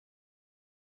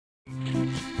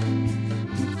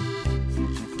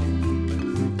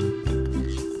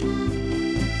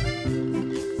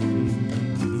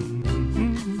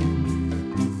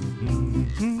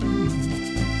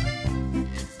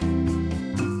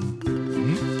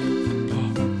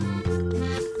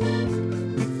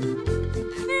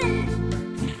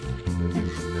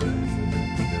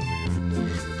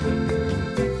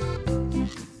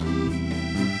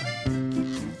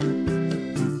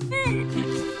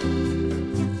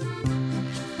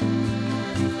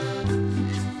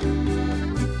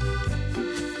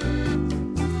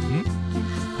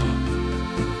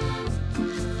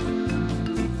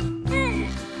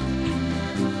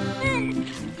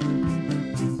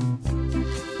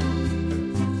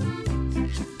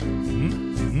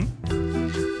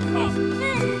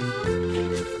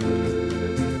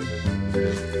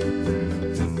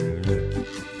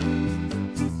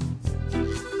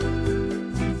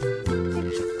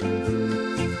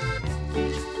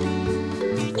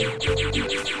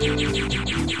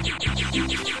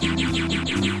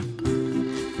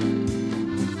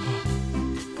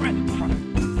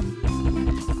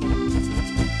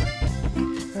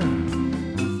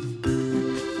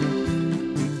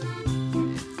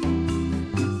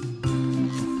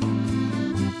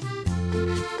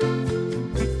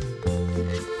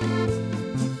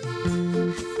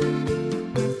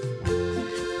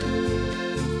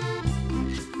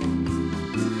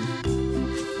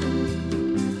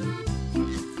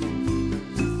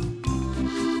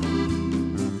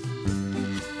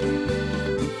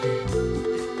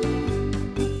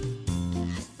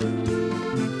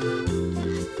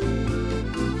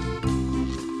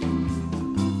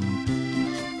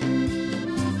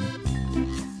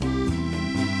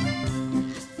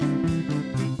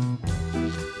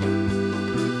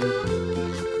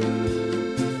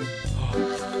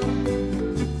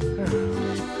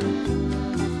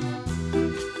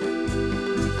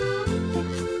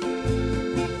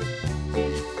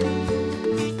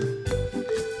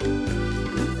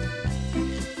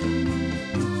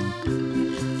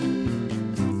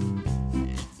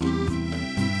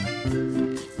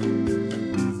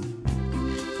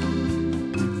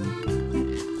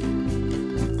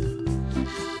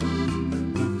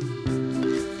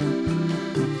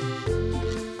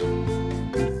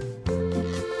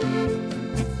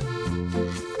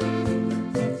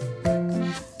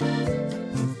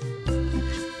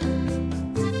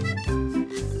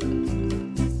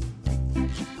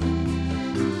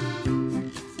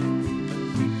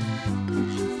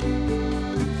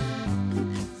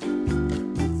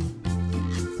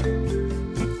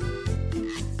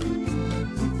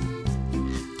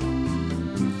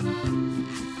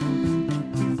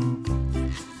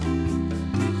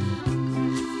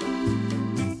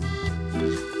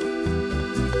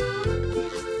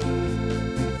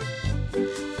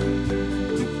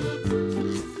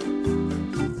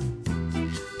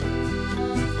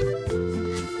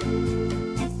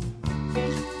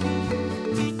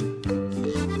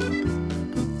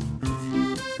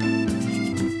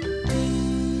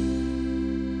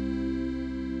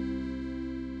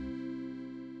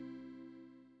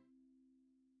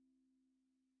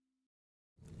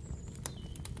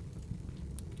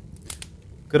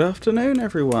Good afternoon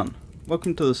everyone,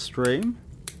 welcome to the stream.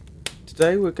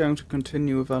 Today we're going to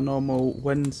continue with our normal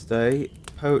Wednesday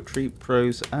poetry,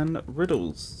 prose and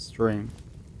riddles stream.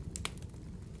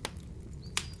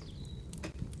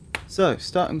 So,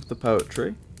 starting with the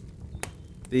poetry,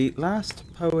 the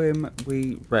last poem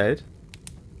we read,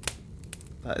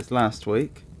 that is last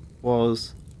week,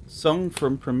 was Song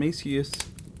from Prometheus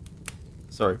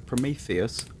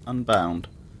Unbound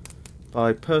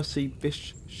by Percy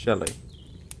Bysshe Shelley.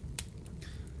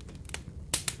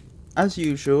 As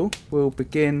usual, we'll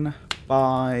begin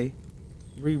by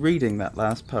rereading that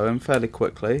last poem fairly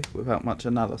quickly without much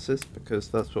analysis, because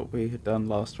that's what we had done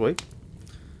last week.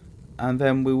 And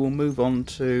then we will move on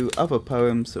to other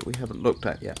poems that we haven't looked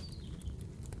at yet.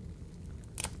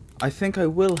 I think I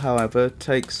will, however,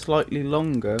 take slightly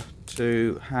longer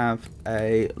to have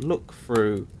a look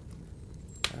through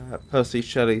Percy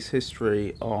Shelley's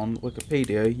history on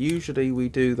Wikipedia. Usually we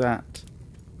do that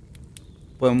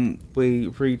when we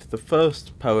read the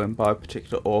first poem by a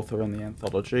particular author in the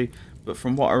anthology, but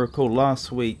from what I recall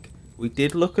last week, we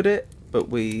did look at it, but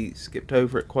we skipped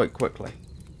over it quite quickly.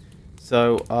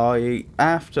 So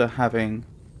after having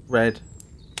read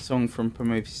Song from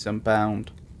Prometheus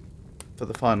Unbound for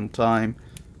the final time,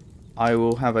 I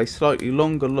will have a slightly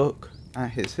longer look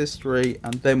at his history,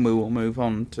 and then we will move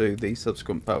on to the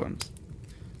subsequent poems.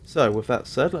 So with that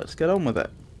said, let's get on with it.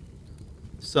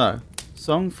 So,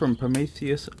 Song from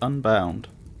Prometheus Unbound.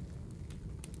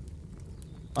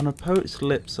 On a poet's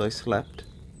lips I slept,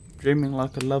 dreaming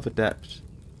like a love adept,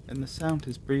 in the sound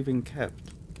his breathing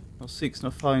kept, nor seeks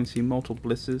nor finds he mortal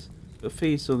blisses, but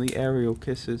feeds on the aerial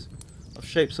kisses of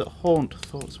shapes that haunt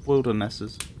thought's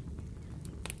wildernesses.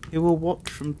 He will watch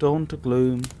from dawn to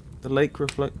gloom, the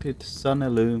lake-reflected sun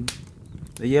illume,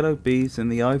 the yellow bees in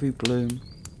the ivy bloom,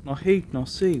 nor heed nor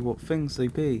see what things they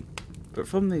be, but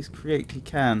from these create he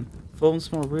can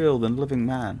forms more real than living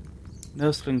man,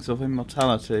 nurslings of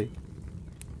immortality.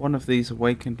 One of these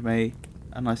awakened me,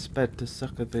 and I sped to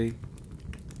succour thee.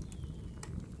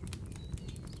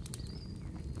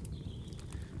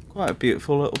 Quite a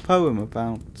beautiful little poem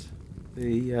about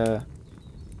the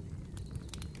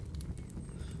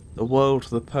world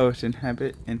the poet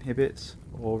inhibits,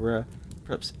 or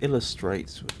perhaps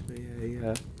illustrates would be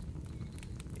a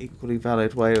equally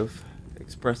valid way of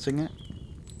expressing it.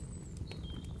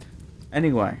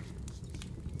 Anyway,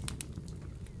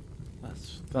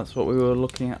 that's what we were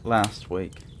looking at last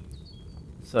week.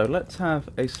 So let's have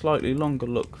a slightly longer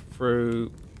look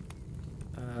through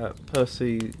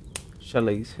Percy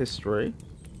Shelley's history,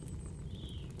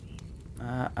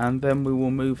 and then we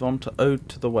will move on to Ode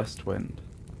to the West Wind.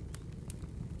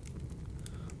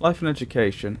 Life and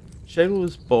education. Shelley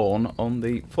was born on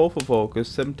the 4th of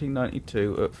August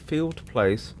 1792 at Field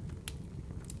Place,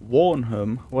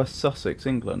 Warnham, West Sussex,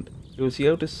 England. He was the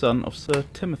eldest son of Sir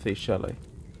Timothy Shelley,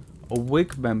 a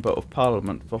Whig Member of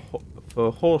Parliament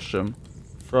for Horsham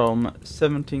from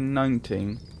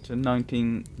 1719 to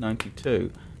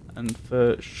 1992, and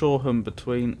for Shoreham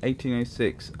between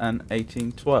 1806 and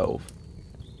 1812.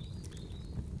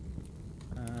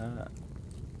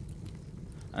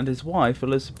 And his wife,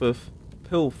 Elizabeth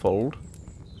Pilfold,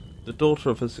 the daughter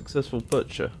of a successful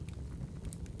butcher.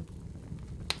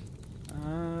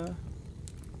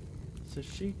 So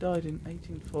she died in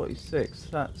 1846.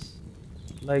 That's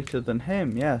later than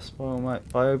him, yes, by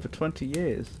over 20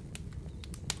 years.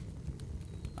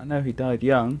 I know he died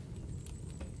young.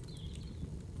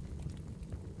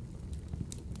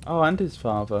 Oh, and his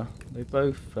father. They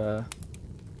both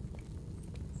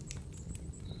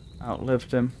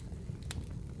outlived him.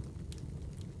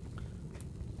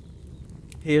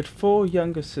 He had 4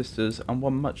 younger sisters and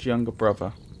 1 much younger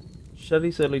brother.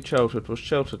 Shelley's early childhood was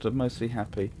sheltered and mostly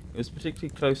happy. He was particularly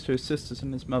close to his sisters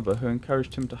and his mother, who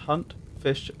encouraged him to hunt,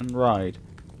 fish and ride.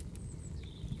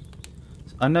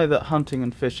 I know that hunting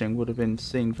and fishing would have been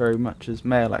seen very much as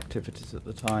male activities at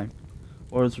the time,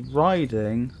 whereas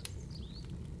riding,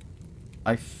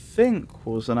 I think,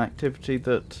 was an activity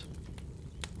that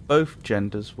both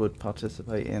genders would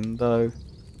participate in, though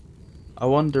I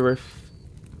wonder if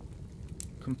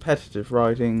competitive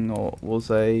riding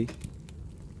was a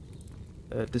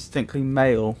distinctly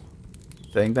male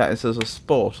thing, that is, as a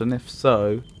sport, and if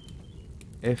so,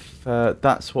 if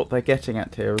that's what they're getting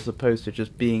at here, as opposed to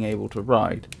just being able to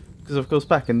ride. Because of course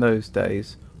back in those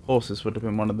days, horses would have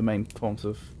been one of the main forms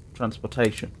of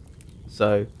transportation,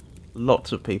 so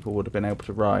lots of people would have been able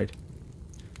to ride.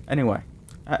 Anyway,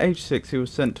 at age 6 he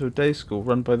was sent to a day school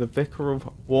run by the vicar of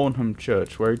Warnham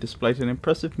Church, where he displayed an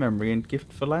impressive memory and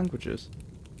gift for languages.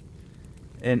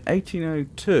 In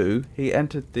 1802 he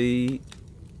entered the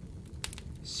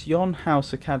Sion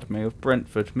House Academy of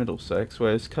Brentford, Middlesex,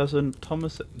 where his cousin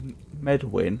Thomas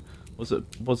Medwin was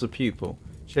a pupil.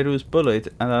 Shelley was bullied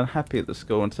and unhappy at the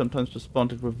school, and sometimes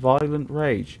responded with violent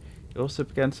rage. He also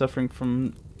began suffering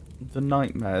from the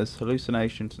nightmares,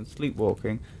 hallucinations and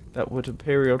sleepwalking that would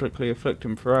periodically afflict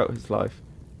him throughout his life.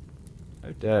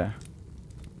 Oh dear.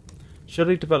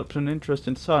 Shelley developed an interest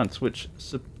in science which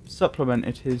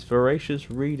supplemented his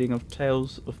voracious reading of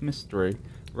tales of mystery,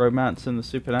 romance and the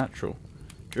supernatural.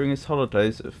 During his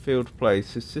holidays at Field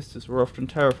Place, his sisters were often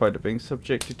terrified of being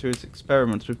subjected to his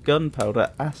experiments with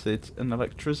gunpowder, acids and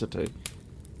electricity.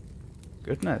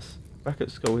 Goodness. Back at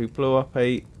school he blew up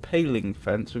a paling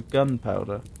fence with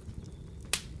gunpowder.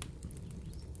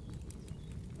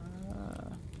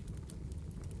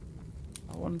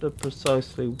 I wonder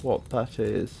precisely what that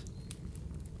is.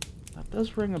 That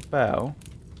does ring a bell.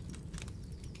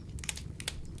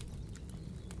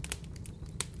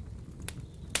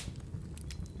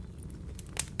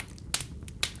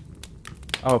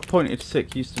 Oh, a pointed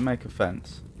stick used to make a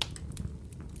fence.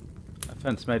 A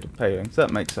fence made of palings. That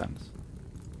makes sense.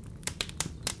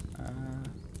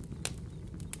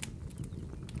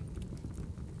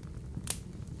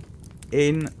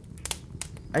 In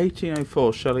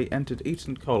 1804, Shelley entered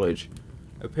Eton College,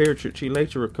 a period which he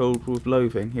later recalled with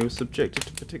loathing. He was subjected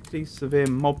to particularly severe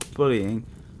mob bullying,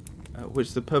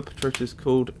 which the perpetrators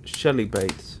called Shelley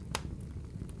baits.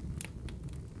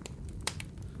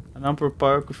 A number of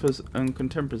biographers and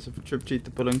contemporaries have attributed the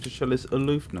bullying to Shelley's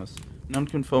aloofness,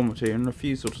 nonconformity, and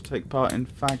refusal to take part in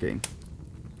fagging.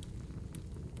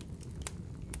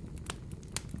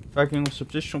 Fagging was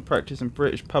traditional practice in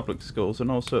British public schools and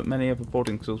also at many other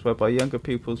boarding schools, whereby younger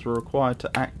pupils were required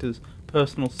to act as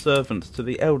personal servants to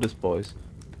the eldest boys.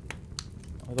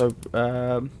 Although,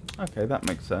 okay, that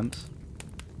makes sense.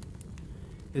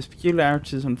 His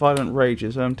peculiarities and violent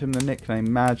rages earned him the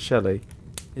nickname Mad Shelley.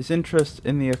 His interest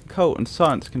in the occult and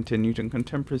science continued, and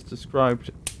contemporaries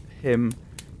described him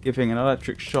giving an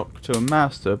electric shock to a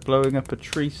master, blowing up a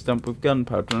tree stump with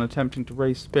gunpowder, and attempting to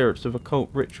raise spirits of occult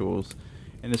rituals.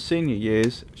 In his senior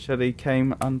years, Shelley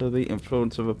came under the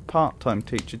influence of a part-time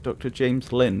teacher, Dr.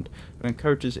 James Lind, who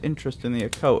encouraged his interest in the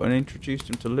occult and introduced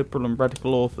him to liberal and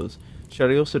radical authors.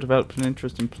 Shelley also developed an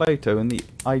interest in Plato and the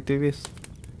idealist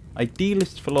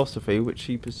philosophy, which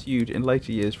he pursued in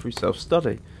later years through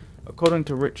self-study. According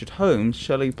to Richard Holmes,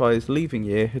 Shelley, by his leaving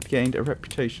year, had gained a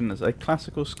reputation as a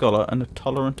classical scholar and a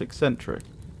tolerant eccentric.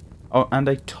 Oh, and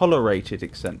a tolerated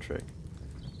eccentric.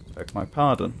 Beg my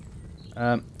pardon.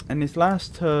 In his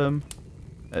last term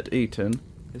at Eton,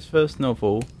 his first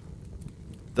novel,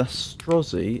 The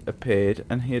Strozzi, appeared,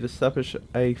 and he had established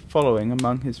a following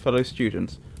among his fellow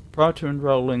students. Prior to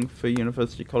enrolling for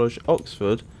University College,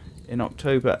 Oxford, in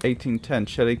October 1810,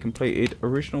 Shelley completed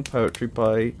original poetry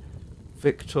by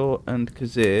Victor and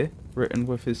Kazir, written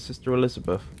with his sister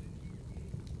Elizabeth.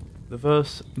 The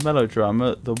verse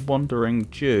melodrama The Wandering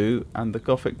Jew, and the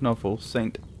Gothic novel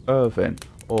St. Irvyne,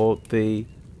 or the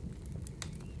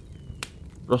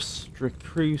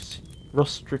Rosicrucian,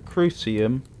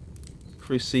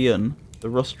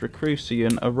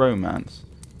 a Romance,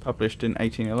 published in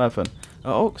 1811.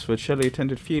 At Oxford, Shelley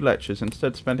attended few lectures,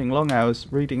 instead spending long hours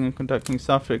reading and conducting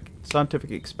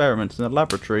scientific experiments in a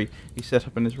laboratory he set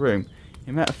up in his room.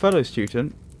 He met a fellow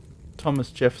student,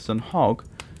 Thomas Jefferson Hogg,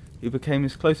 who became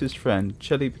his closest friend.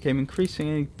 Shelley became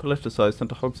increasingly politicized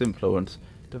under Hogg's influence,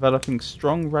 developing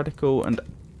strong radical and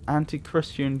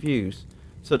anti-Christian views.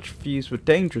 Such views were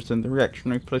dangerous in the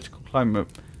reactionary political climate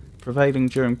prevailing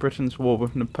during Britain's war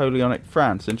with Napoleonic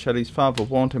France, and Shelley's father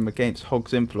warned him against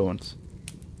Hogg's influence.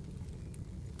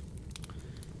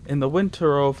 In the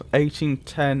winter of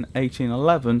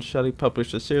 1810-1811, Shelley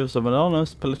published a series of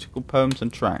anonymous political poems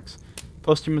and tracts,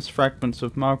 posthumous fragments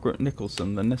of Margaret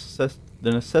Nicholson, The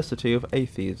Necessity of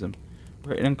Atheism,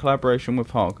 written in collaboration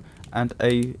with Hogg, and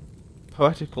a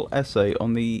poetical essay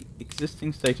on the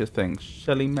existing state of things.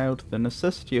 Shelley mailed The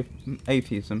Necessity of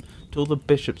Atheism to all the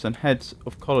bishops and heads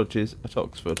of colleges at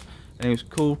Oxford, and he was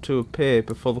called to appear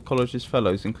before the college's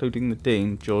fellows, including the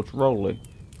Dean, George Rowley.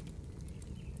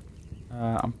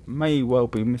 I may well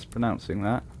be mispronouncing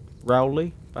that.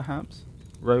 Rowley, perhaps?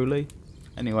 Rowley?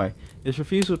 Anyway, his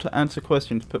refusal to answer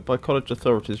questions put by college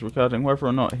authorities regarding whether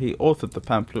or not he authored the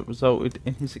pamphlet resulted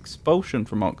in his expulsion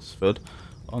from Oxford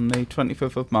on the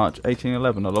 25th of March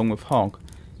 1811, along with Hogg.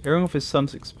 Hearing of his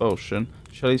son's expulsion,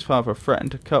 Shelley's father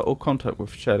threatened to cut all contact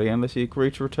with Shelley unless he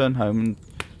agreed to return home and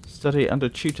study under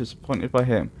tutors appointed by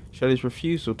him. Shelley's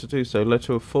refusal to do so led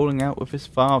to a falling out with his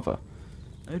father.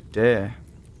 Oh dear.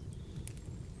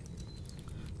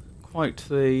 Quite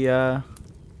the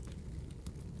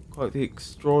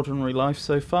extraordinary life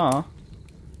so far.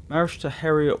 Marriage to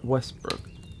Harriet Westbrook.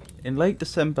 In late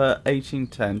December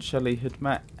 1810, Shelley had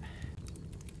met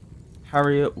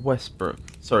Harriet Westbrook.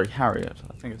 Sorry, Harriet.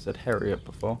 I think I said Harriet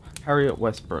before. Harriet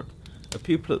Westbrook, a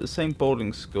pupil at the same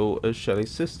boarding school as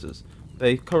Shelley's sisters.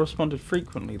 They corresponded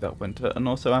frequently that winter, and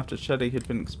also after Shelley had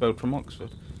been expelled from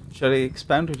Oxford. Shelley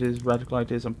expounded his radical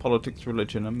ideas on politics,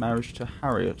 religion, and marriage to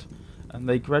Harriet, and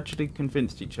they gradually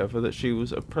convinced each other that she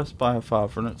was oppressed by her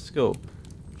father and at school.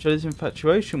 Shelley's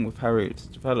infatuation with Harriet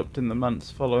developed in the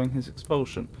months following his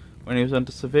expulsion, when he was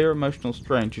under severe emotional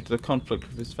strain due to the conflict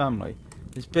with his family.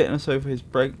 His bitterness over the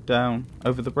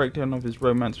breakdown of his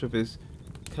romance with his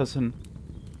cousin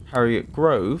Harriet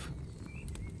Grove,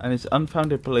 and his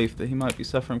unfounded belief that he might be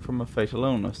suffering from a fatal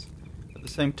illness. At the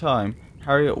same time,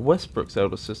 Harriet Westbrook's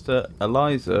elder sister,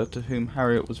 Eliza, to whom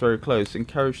Harriet was very close,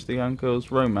 encouraged the young girl's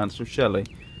romance with Shelley.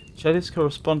 Shelley's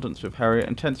correspondence with Harriet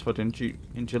intensified in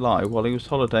July while he was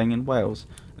holidaying in Wales,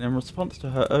 and in response to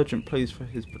her urgent pleas for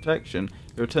his protection,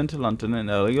 he returned to London in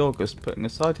early August. Putting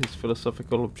aside his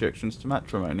philosophical objections to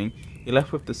matrimony, he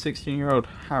left with the 16-year-old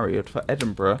Harriet for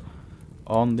Edinburgh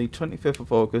on the 25th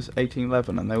of August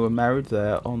 1811, and they were married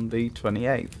there on the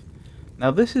 28th. Now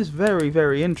this is very,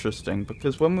 very interesting,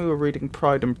 because when we were reading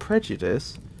Pride and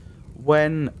Prejudice,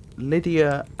 when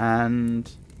Lydia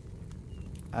and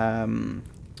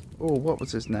what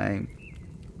was his name?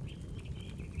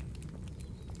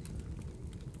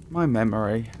 My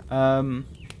memory.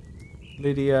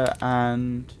 Lydia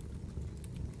and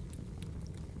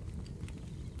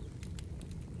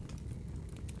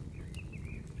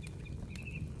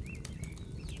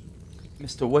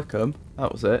Mr. Wickham,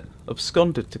 that was it,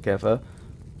 absconded together,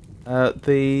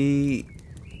 the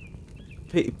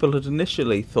people had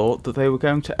initially thought that they were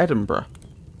going to Edinburgh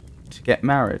to get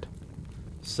married.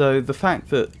 So the fact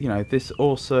that, you know, this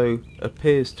also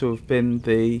appears to have been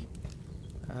the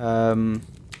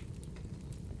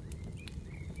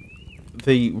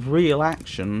real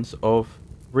actions of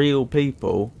real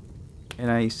people in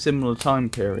a similar time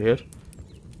period.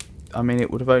 I mean,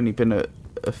 it would have only been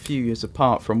a few years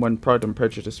apart from when Pride and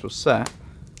Prejudice was set,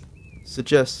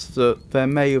 suggests that there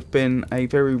may have been a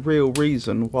very real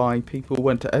reason why people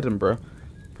went to Edinburgh.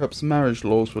 Perhaps marriage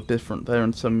laws were different there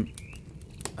in some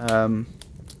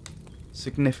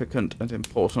significant and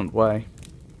important way.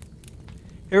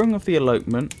 Hearing of the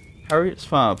elopement, Harriet's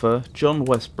father, John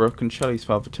Westbrook, and Shelley's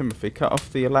father, Timothy, cut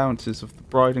off the allowances of the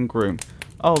bride and groom.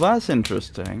 Oh, that's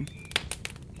interesting.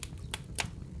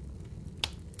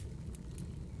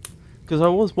 Because I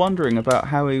was wondering about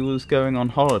how he was going on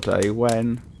holiday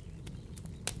when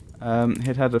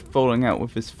he'd had a falling out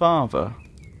with his father.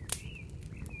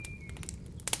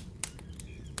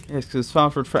 Yes, because his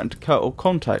father had threatened to cut all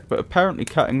contact, but apparently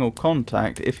cutting all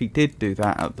contact, if he did do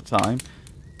that at the time,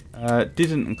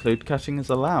 didn't include cutting his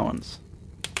allowance.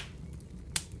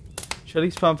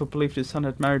 Shelley's father believed his son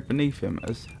had married beneath him,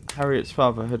 as Harriet's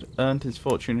father had earned his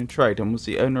fortune in trade and was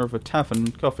the owner of a tavern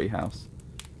and coffee house.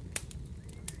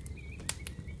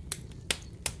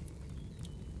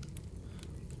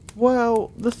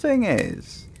 Well, the thing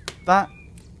is, that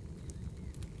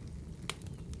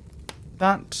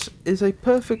is a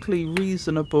perfectly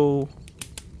reasonable,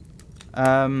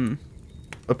 a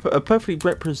perfectly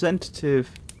representative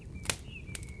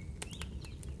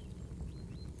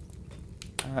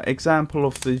example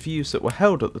of the views that were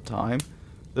held at the time,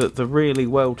 that the really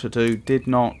well-to-do did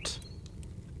not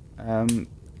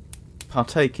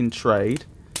partake in trade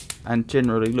and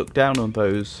generally looked down on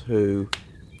those who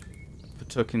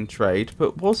partook in trade,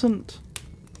 but wasn't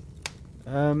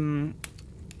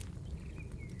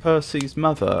Percy's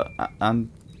mother, and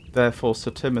therefore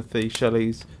Sir Timothy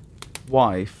Shelley's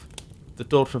wife, the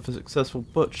daughter of a successful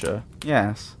butcher?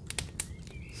 Yes.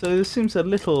 So this seems a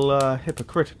little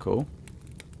hypocritical.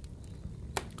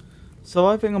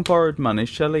 Surviving on borrowed money,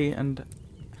 Shelley and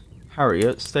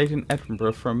Harriet stayed in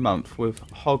Edinburgh for a month, with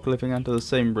Hogg living under the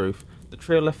same roof. The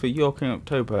trio left for York in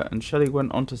October, and Shelley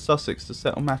went on to Sussex to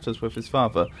settle matters with his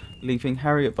father, leaving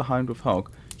Harriet behind with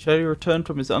Hogg. Shelley returned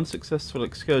from his unsuccessful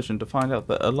excursion to find out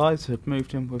that Eliza had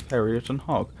moved in with Harriet and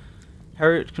Hogg.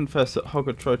 Harriet confessed that Hogg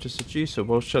had tried to seduce her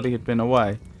while Shelley had been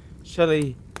away.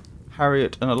 Shelley,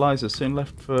 Harriet and Eliza soon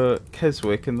left for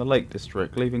Keswick in the Lake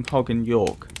District, leaving Hogg in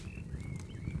York.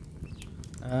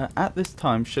 At this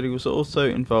time, Shelley was also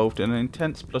involved in an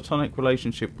intense platonic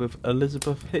relationship with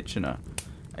Elizabeth Hitchener,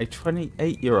 a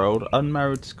 28-year-old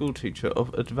unmarried schoolteacher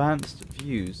of advanced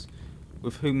views,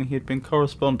 with whom he had been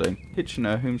corresponding.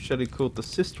 Hitchener, whom Shelley called the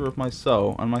sister of my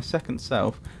soul and my second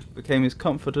self, became his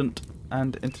confidant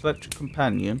and intellectual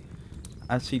companion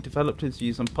as he developed his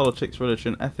views on politics,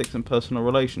 religion, ethics and personal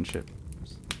relationships.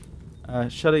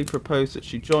 Shelley proposed that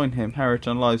she join him, Harriet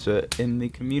and Eliza, in the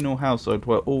communal household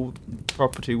where all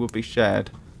property would be shared.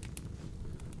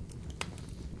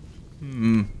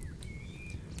 The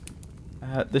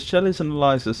Shelleys and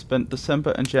Eliza spent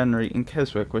December and January in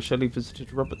Keswick, where Shelley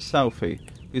visited Robert Southey,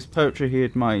 whose poetry he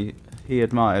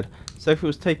admired. Southey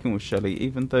was taken with Shelley,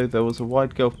 even though there was a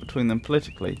wide gulf between them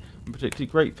politically, and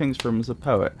predicted great things for him as a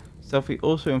poet. Southey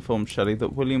also informed Shelley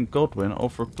that William Godwin,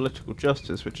 author of Political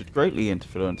Justice, which had greatly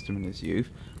influenced him in his youth,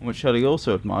 and which Shelley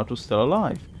also admired, was still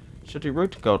alive. Shelley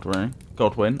wrote to Godwin,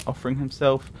 offering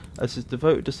himself as his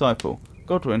devoted disciple.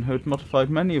 Godwin, who had modified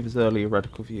many of his earlier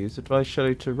radical views, advised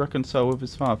Shelley to reconcile with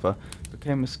his father,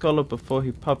 became a scholar before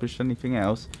he published anything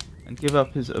else, and give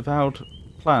up his avowed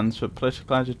plans for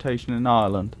political agitation in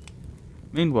Ireland.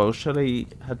 Meanwhile, Shelley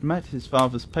had met his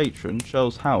father's patron,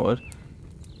 Charles Howard,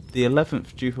 the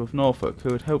 11th Duke of Norfolk,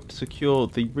 who had helped secure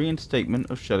the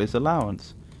reinstatement of Shelley's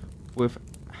allowance. With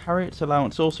Harriet's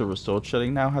allowance also restored, Shelley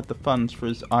now had the funds for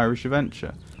his Irish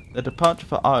venture. Their departure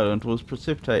for Ireland was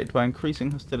precipitated by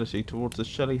increasing hostility towards the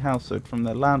Shelley household from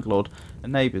their landlord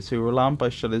and neighbours, who were alarmed by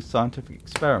Shelley's scientific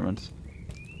experiments,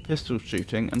 pistol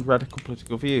shooting and radical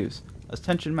political views. As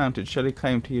tension mounted, Shelley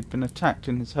claimed he had been attacked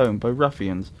in his home by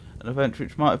ruffians, an event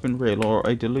which might have been real or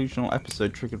a delusional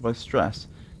episode triggered by stress.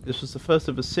 This was the first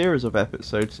of a series of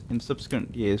episodes in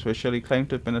subsequent years where Shelley claimed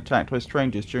to have been attacked by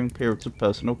strangers during periods of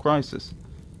personal crisis.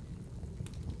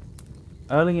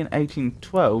 Early in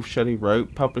 1812, Shelley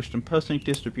wrote, published and personally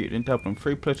distributed in Dublin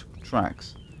 3 political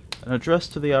tracts: an address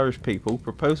to the Irish people,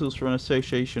 proposals for an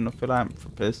association of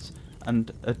philanthropists,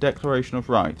 and a declaration of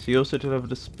rights. He also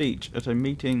delivered a speech at a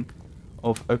meeting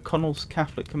of O'Connell's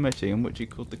Catholic Committee, in which he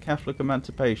called the Catholic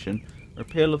Emancipation,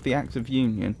 repeal of the Acts of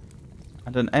Union,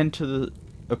 and an end to the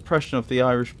oppression of the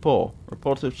Irish poor.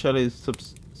 Reports of Shelley's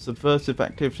subversive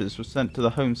activities were sent to the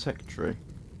Home Secretary.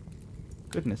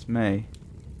 Goodness me.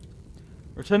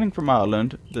 Returning from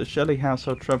Ireland, the Shelley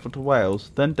household travelled to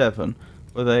Wales, then Devon,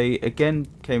 where they again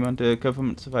came under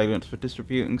government surveillance for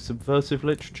distributing subversive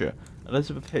literature.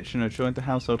 Elizabeth Hitchener joined the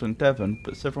household in Devon,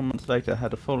 but several months later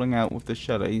had a falling out with the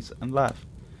Shelleys and left.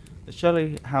 The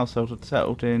Shelley household had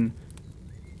settled in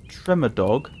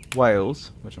Tremedog,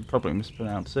 Wales, which I'm probably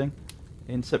mispronouncing,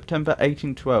 in September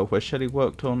 1812, where Shelley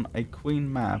worked on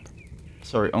Queen Mab,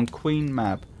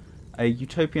 a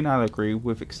utopian allegory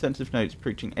with extensive notes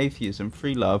preaching atheism,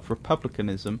 free love,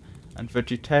 republicanism, and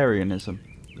vegetarianism.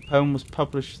 The poem was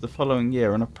published the following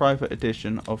year in a private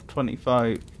edition of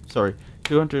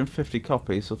 250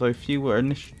 copies, although few were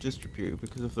initially distributed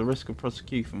because of the risk of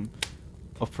prosecution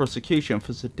for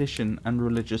sedition and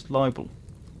religious libel.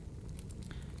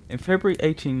 In February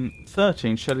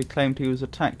 1813, Shelley claimed he was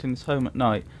attacked in his home at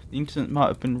night. The incident might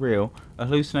have been real, a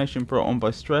hallucination brought on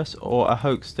by stress, or a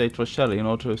hoax staged by Shelley in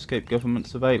order to escape government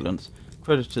surveillance,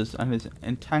 creditors, and his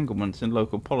entanglements in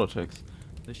local politics.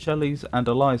 The Shelleys and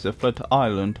Eliza fled to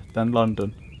Ireland, then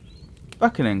London.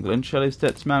 Back in England, Shelley's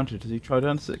debts mounted as he tried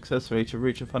unsuccessfully to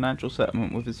reach a financial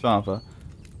settlement with his father.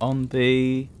 On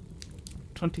the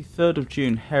 23rd of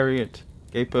June, Harriet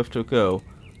gave birth to a girl,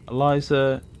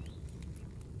 Eliza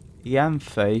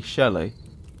Ianthe Shelley,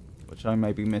 which I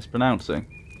may be mispronouncing,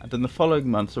 and in the following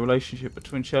months the relationship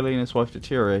between Shelley and his wife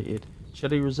deteriorated.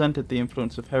 Shelley resented the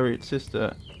influence Harriet's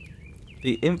sister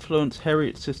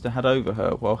had over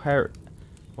her, while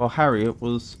Harriet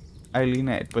was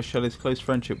alienated by Shelley's close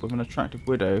friendship with an attractive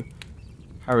widow,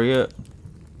 Harriet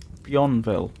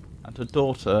Bionville, and her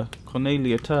daughter,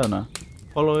 Cornelia Turner.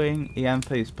 Following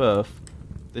Ianthe's birth,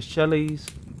 the Shelleys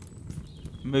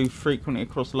moved frequently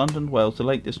across London, Wales, the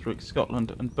Lake District,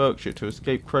 Scotland, and Berkshire to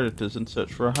escape creditors and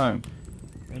search for a home.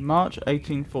 In March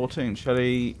 1814,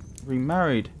 Shelley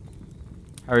remarried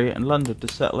Harriet in London to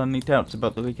settle any doubts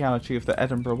about the legality of their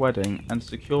Edinburgh wedding and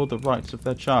secure the rights of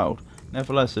their child.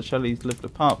 Nevertheless, the Shelleys lived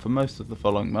apart for most of the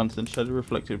following months, and Shelley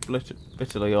reflected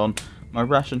bitterly on "my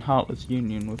rash and heartless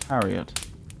union with Harriet."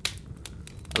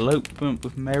 Elopement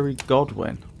with Mary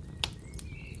Godwin.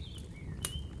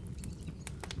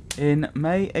 In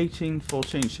May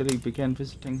 1814, Shelley began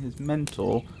visiting his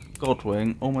mentor,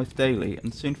 Godwin, almost daily,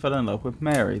 and soon fell in love with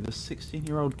Mary, the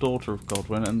 16-year-old daughter of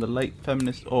Godwin and the late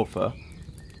feminist author.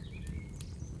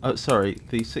 The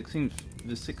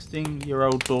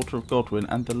 16-year-old daughter of Godwin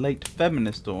and the late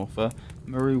feminist author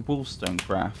Marie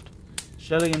Wollstonecraft.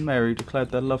 Shelley and Mary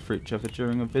declared their love for each other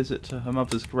during a visit to her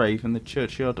mother's grave in the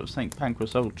churchyard of St.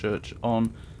 Pancras Old Church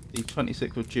on the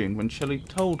 26th of June. When Shelley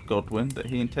told Godwin that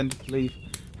he intended to leave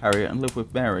Harriet and live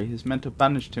with Mary, his mentor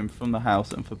banished him from the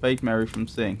house and forbade Mary from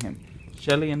seeing him.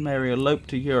 Shelley and Mary eloped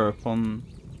to Europe on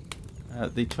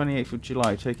the 28th of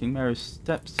July, taking Mary's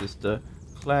stepsister,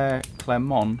 Claire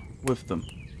Clermont, with them.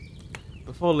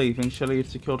 Before leaving, Shelley had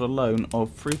secured a loan of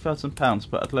 £3,000,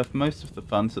 but had left most of the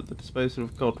funds at the disposal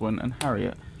of Godwin and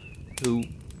Harriet, who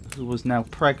was now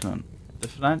pregnant. The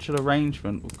financial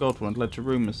arrangement with Godwin led to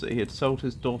rumours that he had sold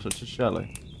his daughter to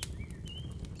Shelley.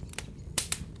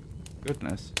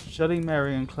 Goodness. Shelley,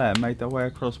 Mary and Claire made their way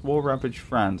across war-ravaged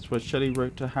France, where Shelley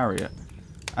wrote to Harriet,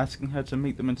 asking her to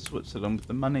meet them in Switzerland with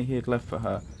the money he had left for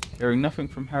her. Hearing nothing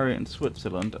from Harriet in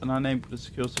Switzerland, and unable to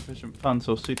secure sufficient funds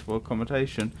or suitable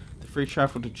accommodation, the three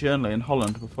travelled to Journey in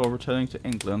Holland before returning to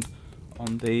England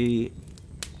on the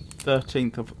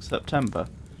 13th of September.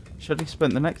 Shelley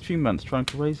spent the next few months trying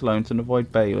to raise loans and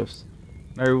avoid bailiffs.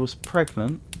 Mary was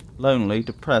pregnant, lonely,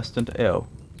 depressed and ill.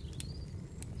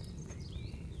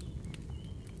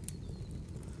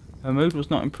 Her mood was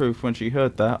not improved when she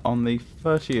heard that, on the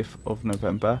 30th of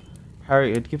November,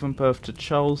 Harriet had given birth to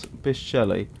Charles Bysshe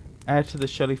Shelley, heir to the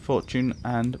Shelley fortune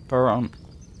and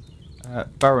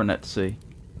baronetcy.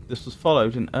 This was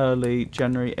followed in early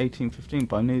January 1815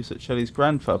 by news that Shelley's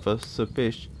grandfather, Sir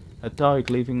Bysshe, had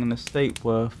died, leaving an estate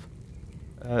worth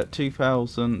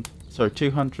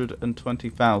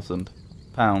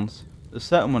 £220,000. The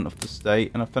settlement of the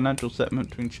estate and a financial settlement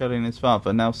between Shelley and his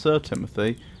father, now Sir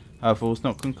Timothy, however, was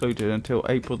not concluded until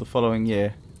April the following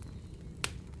year.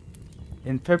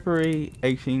 In February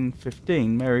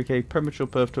 1815, Mary gave premature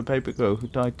birth to a baby girl who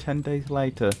died 10 days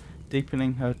later,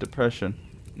 deepening her depression.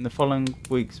 In the following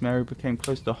weeks, Mary became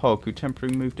close to Hogg, who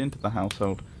temporarily moved into the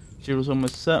household. She was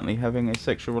almost certainly having a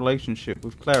sexual relationship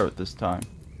with Claire at this time.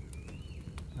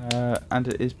 And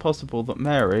it is possible that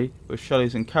Mary, with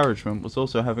Shelley's encouragement, was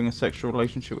also having a sexual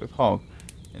relationship with Hogg.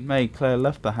 In May, Claire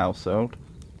left the household,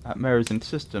 at Mary's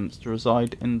insistence, to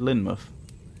reside in Lynmouth.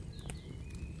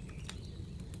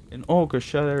 In August,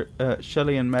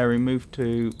 Shelley and Mary moved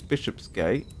to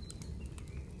Bishopsgate,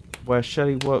 where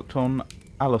Shelley worked on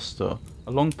Alastor,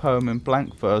 a long poem in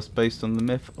blank verse based on the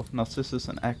myth of Narcissus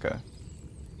and Echo.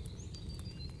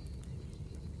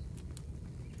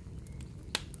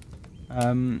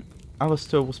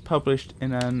 Alastor was published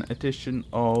in an edition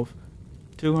of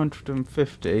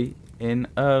 250 in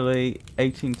early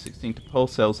 1816 to poor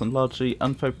sales and largely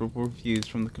unfavourable reviews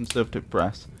from the conservative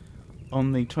press.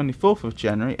 On the 24th of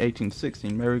January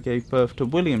 1816, Mary gave birth to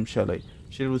William Shelley.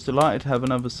 She was delighted to have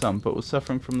another son, but was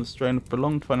suffering from the strain of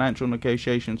prolonged financial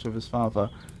negotiations with his father,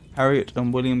 Harriet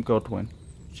and William Godwin.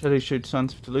 Shelley showed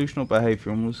signs of delusional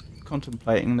behaviour and was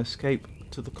contemplating an escape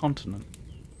to the continent.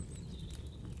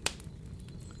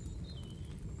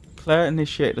 Claire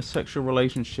initiated a sexual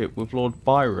relationship with Lord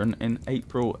Byron in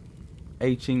April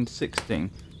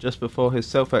 1816, just before his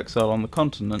self-exile on the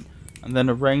continent, and then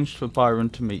arranged for Byron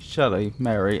to meet Shelley,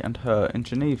 Mary, and her in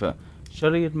Geneva.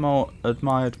 Shelley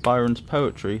admired Byron's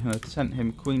poetry and had sent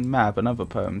him Queen Mab and other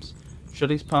poems.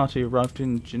 Shelley's party arrived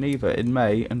in Geneva in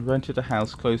May and rented a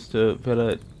house close to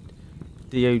Villa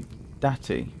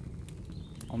Diodati,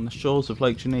 on the shores of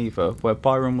Lake Geneva, where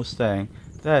Byron was staying.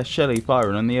 There, Shelley,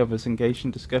 Byron, and the others engaged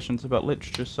in discussions about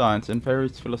literature, science, and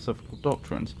various philosophical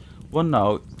doctrines. One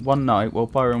night, while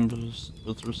Byron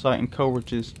was reciting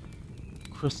Coleridge's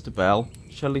Christabel,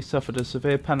 Shelley suffered a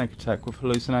severe panic attack with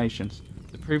hallucinations.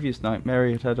 The previous night,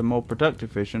 Mary had had a more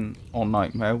productive vision, or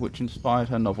nightmare, which inspired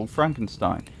her novel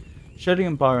Frankenstein. Shelley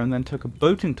and Byron then took a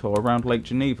boating tour around Lake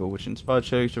Geneva, which inspired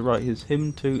Shelley to write his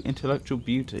Hymn to Intellectual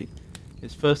Beauty,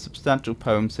 his first substantial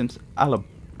poem since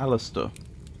Alastor.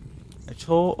 A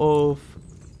tour of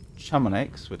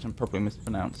Chamonix, which I'm probably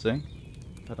mispronouncing,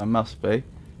 but I must be,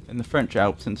 in the French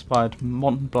Alps inspired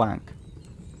Mont Blanc,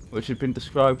 which had been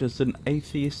described as an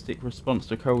atheistic response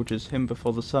to Coleridge's Hymn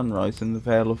Before the Sunrise in the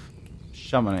Vale of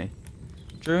Chamonix.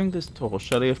 During this tour,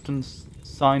 Shelley often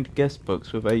signed guest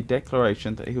books with a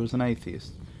declaration that he was an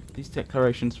atheist. These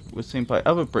declarations were seen by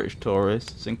other British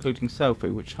tourists, including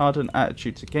Selfie, which hardened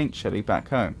attitudes against Shelley back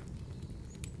home.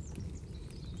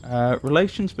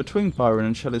 Relations between Byron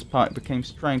and Shelley's party became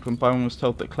strained when Byron was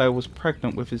told that Claire was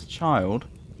pregnant with his child.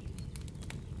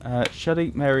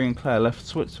 Shelley, Mary and Claire left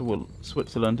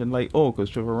Switzerland in late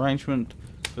August, with arrangement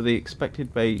for the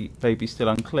expected baby still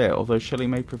unclear, although Shelley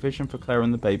made provision for Claire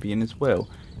and the baby in his will.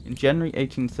 In January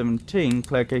 1817,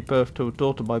 Claire gave birth to a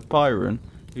daughter by Byron,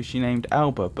 who she named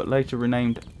Alba, but later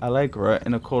renamed Allegra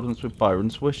in accordance with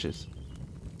Byron's wishes.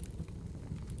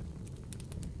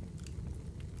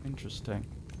 Interesting.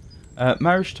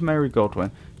 Marriage to Mary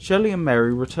Godwin. Shelley and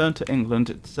Mary returned to England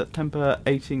in September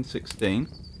 1816,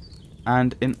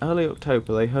 and in early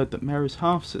October they heard that Mary's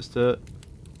half-sister,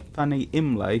 Fanny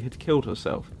Imlay, had killed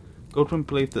herself. Godwin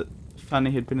believed that Fanny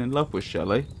had been in love with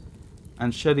Shelley,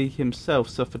 and Shelley himself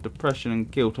suffered depression and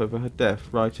guilt over her death,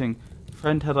 writing,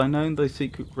 "Friend, had I known thy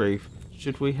secret grief,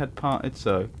 should we had parted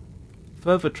so."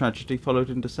 Further tragedy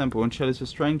followed in December when Shelley's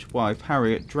estranged wife,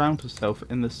 Harriet, drowned herself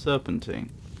in the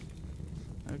Serpentine.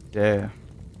 Oh dear.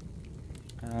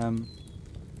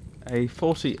 A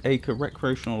 40-acre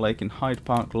recreational lake in Hyde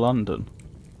Park, London.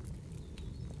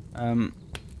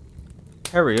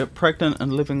 Harriet, pregnant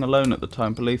and living alone at the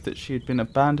time, believed that she had been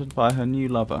abandoned by her new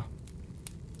lover.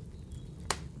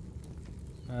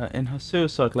 In her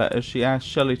suicide letter, she asked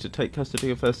Shelley to take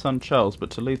custody of their son Charles, but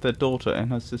to leave their daughter in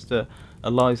her sister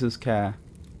Eliza's care.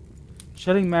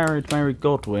 Shelley married Mary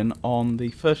Godwin on the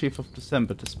 30th of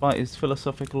December, despite his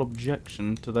philosophical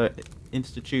objection to their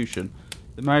institution.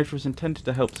 The marriage was intended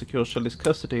to help secure Shelley's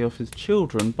custody of his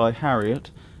children by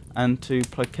Harriet, and to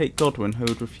placate Godwin, who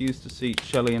had refused to see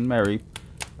Shelley and Mary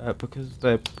because of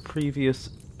their previous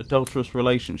adulterous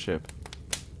relationship.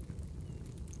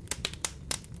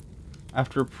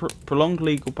 After a prolonged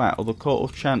legal battle, the Court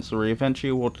of Chancery eventually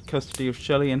awarded custody of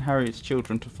Shelley and Harriet's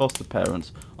children to foster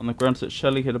parents, on the grounds that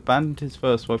Shelley had abandoned his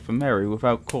first wife for Mary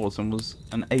without cause and was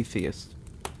an atheist.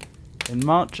 In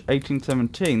March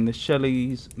 1817, the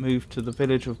Shelleys moved to the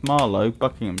village of Marlow,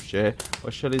 Buckinghamshire,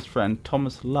 where Shelley's friend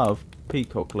Thomas Love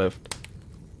Peacock lived.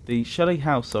 The Shelley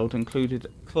household included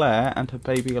Claire and her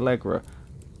baby Allegra,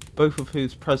 both of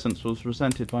whose presence was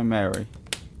resented by Mary.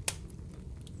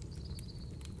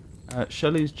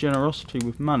 Shelley's generosity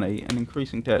with money and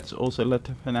increasing debts also led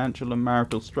to financial and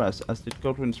marital stress, as did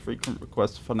Godwin's frequent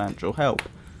requests for financial help.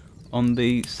 On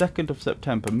the 2nd of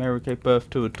September, Mary gave birth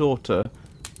to a daughter,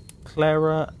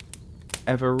 Clara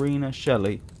Everina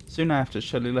Shelley. Soon after,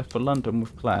 Shelley left for London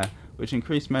with Claire, which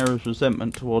increased Mary's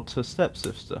resentment towards her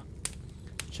stepsister.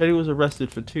 Shelley was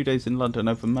arrested for 2 days in London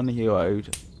over money he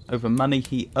owed. over money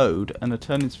he owed, and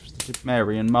attorneys visited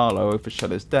Mary and Marlowe over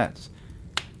Shelley's debts.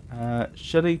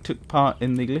 Shelley took part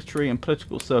in the literary and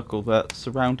political circle that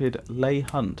surrounded Leigh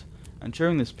Hunt, and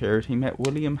during this period he met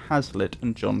William Hazlitt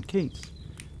and John Keats,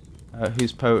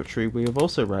 whose poetry we have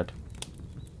also read.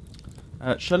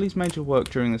 Shelley's major work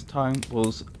during this time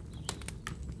was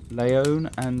Leone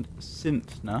and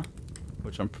Cynthna,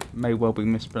 which I may well be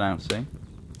mispronouncing,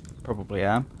 probably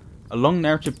am, a long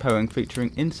narrative poem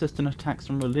featuring incest and attacks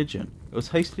on religion. It was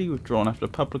hastily withdrawn after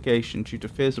publication due to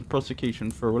fears of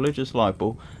prosecution for religious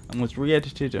libel, and was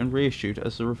re-edited and reissued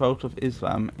as the Revolt of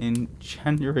Islam in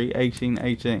January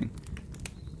 1818.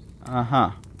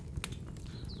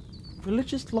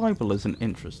 Religious libel is an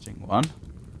interesting one.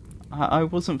 I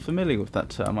wasn't familiar with that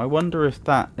term. I wonder if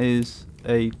that is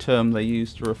a term they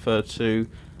use to refer to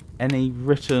any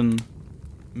written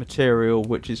material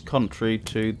which is contrary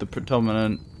to the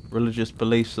predominant religious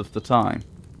beliefs of the time.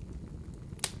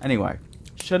 Anyway,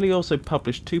 Shelley also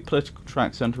published 2 political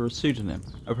tracts under a pseudonym,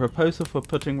 a proposal for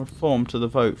putting reform to the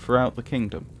vote throughout the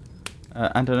kingdom,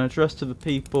 and an address to the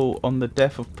people on the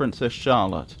death of Princess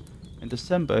Charlotte. In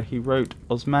December he wrote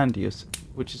Osmandius,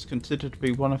 which is considered to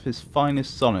be one of his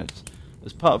finest sonnets,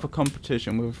 as part of a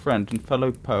competition with a friend and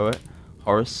fellow poet,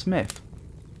 Horace Smith.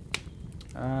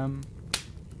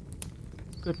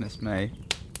 Goodness me.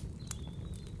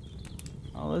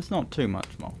 Oh, there's not too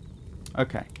much more.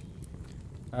 Okay.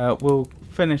 We'll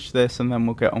finish this and then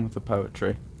we'll get on with the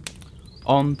poetry.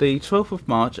 On the 12th of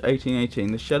March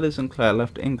 1818, the Shelleys and Clare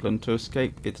left England to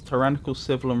escape its tyrannical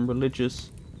civil and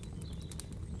religious...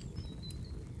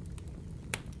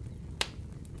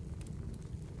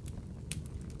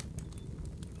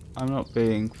 I'm not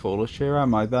being foolish here,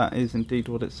 am I? That is indeed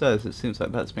what it says. It seems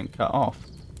like that's been cut off.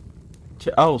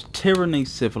 Tyranny,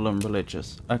 civil and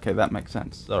religious. Okay, that makes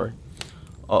sense. Sorry.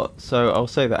 So I'll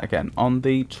say that again. On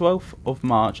the 12th of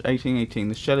March 1818,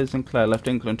 the Shelleys and Clare left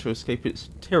England to escape its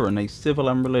tyranny, civil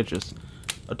and religious.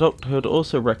 A doctor had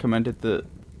also recommended that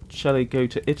Shelley go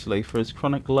to Italy for his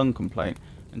chronic lung complaint,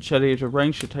 and Shelley had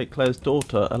arranged to take Clare's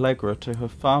daughter, Allegra, to her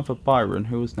father, Byron,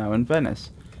 who was now in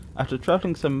Venice. After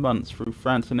travelling some months through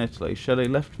France and Italy, Shelley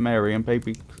left Mary and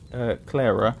baby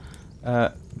Clara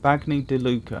Bagni di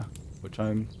Lucca, which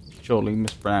I'm surely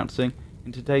mispronouncing,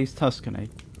 in today's Tuscany,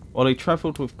 while he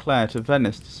travelled with Clare to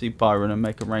Venice to see Byron and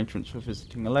make arrangements for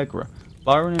visiting Allegra.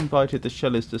 Byron invited the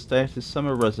Shelleys to stay at his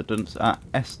summer residence at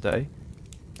Este,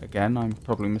 again I'm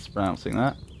probably mispronouncing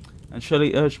that, and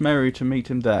Shelley urged Mary to meet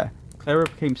him there. Clara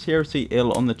became seriously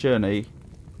ill on the journey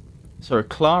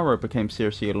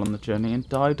and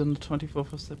died on the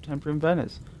 24th of September in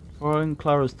Venice. Following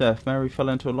Clara's death, Mary fell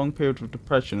into a long period of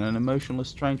depression and emotional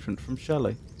estrangement from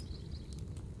Shelley.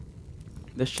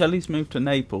 The Shelleys moved to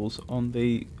Naples on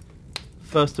the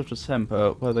 1st of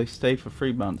December, where they stayed for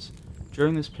 3 months.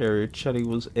 During this period, Shelley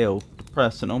was ill,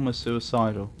 depressed and almost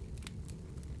suicidal.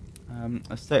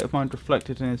 A state of mind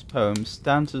reflected in his poems,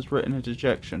 stanzas written in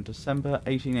dejection, December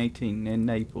 1818, near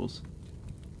Naples.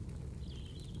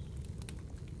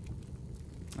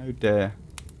 Oh dear.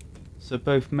 So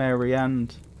both Mary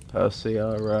and Percy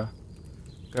are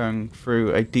going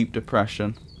through a deep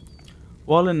depression.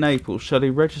 While in Naples,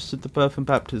 Shelley registered the birth and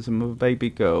baptism of a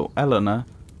baby girl, Eleanor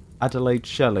Adelaide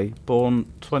Shelley,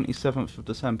 born 27th of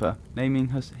December, naming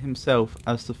himself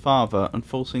as the father and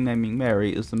falsely naming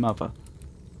Mary as the mother.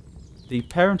 The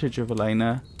parentage of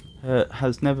Elena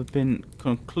has never been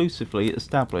conclusively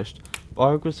established.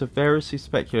 Biographers have variously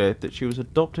speculated that she was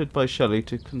adopted by Shelley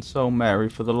to console Mary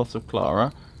for the loss of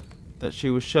Clara, that she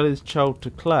was Shelley's child to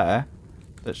Clare,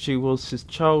 that she was his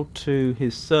child to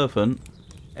his servant,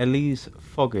 Elise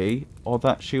Foggy, or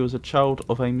that she was a child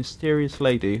of a mysterious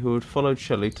lady who had followed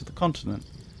Shelley to the continent.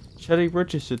 Shelley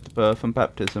registered the birth and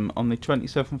baptism on the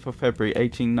 27th of February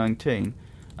 1819,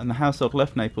 and the household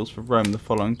left Naples for Rome the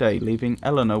following day, leaving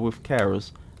Eleanor with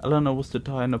carers. Eleanor was to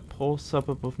die in a poor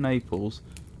suburb of Naples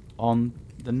on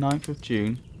the 9th of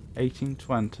June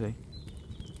 1820.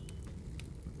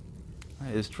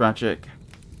 That is tragic.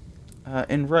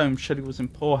 In Rome, Shelley was in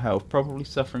poor health, probably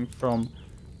suffering from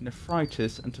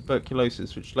nephritis and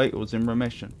tuberculosis, which later was in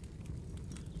remission.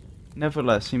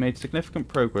 Nevertheless, he made significant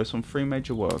progress on 3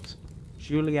 major works: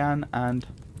 Julian and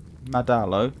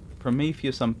Madalo,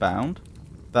 Prometheus Unbound,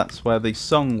 that's where the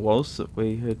song was that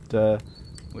we had,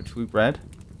 which we read,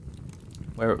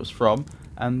 where it was from,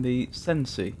 and the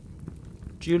Cenci.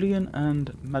 Julian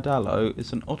and Madalo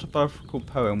is an autobiographical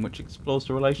poem which explores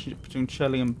the relationship between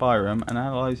Shelley and Byron and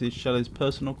analyses Shelley's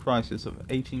personal crisis of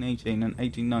 1818 and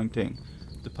 1819.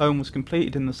 The poem was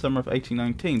completed in the summer of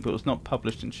 1819 but was not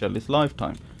published in Shelley's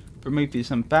lifetime. Prometheus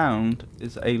Unbound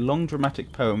is a long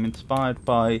dramatic poem inspired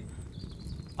by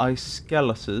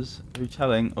Aeschylus's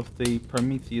retelling of the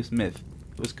Prometheus myth.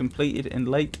 It was completed in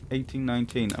late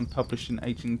 1819 and published in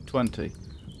 1820.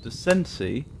 The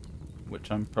Regency, which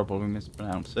I'm probably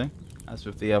mispronouncing, as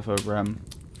with the other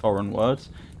foreign words,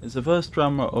 is a verse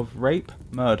drama of rape,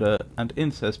 murder, and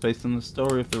incest based on the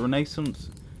story of the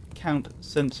Renaissance Count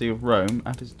Regency of Rome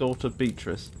and his daughter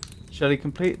Beatrice. Shelley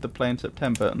completed the play in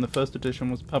September, and the first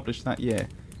edition was published that year.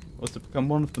 It was to become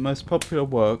one of the most popular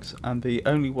works and the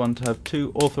only one to have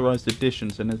 2 authorised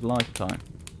editions in his lifetime.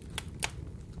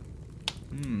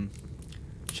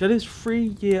 Shelley's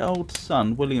 3-year-old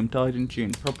son, William, died in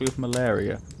June, probably of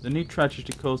malaria. The new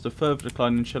tragedy caused a further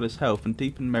decline in Shelley's health and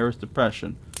deepened Mary's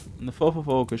depression. On the 4th of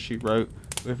August she wrote,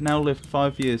 "We have now lived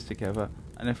 5 years together,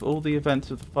 and if all the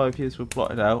events of the 5 years were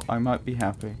blotted out, I might be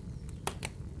happy."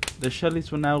 The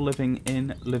Shelleys were now living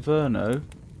in Livorno,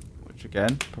 which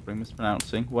again, probably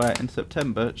mispronouncing, where in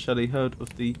September Shelley heard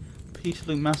of the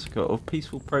Peterloo massacre of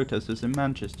peaceful protesters in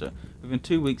Manchester. Within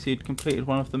 2 weeks he had completed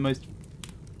one of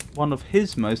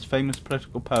his most famous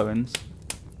political poems,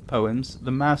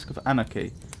 The Mask of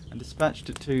Anarchy, and dispatched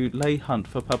it to Leigh Hunt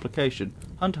for publication.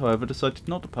 Hunt, however, decided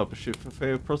not to publish it for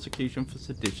fear of prosecution for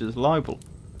seditious libel.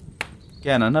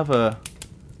 Again, another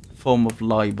form of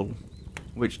libel,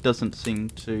 which doesn't seem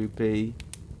to be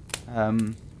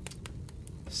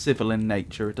civil in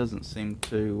nature. It doesn't seem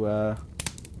to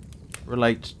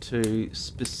relate to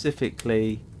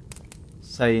specifically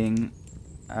saying,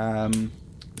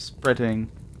 spreading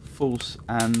false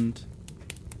and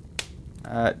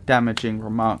damaging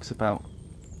remarks about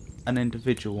an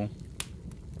individual.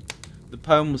 The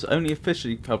poem was only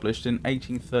officially published in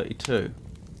 1832.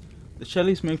 The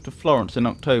Shelleys moved to Florence in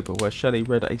October, where Shelley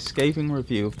read a scathing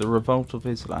review of the Revolt of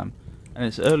Islam and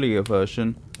its earlier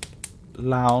version,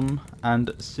 Laon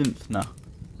and Cynthna,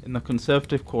 in the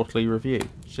Conservative Quarterly Review.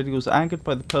 Shelley was angered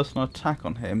by the personal attack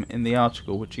on him in the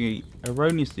article, which he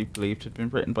erroneously believed had been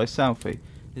written by Southey.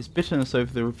 His bitterness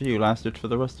over the review lasted for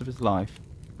the rest of his life.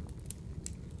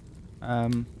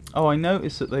 Oh, I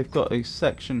noticed that they've got a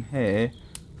section here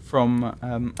from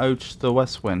Ode to the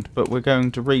West Wind, but we're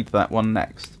going to read that one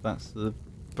next. That's the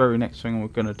very next thing we're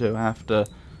going to do after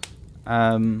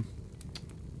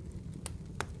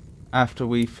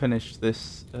we finish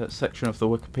this section of the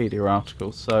Wikipedia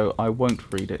article, so I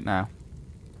won't read it now.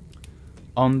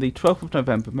 On the 12th of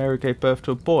November, Mary gave birth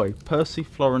to a boy, Percy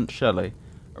Florence Shelley.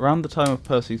 Around the time of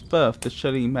Percy's birth, the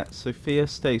Shelley met Sophia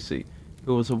Stacey,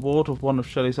 who was a ward of one of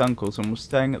Shelley's uncles and was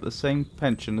staying at the same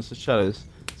pension as the Shelleys.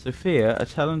 Sophia, a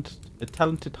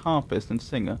talented harpist and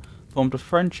singer, formed a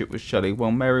friendship with Shelley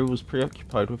while Mary was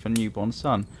preoccupied with a newborn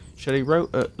son. Shelley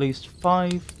wrote at least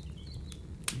 5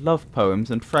 love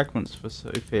poems and fragments for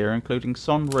Sophia, including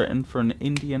song written for an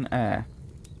Indian air.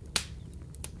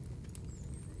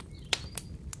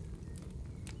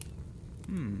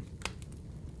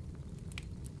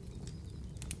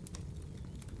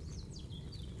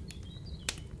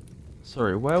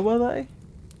 Sorry, where were they?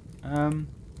 I'm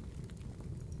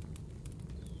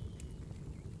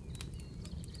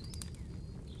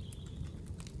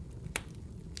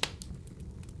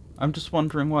just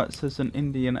wondering why it says an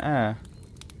Indian air.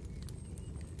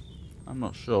 I'm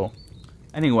not sure.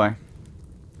 Anyway,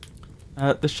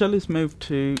 the Shelleys moved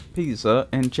to Pisa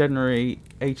in January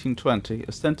 1820,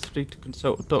 ostensibly to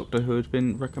consult a doctor who had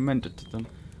been recommended to them.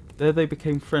 There they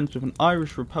became friends with an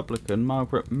Irish Republican,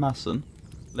 Margaret Masson,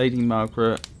 Lady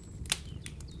Margaret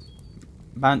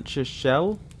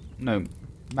Mountcashel? No,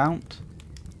 Mount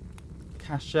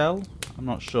Cashel? I'm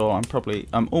not sure,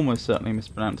 I'm almost certainly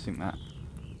mispronouncing that.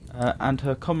 And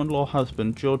her common-law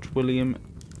husband, George William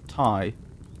Tye.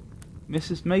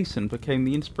 Mrs. Mason became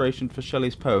the inspiration for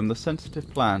Shelley's poem, The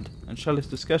Sensitive Plant, and Shelley's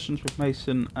discussions with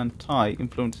Mason and Tye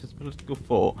influenced his political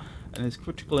thought and his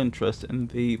critical interest in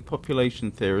the population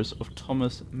theories of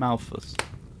Thomas Malthus.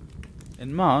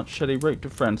 In March, Shelley wrote to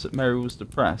friends that Mary was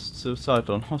depressed,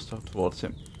 suicidal and hostile towards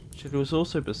him. Shelley was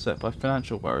also beset by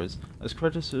financial worries, as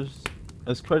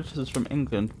creditors from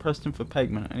England pressed him for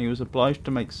payment, and he was obliged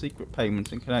to make secret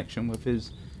payments in connection with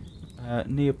his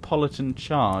Neapolitan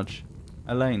charge,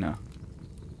 Elena.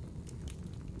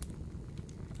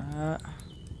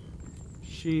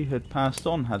 She had passed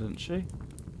on, hadn't she?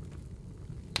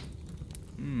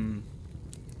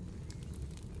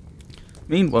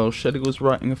 Meanwhile, Shelley was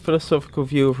writing a philosophical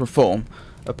view of reform,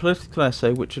 a political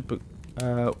essay which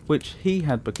he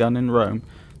had begun in Rome.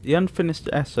 The unfinished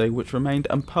essay, which remained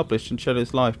unpublished in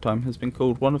Shelley's lifetime, has been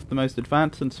called one of the most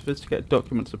advanced and sophisticated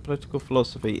documents of political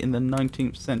philosophy in the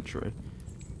 19th century.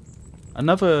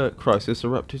 Another crisis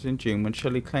erupted in June when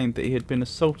Shelley claimed that he had been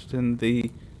assaulted in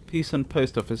the Pisa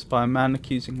post office by a man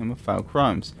accusing him of foul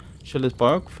crimes. Shelley's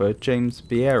biographer, James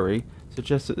Bieri,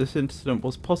 suggests that this incident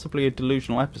was possibly a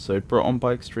delusional episode brought on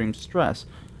by extreme stress,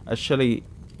 as Shelley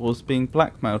was being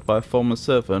blackmailed by a former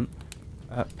servant,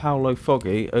 Paolo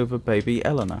Foggy, over baby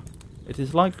Eleanor. It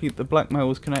is likely that the blackmail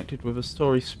was connected with a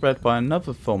story spread by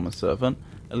another former servant,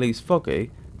 Elise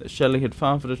Foggy, that Shelley had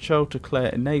fathered a child to Claire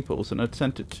in Naples and had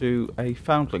sent it to a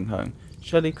foundling home.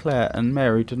 Shelley, Claire and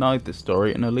Mary denied this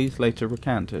story, and Elise later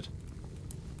recanted.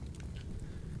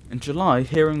 In July,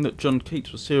 hearing that John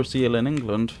Keats was seriously ill in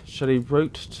England, Shelley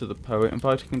wrote to the poet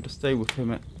inviting him to stay with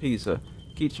him at Pisa.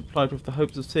 Keats replied with the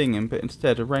hopes of seeing him, but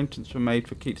instead arrangements were made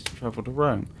for Keats to travel to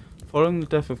Rome. Following the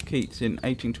death of Keats in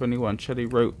 1821, Shelley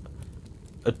wrote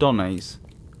Adonais,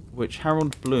 which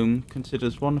Harold Bloom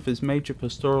considers one of his major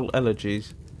pastoral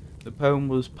elegies. The poem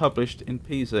was published in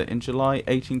Pisa in July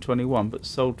 1821, but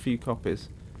sold few copies.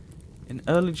 In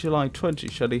early July 20,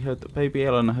 Shelley heard that baby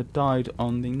Eleanor had died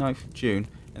on the 9th of June.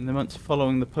 In the months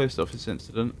following the post office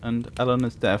incident and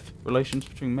Eleanor's death, relations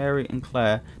between Mary and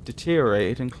Claire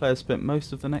deteriorated, and Claire spent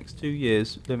most of the next 2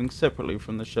 years living separately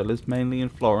from the Shelleys, mainly in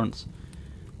Florence.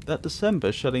 That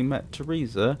December, Shelley met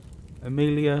Teresa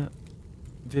Amelia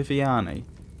Viviani,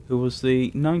 who was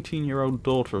the 19-year-old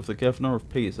daughter of the governor of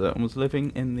Pisa and was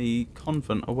living in the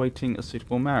convent awaiting a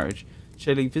suitable marriage.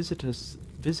 Shelley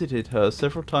visited her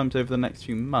several times over the next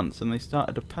few months, and they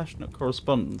started a passionate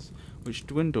correspondence, which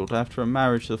dwindled after a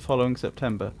marriage the following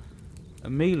September.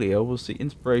 Amelia was the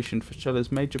inspiration for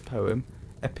Shelley's major poem,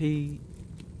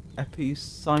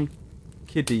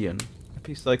 Epipsychidion,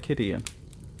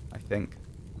 I think.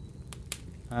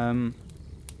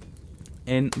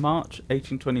 In March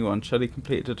 1821, Shelley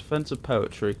completed a defence of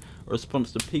poetry, a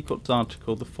response to Peacock's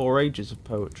article The Four Ages of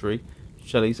Poetry,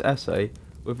 Shelley's essay,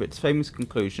 with its famous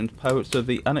conclusion, "Poets are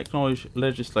the unacknowledged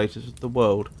legislators of the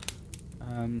world."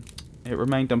 It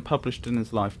remained unpublished in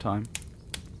his lifetime.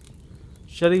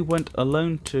 Shelley went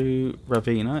alone to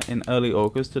Ravenna in early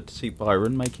August to see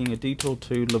Byron, making a detour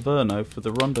to Livorno for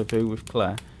the rendezvous with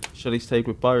Claire. Shelley stayed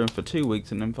with Byron for 2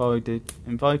 weeks and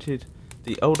invited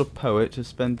the older poet to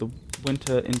spend the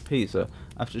winter in Pisa.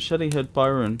 After Shelley heard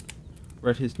Byron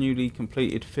read his newly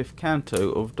completed 5th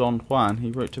canto of Don Juan,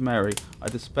 he wrote to Mary, "I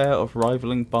despair of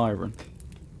rivaling Byron."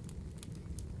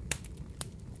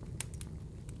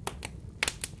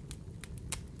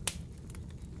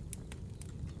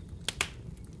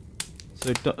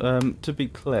 So, to be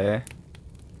clear,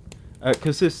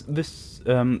 because this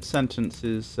sentence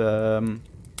is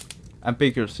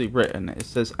ambiguously written, it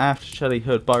says, after Shelley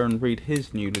heard Byron read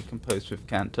his newly composed 5th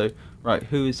canto. Right,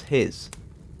 who is his?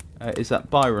 Is that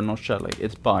Byron or Shelley?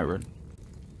 It's Byron,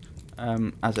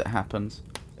 as it happens.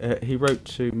 He wrote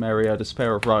to Mary, "I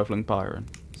despair of rivaling Byron."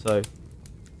 So,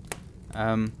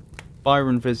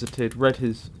 Byron visited, read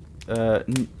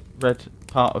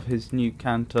part of his new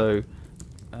canto,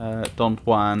 Don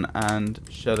Juan, and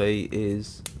Shelley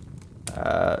is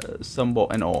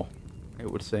somewhat in awe,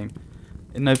 it would seem.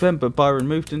 In November, Byron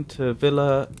moved into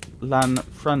Villa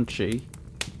Lanfranchi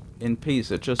in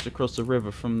Pisa, just across the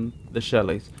river from the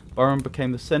Shelleys. Byron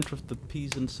became the centre of the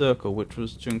Pisan circle, which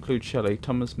was to include Shelley,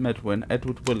 Thomas Medwin,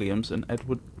 Edward Williams, and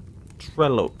Edward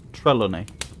Trelawney.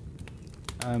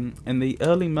 In the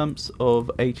early months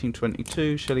of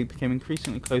 1822, Shelley became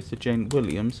increasingly close to Jane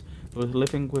Williams, who was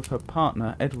living with her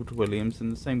partner, Edward Williams, in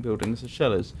the same building as the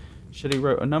Shelleys. Shelley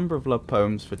wrote a number of love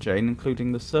poems for Jane,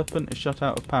 including "The Serpent is Shut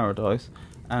Out of Paradise"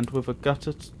 and with a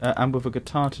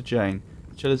guitar to Jane.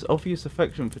 Shelley's obvious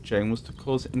affection for Jane was to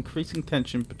cause increasing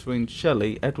tension between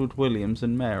Shelley, Edward Williams,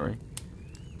 and Mary.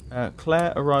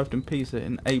 Claire arrived in Pisa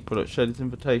in April at Shelley's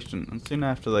invitation, and soon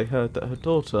after they heard that her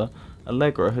daughter,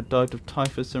 Allegra, had died of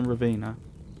typhus in Ravenna.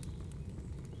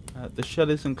 The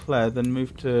Shelleys and Claire then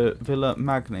moved to Villa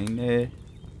Magni near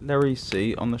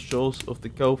Regency on the shores of the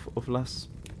Gulf of La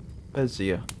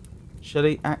Spezia.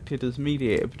 Shelley acted as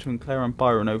mediator between Claire and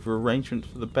Byron over arrangements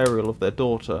for the burial of their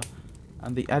daughter,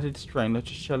 and the added strain led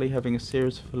to Shelley having a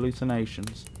series of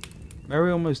hallucinations.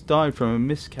 Mary almost died from a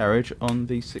miscarriage on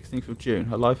the 16th of June,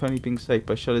 her life only being saved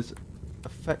by Shelley's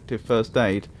effective first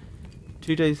aid.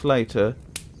 2 days later,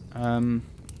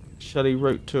 Shelley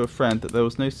wrote to a friend that there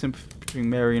was no sympathy between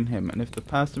Mary and him, and if the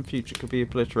past and future could be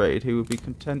obliterated, he would be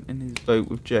content in his vote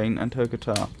with Jane and her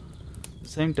guitar. The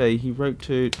same day, he wrote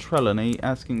to Trelawney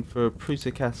asking for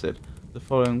prussic acid. The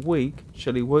following week,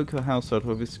 Shelley woke the household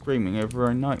with his screaming over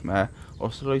a nightmare or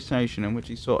hallucination in which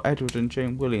he saw Edward and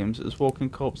Jane Williams as walking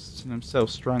corpses and himself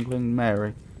strangling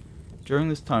Mary. During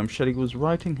this time, Shelley was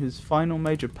writing his final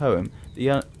major poem,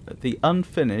 the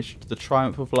unfinished The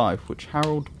Triumph of Life, which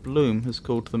Harold Bloom has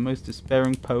called the most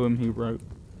despairing poem he wrote.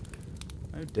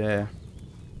 Oh dear.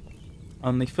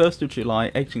 On the 1st of July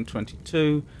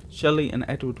 1822, Shelley and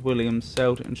Edward Williams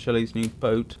sailed in Shelley's new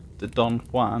boat, the Don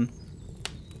Juan.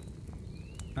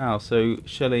 Now, so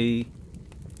Shelley...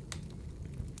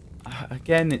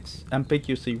 Again, it's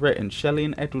ambiguously written. Shelley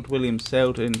and Edward Williams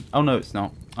sailed in... Oh, no, it's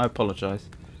not. I apologise.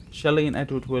 Shelley and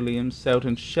Edward Williams sailed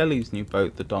in Shelley's new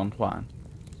boat, the Don Juan.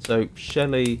 So,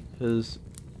 Shelley has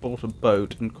bought a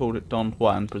boat and called it Don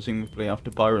Juan, presumably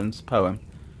after Byron's poem,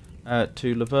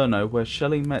 to Livorno, where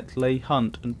Shelley met Leigh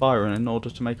Hunt and Byron in order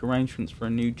to make arrangements for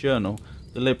a new journal,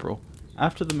 The Liberal.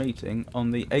 After the meeting,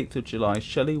 on the 8th of July,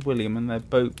 Shelley, William and their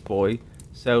boat boy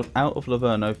sailed out of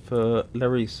Livorno for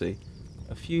Regency.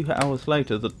 A few hours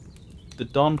later, the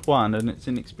Don Juan and its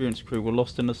inexperienced crew were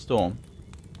lost in a storm.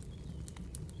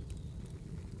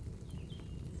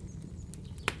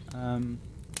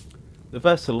 The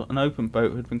vessel, an open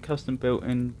boat, had been custom built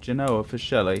in Genoa for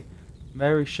Shelley.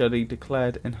 Mary Shelley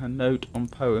declared in her note on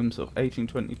poems of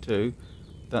 1822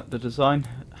 that the design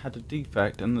had a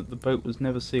defect and that the boat was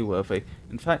never seaworthy.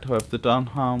 In fact, however, the Don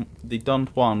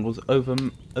Juan was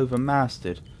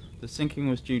overmasted. The sinking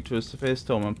was due to a severe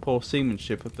storm and poor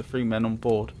seamanship of the 3 men on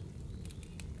board.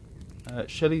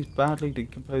 Shelley's badly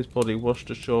decomposed body washed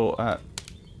ashore at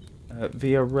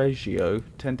Viareggio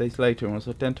 10 days later and was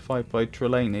identified by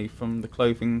Trelawny from the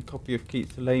clothing copy of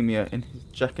Keats' Lamia in his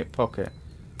jacket pocket.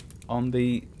 On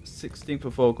the 16th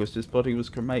of August, his body was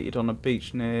cremated on a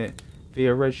beach near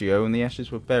Viareggio and the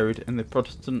ashes were buried in the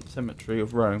Protestant cemetery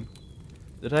of Rome.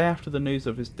 The day after the news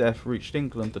of his death reached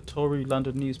England, the Tory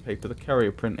London newspaper The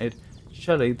Courier printed,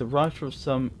 "Shelley, the writer of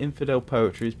some infidel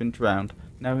poetry, has been drowned.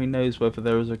 Now he knows whether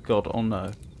there is a God or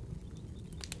no."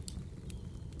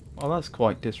 Well, that's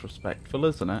quite disrespectful,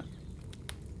 isn't it?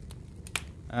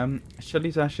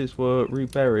 Shelley's ashes were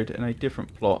reburied in a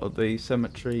different plot at the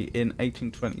cemetery in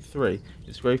 1823.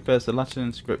 His grave bears the Latin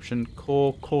inscription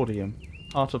Cor Cordium,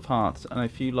 Heart of Hearts, and a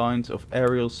few lines of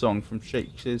Ariel's song from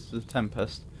Shakespeare's The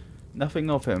Tempest.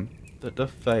 Nothing of him that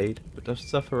doth fade, but doth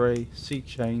suffer a sea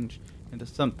change into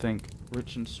something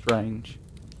rich and strange.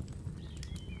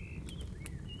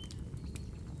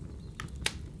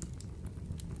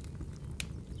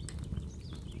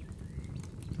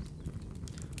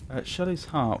 Shelley's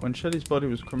heart. When Shelley's body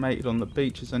was cremated on the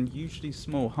beach, his unusually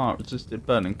small heart resisted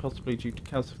burning, possibly due to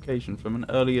calcification from an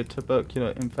earlier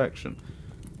tubercular infection.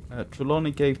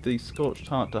 Trelawney gave the scorched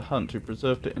heart to Hunt, who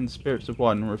preserved it in spirits of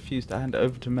wine and refused to hand it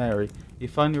over to Mary. He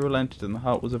finally relented and the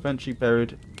heart was eventually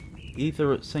buried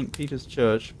either at St. Peter's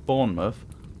Church, Bournemouth,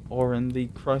 or in the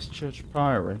Christchurch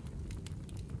Priory.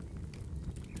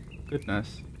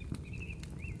 Goodness.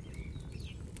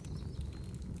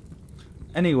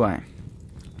 Anyway,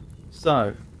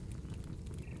 so,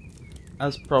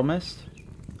 as promised,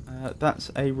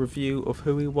 that's a review of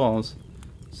who he was.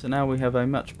 So now we have a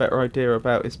much better idea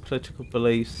about his political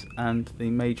beliefs and the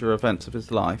major events of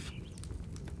his life.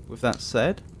 With that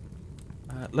said,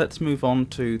 let's move on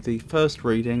to the first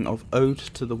reading of Ode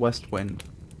to the West Wind.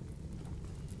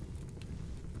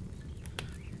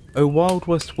 O wild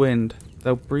west wind,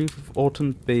 thou breath of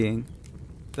autumn's being,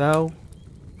 thou,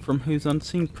 from whose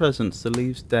unseen presence the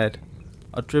leaves dead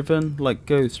are driven like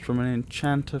ghosts from an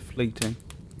enchanter fleeting,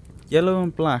 yellow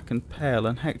and black and pale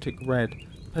and hectic red,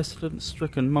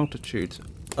 pestilence-stricken multitudes,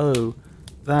 O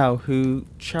thou who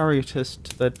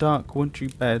chariotest their dark wintry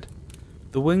bed,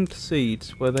 the winged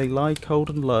seeds, where they lie cold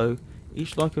and low,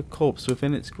 each like a corpse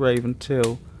within its grave,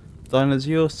 until thine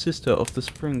azure sister of the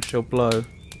spring shall blow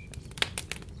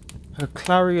her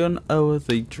clarion o'er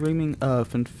the dreaming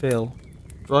earth and fill,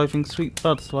 driving sweet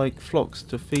buds like flocks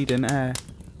to feed in air,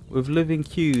 with living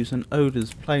hues and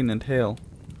odours plain and hill.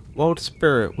 Wild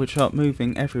spirit, which art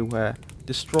moving everywhere,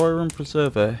 destroyer and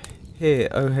preserver, hear,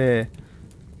 O hear,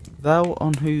 thou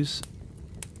on whose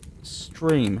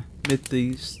stream, mid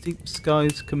the steep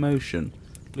sky's commotion,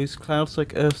 loose clouds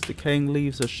like earth's decaying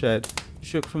leaves are shed,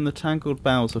 shook from the tangled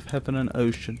boughs of heaven and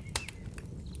ocean.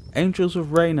 Angels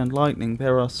of rain and lightning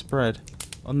there are spread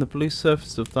on the blue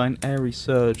surface of thine airy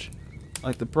surge,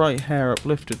 like the bright hair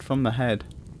uplifted from the head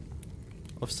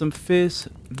of some fierce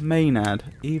Maenad,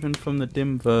 even from the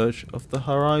dim verge of the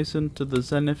horizon to the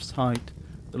zenith's height,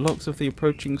 the locks of the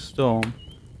approaching storm,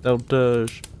 thou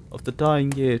dirge of the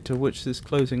dying year, to which this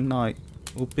closing night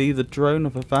will be the drone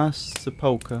of a vast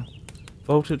sepulchre,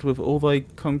 vaulted with all thy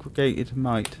congregated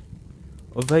might,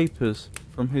 of vapours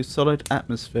from whose solid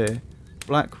atmosphere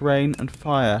black rain and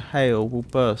fire hail will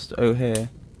burst, O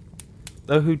hear,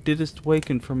 thou who didst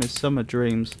waken from his summer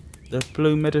dreams the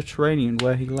blue Mediterranean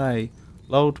where he lay,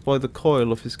 lulled by the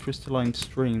coil of his crystalline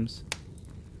streams,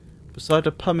 beside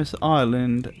a pumice isle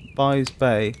in Bai's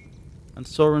Bay, and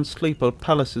saw in sleep old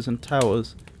palaces and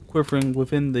towers, quivering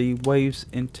within the waves'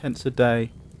 intenser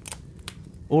day.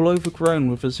 all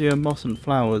overgrown with azure moss and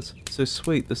flowers, so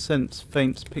sweet the scents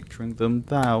faint picturing them,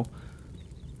 thou,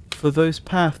 for those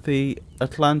path the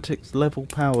Atlantic's level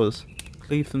powers,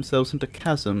 cleave themselves into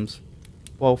chasms,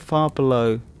 while far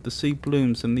below the sea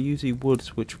blooms and the oozy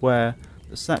woods which wear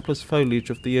the sapless foliage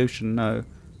of the ocean know,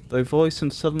 though voice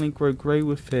and suddenly grow grey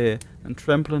with fear, and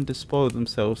tremble and despoil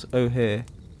themselves, O hear.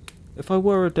 If I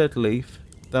were a dead leaf,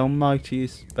 thou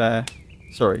mightest bear.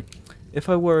 If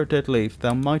I were a dead leaf,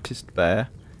 thou mightest bear.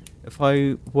 If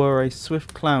I were a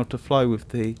swift cloud to fly with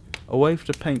thee, a wave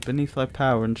to paint beneath thy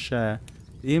power and share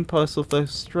the impulse of thy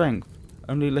strength,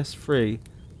 only less free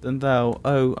than thou,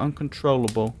 O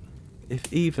uncontrollable.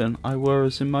 If even I were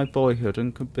as in my boyhood,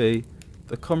 and could be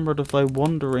the comrade of thy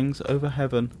wanderings over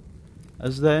heaven,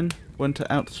 as then, when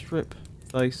to outstrip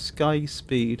thy skyey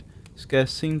speed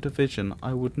scarce seemed a vision,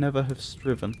 I would never have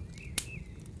striven.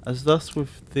 As thus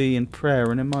with thee in prayer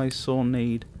and in my sore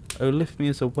need, O lift me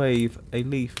as a wave, a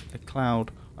leaf, a cloud,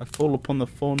 I fall upon the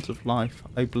thorns of life,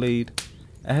 I bleed.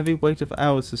 A heavy weight of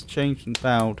hours has changed and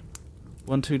bowed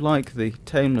one too like thee,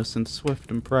 tameless and swift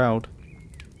and proud.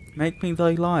 Make me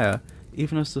thy lyre,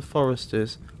 even as the forest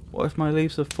is. What if my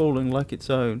leaves are falling like its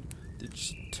own? The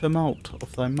tumult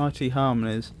of thy mighty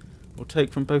harmonies will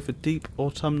take from both a deep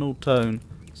autumnal tone.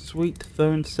 Sweet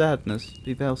though in sadness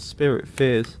be thou spirit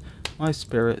fears, my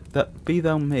spirit, that be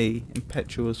thou me,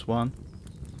 impetuous one.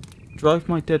 Drive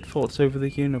my dead thoughts over the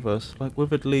universe, like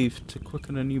withered leaves to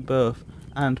quicken a new birth,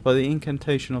 and, by the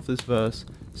incantation of this verse,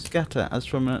 scatter as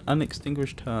from an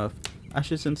unextinguished hearth,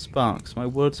 ashes and sparks, my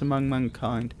words among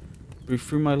mankind, breathe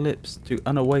through my lips to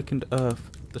unawakened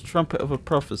earth, the trumpet of a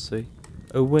prophecy.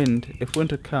 O wind, if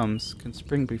winter comes, can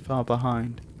spring be far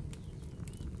behind?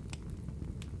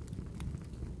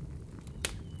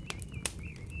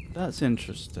 That's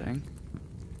interesting.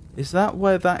 Is that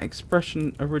where that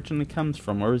expression originally comes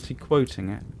from, or is he quoting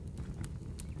it?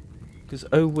 Because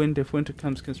 "O wind, if winter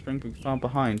comes, can spring be far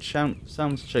behind"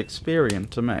 sounds Shakespearean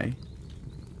to me.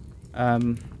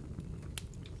 But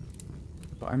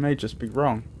I may just be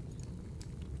wrong.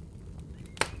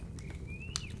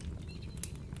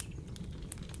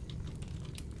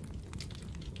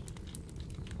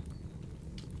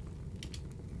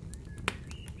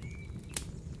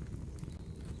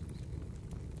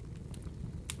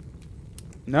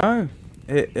 No,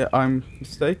 I'm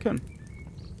mistaken.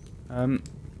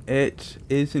 It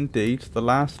is indeed the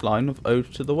last line of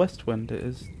Ode to the West Wind. It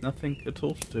is nothing at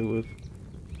all to do with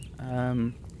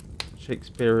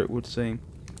Shakespeare, it would seem.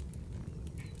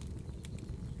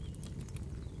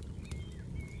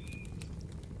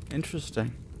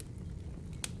 Interesting.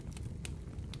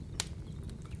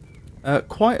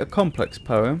 Quite a complex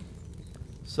poem,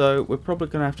 so we're probably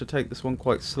going to have to take this one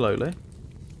quite slowly.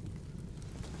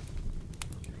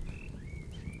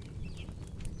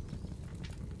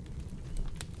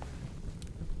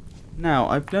 Now,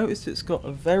 I've noticed it's got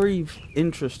a very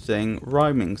interesting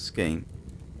rhyming scheme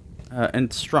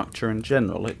and structure in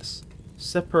general. It's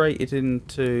separated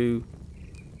into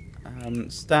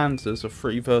stanzas of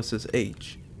 3 verses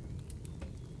each.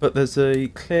 But there's a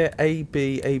clear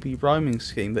A-B rhyming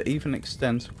scheme that even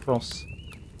extends across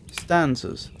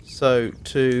stanzas. So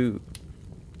to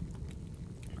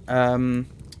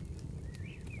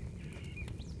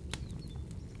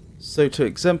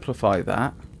exemplify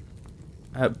that,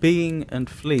 being and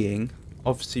fleeing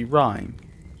obviously rhyme.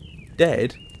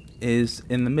 Dead is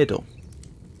in the middle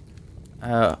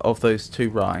of those 2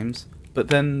 rhymes, but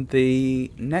then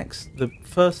the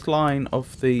first line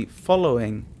of the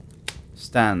following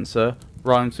stanza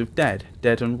rhymes with dead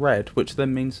and red, which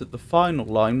then means that the final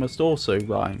line must also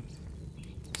rhyme.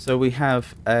 So we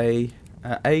have A,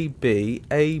 B,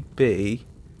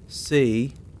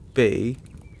 C, B,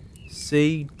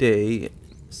 C, D,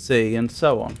 C, and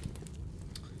so on.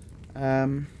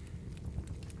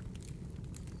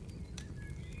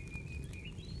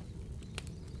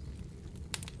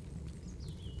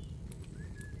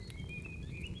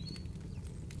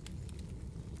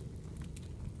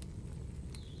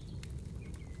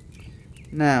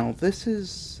 Now, this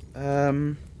is,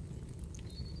 I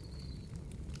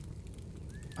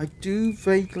do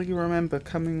vaguely remember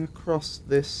coming across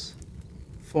this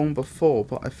form before,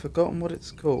 but I've forgotten what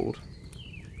it's called.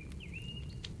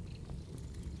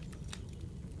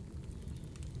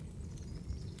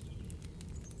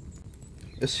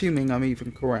 Assuming I'm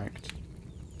even correct.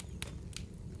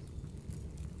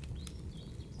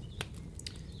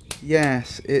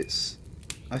 Yes, it's...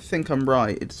 I think I'm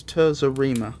right. It's terza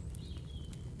rima.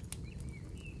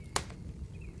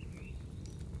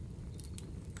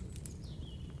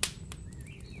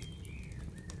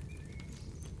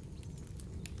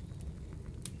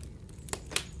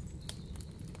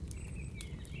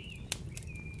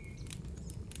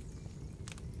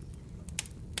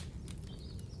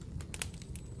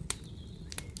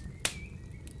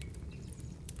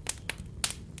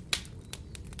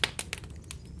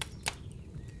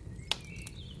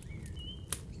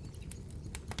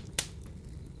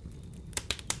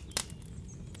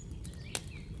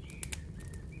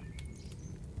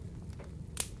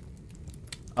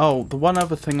 Oh, the one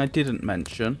other thing I didn't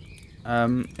mention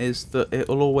is that it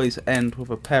will always end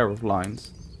with a pair of lines.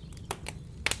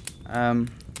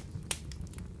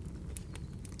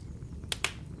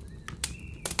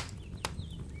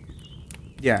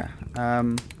 Yeah,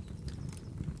 a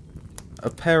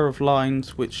pair of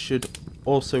lines which should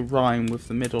also rhyme with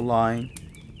the middle line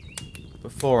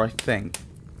before, I think.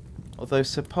 Although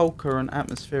sepulchre and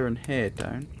atmosphere in here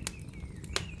don't.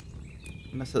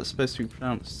 Unless that's supposed to be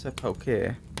pronounced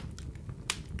sepulchre.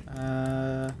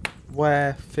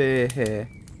 Where, fear, here.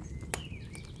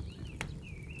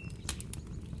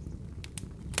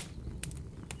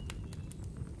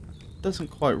 Doesn't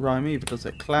quite rhyme either, does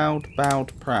it? Cloud,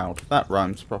 bowed, proud. That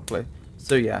rhymes properly.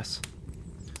 So yes.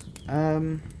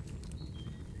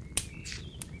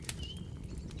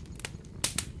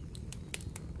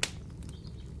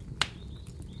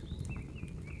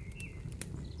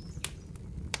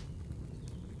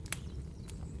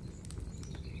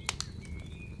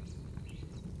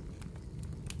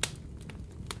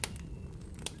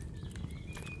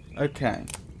 Okay.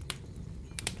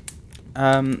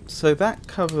 So that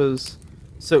covers.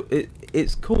 So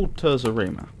it's called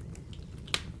Terzarima,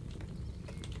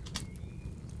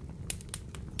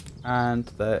 and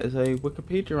there is a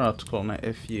Wikipedia article on it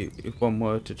if one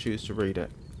were to choose to read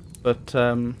it. But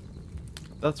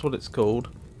that's what it's called.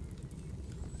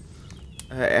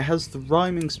 It has the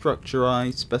rhyming structure I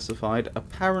specified.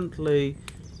 Apparently,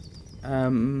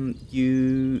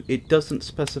 it doesn't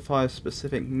specify a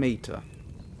specific meter.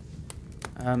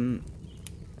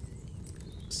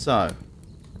 So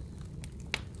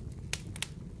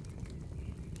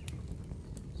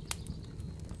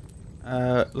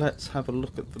let's have a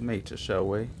look at the meter, shall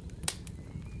we?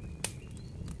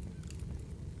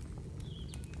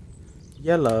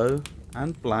 Yellow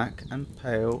and black and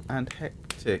pale and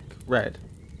hectic red.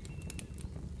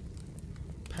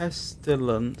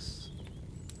 Pestilence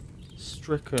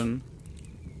stricken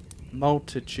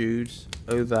multitudes,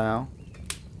 O thou,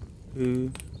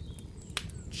 who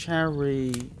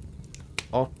chariotest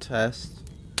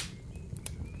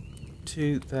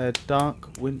to their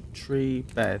dark wintry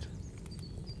bed.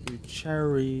 Who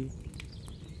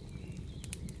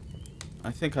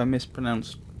I think I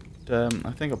mispronounced. I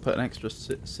think I put an extra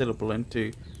syllable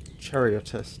into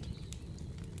chariotest.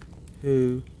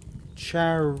 Who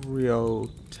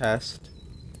chariotest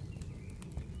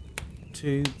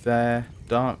to their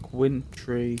dark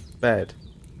wintry bed.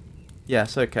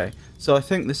 Yes, okay. So I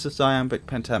think this is iambic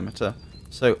pentameter.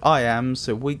 So iam,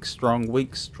 so weak,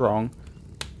 strong,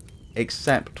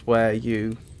 except where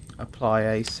you apply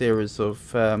a series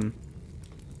of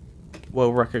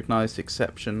well-recognised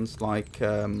exceptions like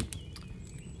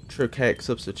trochaic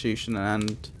substitution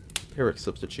and pyrrhic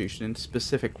substitution in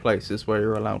specific places where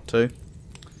you're allowed to.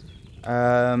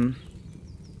 And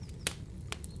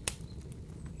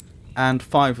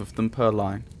 5 of them per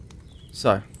line.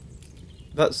 So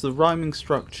that's the rhyming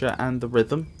structure and the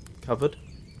rhythm covered.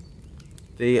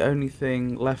 The only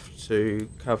thing left to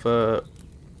cover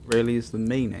really is the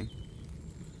meaning.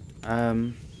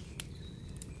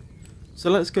 So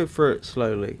let's go through it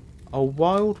slowly. A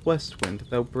wild west wind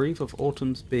they'll breathe of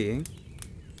autumn's being,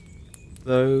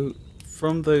 though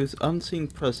from those unseen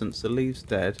presents the leaves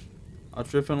dead are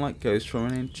driven like ghosts from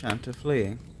an enchanter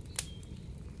fleeing.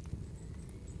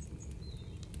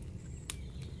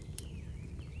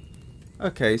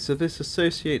 Okay, so this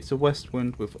associates a west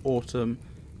wind with autumn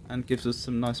and gives us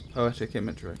some nice poetic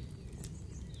imagery.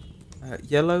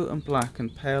 Yellow and black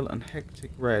and pale and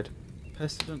hectic red,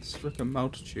 pestilence-stricken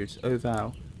multitudes, O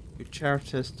thou, who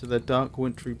chariotest to their dark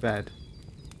wintry bed.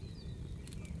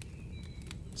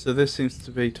 So this seems to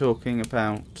be talking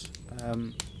about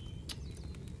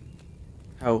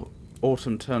how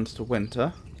autumn turns to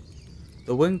winter.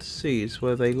 The winged seas,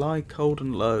 where they lie cold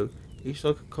and low, each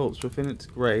like a corpse within its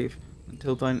grave,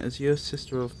 until thine azure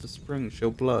sister of the spring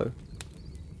shall blow.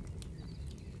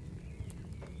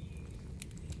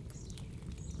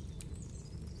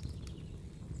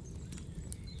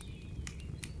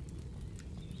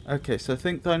 Okay, so I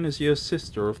think thine azure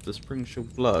sister of the spring shall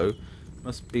blow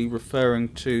must be referring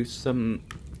to some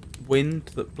wind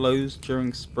that blows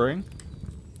during spring.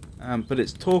 But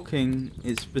it's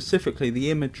specifically the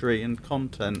imagery and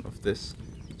content of this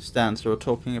stanza are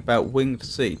talking about winged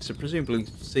seeds, so presumably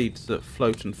seeds that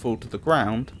float and fall to the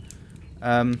ground,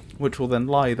 which will then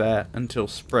lie there until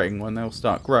spring when they'll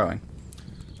start growing.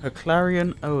 Her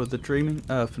clarion o'er the dreaming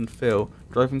earth and fill,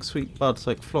 driving sweet buds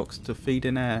like flocks to feed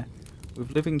in air,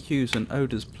 with living hues and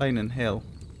odours plain and hill.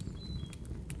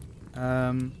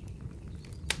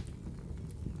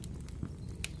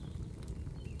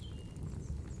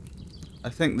 I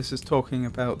think this is talking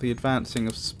about the advancing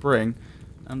of spring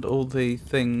and all the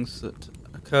things that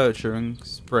occur during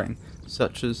spring,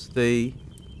 such as the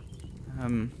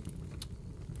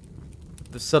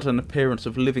sudden appearance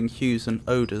of living hues and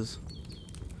odours.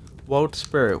 Wild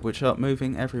spirit, which art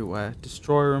moving everywhere,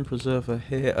 destroyer and preserver,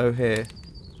 hear, oh hear.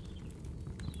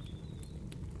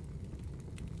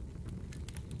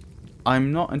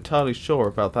 I'm not entirely sure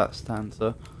about that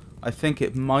stanza. I think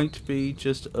it might be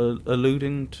just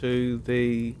alluding to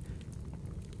the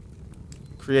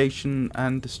creation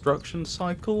and destruction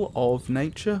cycle of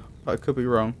nature, but I could be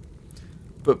wrong.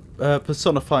 But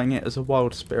personifying it as a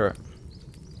wild spirit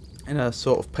in a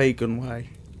sort of pagan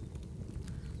way.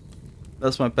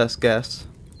 That's my best guess.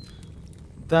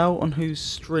 Thou on whose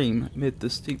stream mid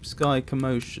the steep sky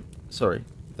commotion... Sorry.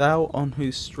 Thou on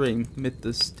whose stream mid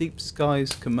the steep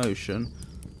sky's commotion,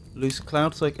 loose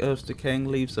clouds like earth's decaying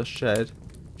leaves are shed,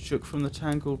 shook from the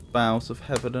tangled boughs of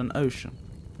heaven and ocean.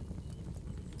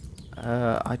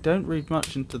 I don't read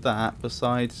much into that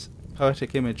besides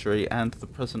poetic imagery and the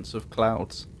presence of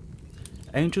clouds.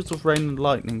 Angels of rain and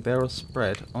lightning there are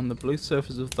spread on the blue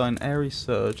surface of thine airy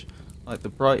surge, like the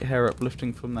bright hair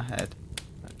uplifting from the head.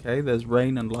 Okay, there's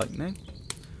rain and lightning.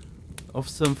 Of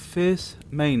some fierce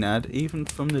Maenad, even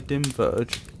from the dim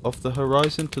verge of the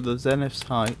horizon to the zenith's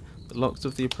height, the locks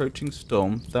of the approaching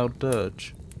storm, thou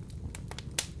dirge.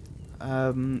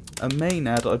 A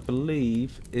Maenad, I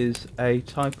believe, is a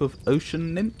type of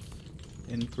ocean nymph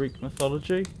in Greek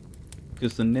mythology,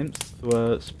 because the nymphs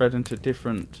were spread into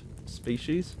different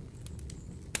species.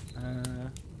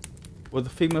 Were the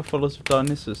female followers of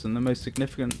Dionysus and the most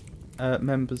significant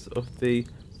members of the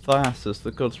Thyasus,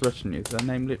 the god's retinue. Their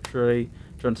name literally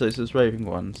translates as raving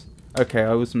ones. Okay,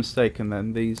 I was mistaken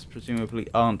then. These presumably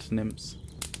aren't nymphs.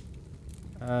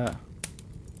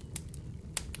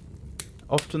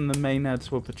 Often the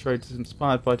Maenads were portrayed as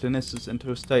inspired by Dionysus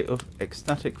into a state of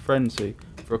ecstatic frenzy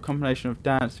for a combination of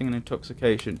dancing and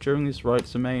intoxication. During these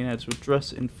rites, the Maenads would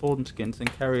dress in fawn skins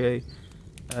and carry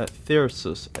a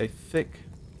thyrsus, a thick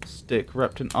stick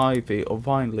wrapped in ivy or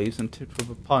vine leaves and tipped with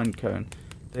a pine cone.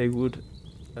 They would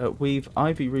weave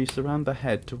ivy wreaths around the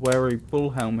head to wear a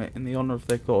bull helmet in the honour of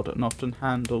their god, and often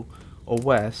handle or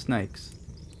wear snakes.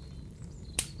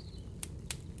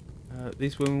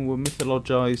 These women were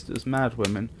mythologized as mad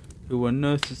women who were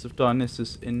nurses of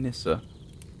Dionysus in Nyssa.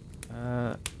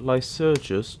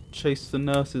 Lycurgus chased the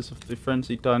nurses of the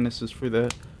frenzied Dionysus through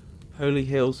the holy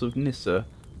hills of Nyssa,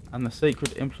 and the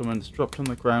sacred implements dropped on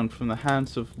the ground from the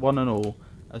hands of one and all.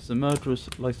 As the murderous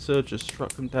Lycurgus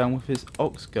struck them down with his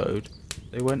ox goad,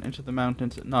 they went into the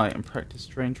mountains at night and practiced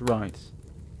strange rites.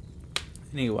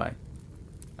 Anyway,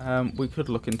 we could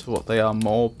look into what they are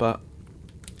more, but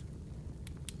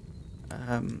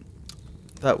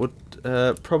that would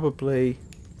probably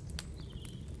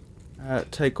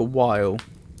take a while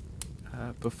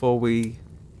before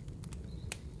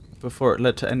it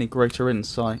led to any greater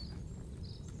insight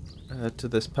to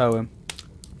this poem.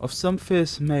 Of some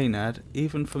fierce Maenad,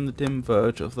 even from the dim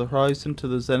verge of the horizon to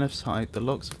the zenith's height, the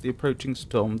locks of the approaching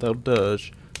storm, they'll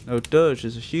dirge. No, dirge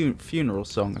is a funeral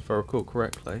song, if I recall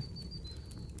correctly.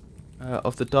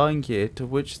 Of the dying year to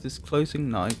which this closing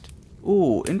night...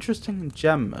 Ooh, interesting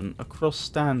enjambment across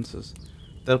stanzas.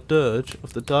 They'll dirge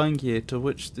of the dying year to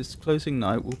which this closing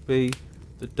night will be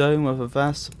the dome of a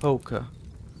vast sepulchre,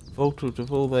 vaulted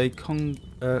with all thy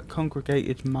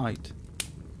congregated might.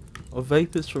 Of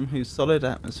vapours from whose solid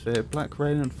atmosphere black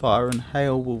rain and fire and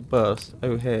hail will burst,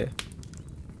 oh hear.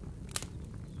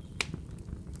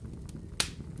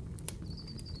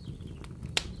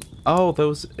 Oh, there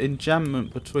was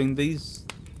enjambment between these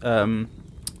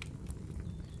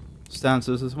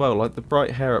stanzas as well, like the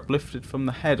bright hair uplifted from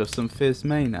the head of some fierce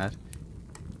Maenad.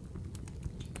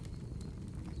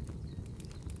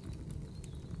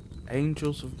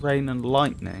 Angels of rain and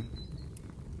lightning.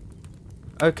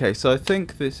 Okay, so I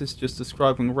think this is just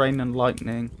describing rain and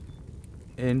lightning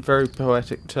in very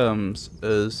poetic terms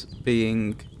as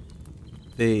being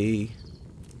the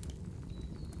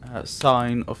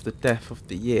sign of the death of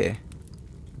the year.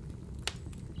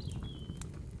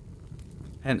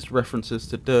 Hence references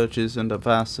to dirges and a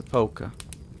vast sepulchre.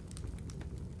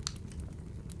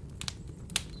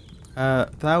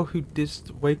 Thou who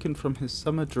didst waken from his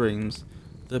summer dreams,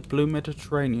 the blue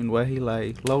Mediterranean where he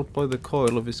lay, lulled by the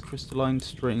coil of his crystalline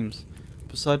streams,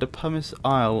 beside a pumice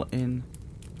isle in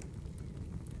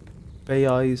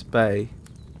Baiae's Bay,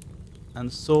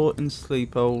 and saw in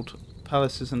sleep old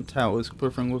palaces and towers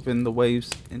quivering within the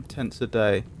waves' intenser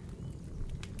day.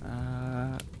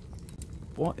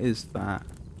 What is that?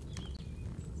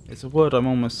 It's a word I'm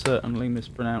almost certainly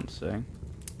mispronouncing.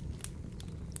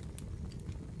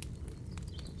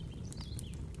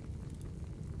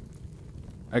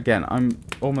 again, I'm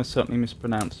almost certainly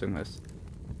mispronouncing this.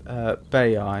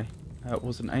 Baiae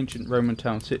was an ancient Roman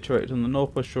town situated on the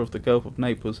northwest shore of the Gulf of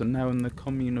Naples and now in the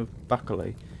commune of Bacale.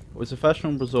 It was a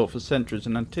fashionable resort for centuries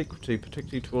in antiquity,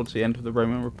 particularly towards the end of the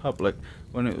Roman Republic,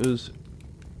 when it was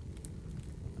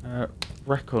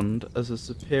reckoned as a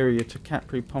superior to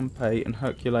Capri, Pompeii and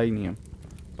Herculaneum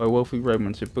by wealthy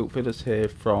Romans who built villas here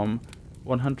from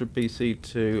 100 BC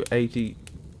to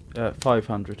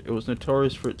 500. It was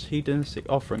notorious for its hedonistic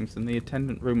offerings and the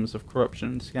attendant rumours of corruption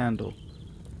and scandal.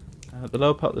 The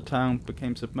lower part of the town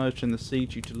became submerged in the sea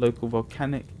due to local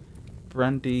volcanic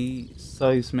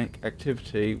seismic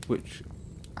activity which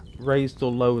raised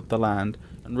or lowered the land,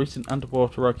 and recent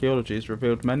underwater archaeology has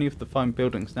revealed many of the fine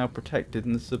buildings now protected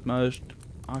in the submerged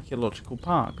archaeological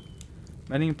park.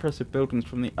 Many impressive buildings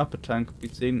from the upper town could be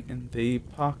seen in the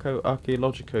Parco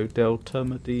Archeologico del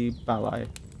Terme di Baiae.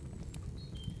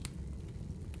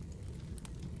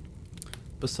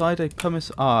 Beside a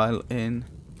pumice isle in...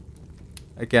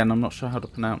 Again, I'm not sure how to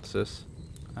pronounce this.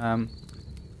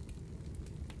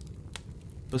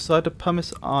 Beside a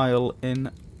pumice isle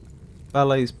in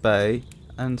Balays Bay,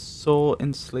 and saw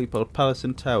in sleep old palace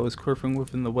and towers quivering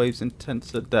within the waves'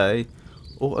 intenser day,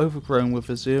 all overgrown with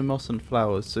azure moss and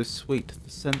flowers, so sweet the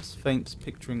sense faints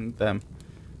picturing them.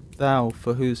 Thou,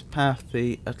 for whose path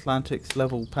the Atlantic's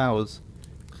level powers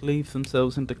cleave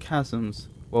themselves into chasms,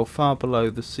 while far below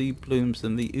the sea blooms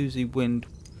and the oozy wind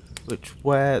which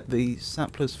where the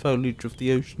sapless foliage of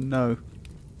the ocean know,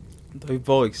 though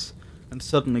voice, and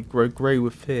suddenly grow grey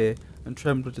with fear, and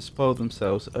tremble to spoil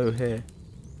themselves, O hear.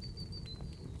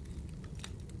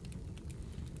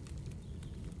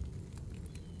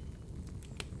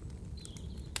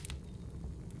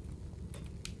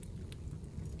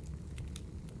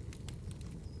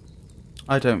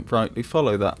 I don't rightly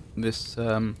follow this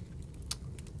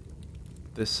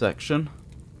section.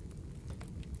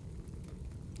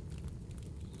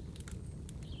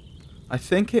 I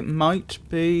think it might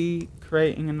be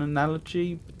creating an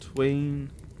analogy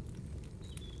between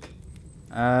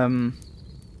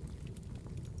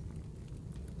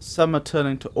summer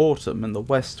turning to autumn and the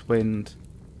west wind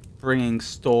bringing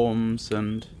storms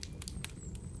and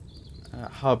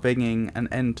harbinging an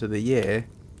end to the year,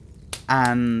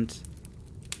 and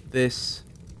this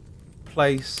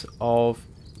place of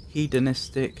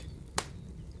hedonistic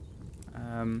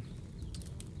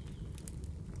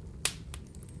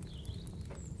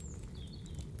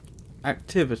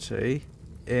activity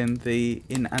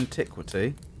in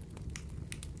antiquity,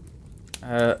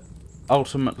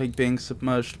 ultimately being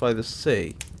submerged by the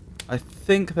sea. I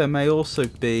think there may also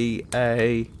be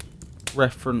a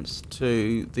reference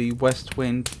to the west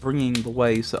wind bringing the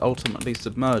waves that ultimately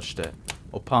submerged it,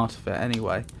 or part of it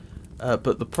anyway.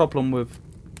 But the problem with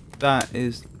that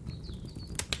is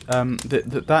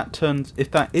that turns,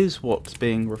 if that is what's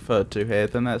being referred to here,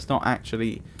 then that's not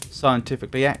actually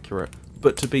scientifically accurate.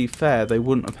 But to be fair, they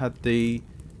wouldn't have had the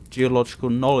geological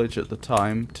knowledge at the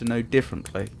time to know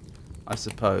differently, I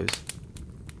suppose.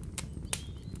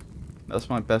 That's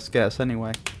my best guess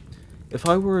anyway. If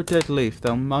I were a dead leaf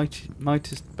thou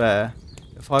mightest bear,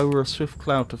 if I were a swift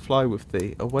cloud to fly with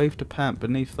thee, a wave to pant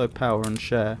beneath thy power and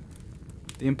share,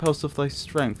 the impulse of thy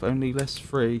strength only less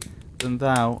free than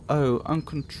thou, oh,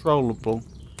 uncontrollable,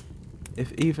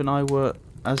 if even I were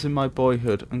as in my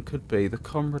boyhood, and could be the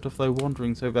comrade of thy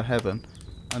wanderings over heaven,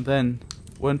 and then,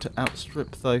 when to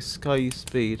outstrip thy skiey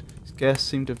speed scarce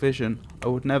seemed a vision, I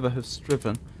would never have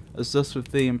striven, as thus with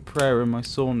thee in prayer in my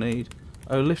sore need.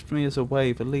 O lift me as a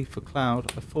wave, a leaf, a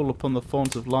cloud, I fall upon the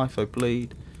thorns of life, I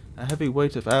bleed. A heavy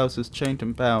weight of hours is chained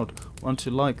and bowed, one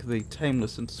to like thee,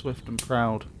 tameless and swift and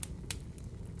proud.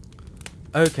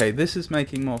 Okay, this is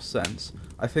making more sense.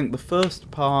 I think the first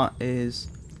part is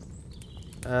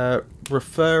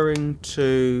referring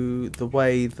to the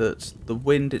way that the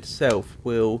wind itself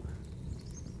will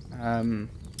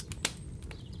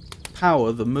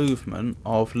power the movement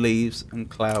of leaves and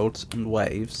clouds and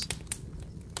waves,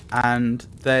 and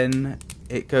then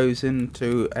it goes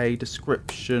into a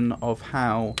description of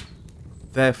how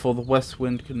therefore the west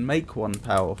wind can make one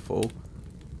powerful,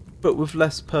 but with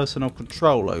less personal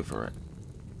control over it,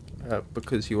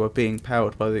 because you are being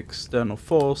powered by the external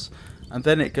force. And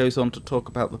then it goes on to talk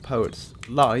about the poet's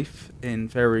life in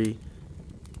very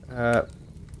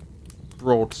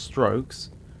broad strokes,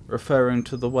 referring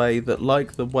to the way that,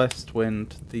 like the west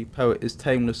wind, the poet is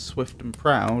tameless, swift and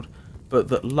proud, but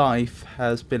that life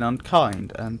has been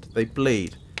unkind and they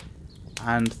bleed.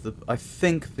 And I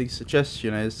think the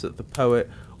suggestion is that the poet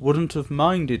wouldn't have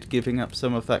minded giving up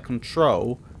some of that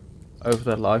control over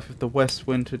their life if the west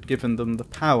wind had given them the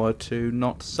power to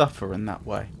not suffer in that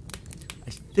way. I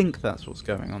think that's what's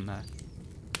going on there.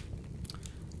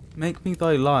 Make me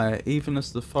thy lyre, even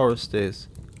as the forest is.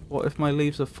 What if my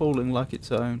leaves are falling like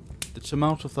its own? The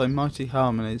tumult of thy mighty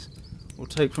harmonies will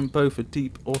take from both a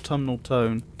deep autumnal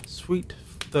tone. Sweet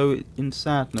though in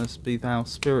sadness be thou,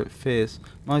 spirit fierce,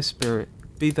 my spirit,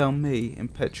 be thou me,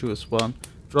 impetuous one.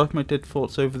 Drive my dead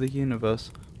thoughts over the universe,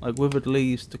 like withered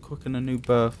leaves to quicken a new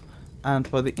birth,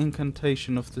 and by the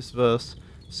incantation of this verse,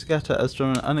 scatter as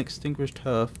from an unextinguished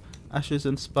hearth, ashes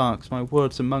and sparks, my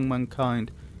words among mankind,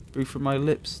 breathe from my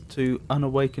lips to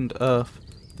unawakened earth,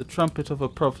 the trumpet of a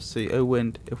prophecy, O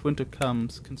wind, if winter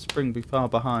comes, can spring be far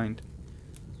behind.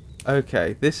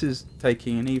 Okay, this is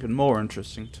taking an even more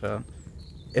interesting turn.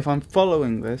 If I'm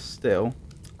following this still,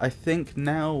 I think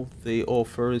now the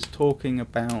author is talking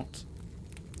about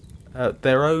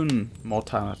their own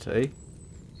mortality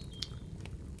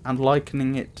and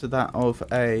likening it to that of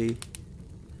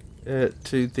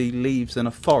to the leaves in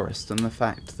a forest and the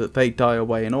fact that they die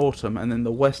away in autumn and then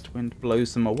the west wind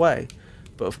blows them away.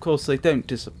 But of course they don't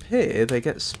disappear, they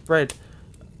get spread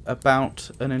about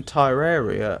an entire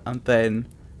area and then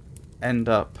end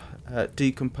up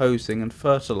decomposing and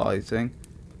fertilizing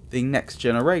the next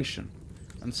generation.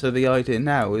 And so the idea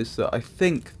now is that I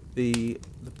think the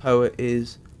poet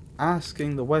is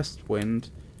asking the west wind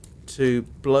to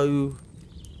blow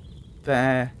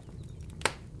their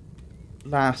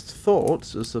last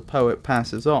thoughts, as the poet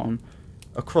passes on,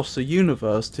 across the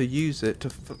universe to use it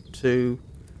to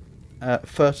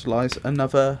fertilize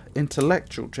another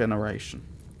intellectual generation,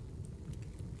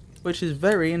 which is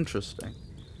very interesting.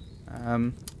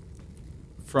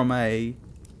 From a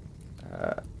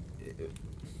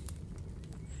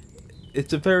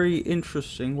it's a very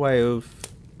interesting way of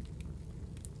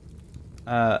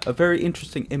a very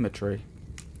interesting imagery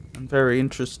and very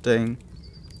interesting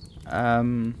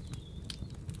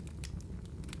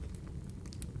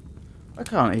I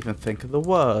can't even think of the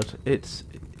word. Is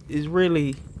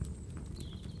really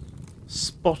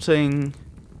spotting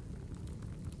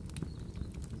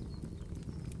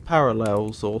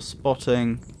parallels, or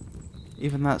spotting,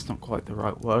 even that's not quite the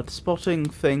right word, spotting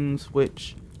things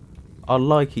which are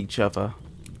like each other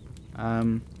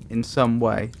in some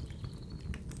way.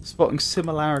 Spotting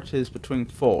similarities between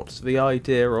thoughts. The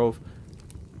idea of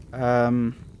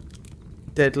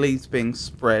dead leaves being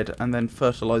spread and then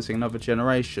fertilizing another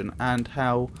generation, and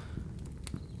how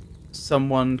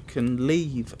someone can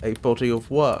leave a body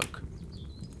of work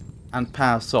and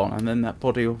pass on, and then that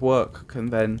body of work can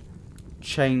then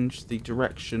change the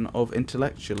direction of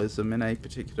intellectualism in a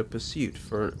particular pursuit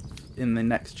in the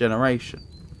next generation.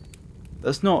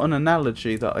 That's not an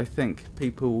analogy that I think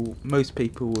most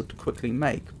people would quickly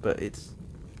make, but it's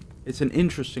an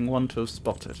interesting one to have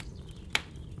spotted.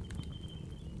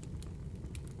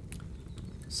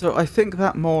 So I think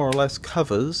that more or less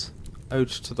covers Ode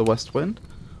to the West Wind.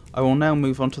 I will now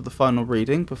move on to the final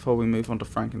reading before we move on to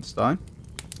Frankenstein,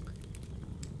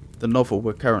 the novel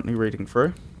we're currently reading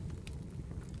through.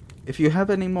 If you have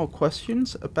any more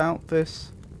questions about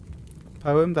this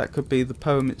poem, that could be the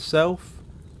poem itself,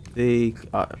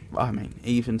 I mean,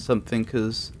 even something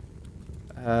as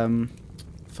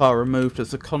far removed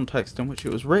as the context in which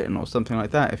it was written, or something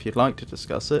like that, if you'd like to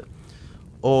discuss it,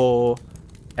 or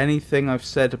anything I've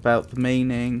said about the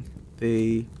meaning,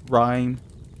 the rhyme,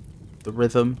 the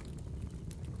rhythm,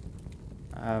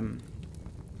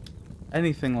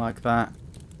 anything like that,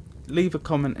 leave a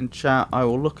comment in chat. I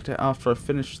will look at it after I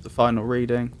finish the final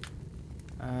reading,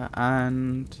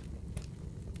 and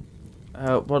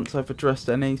once I've addressed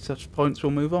any such points,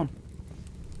 we'll move on.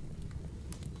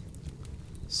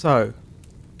 So,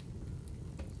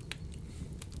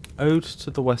 Ode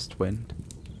to the West Wind.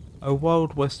 O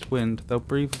wild west wind, thou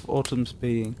breathe of autumn's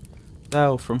being,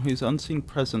 thou from whose unseen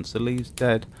presence the leaves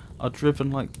dead are driven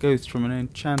like ghosts from an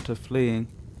enchanter fleeing,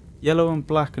 yellow and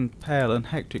black and pale and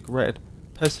hectic red,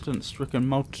 pestilence-stricken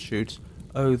multitudes,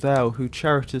 O thou who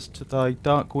chariotest to thy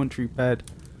dark wintry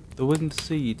bed the winged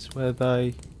seeds where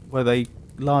they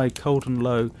lie cold and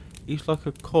low, each like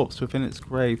a corpse within its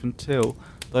grave, until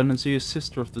thine azure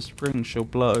sister of the spring shall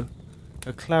blow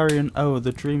a clarion o'er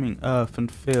the dreaming earth,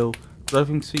 and fill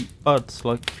driving sweet buds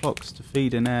like flocks to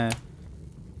feed in air,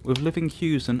 with living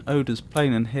hues and odours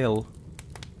plain and hill.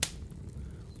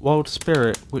 Wild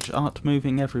spirit, which art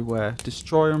moving everywhere,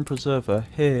 destroyer and preserver,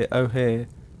 hear, O hear,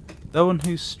 thou on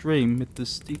whose stream, mid the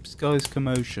steep sky's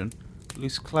commotion,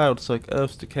 loose clouds like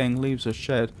earth's decaying leaves are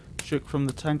shed, shook from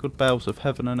the tangled boughs of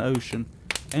heaven and ocean,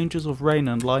 angels of rain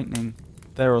and lightning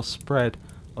there are spread,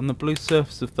 on the blue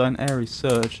surface of thine airy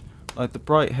surge, like the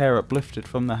bright hair uplifted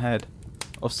from the head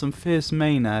of some fierce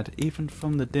maenad, even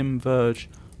from the dim verge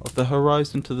of the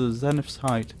horizon to the zenith's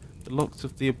height, the locks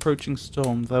of the approaching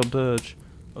storm thou dirge,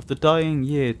 of the dying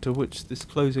year, to which this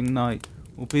closing night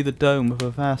will be the dome of a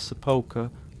vast sepulchre,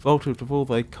 vaulted with all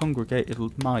thy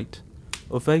congregated might,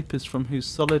 of vapours from whose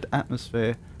solid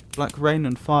atmosphere black rain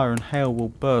and fire and hail will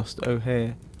burst, O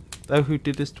hear, thou who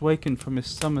didst waken from his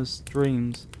summer's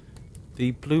dreams,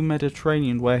 the blue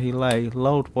Mediterranean where he lay,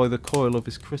 lulled by the coil of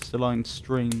his crystalline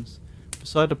streams,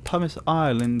 beside a pumice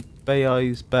isle in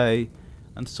Baiae's bay,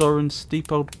 and Soren's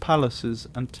steep old palaces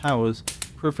and towers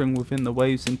quivering within the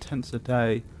waves' intenser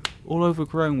day, all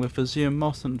overgrown with azure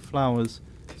moss and flowers,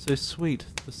 so sweet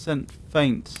the scent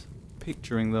faints,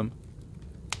 picturing them.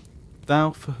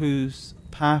 Thou for whose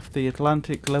path the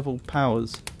Atlantic level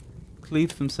powers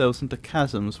cleave themselves into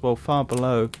chasms, while far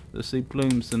below the sea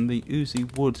blooms and the oozy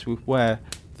woods with where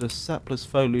the sapless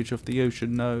foliage of the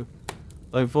ocean know.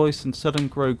 Thy voice and sudden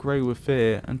grow grey with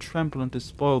fear, and tremble and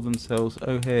despoil themselves,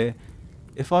 O hear.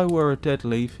 If I were a dead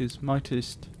leaf whose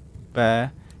mightest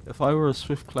bear, if I were a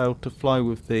swift cloud to fly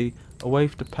with thee, a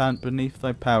wave to pant beneath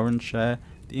thy power and share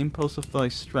the impulse of thy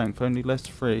strength, only less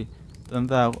free than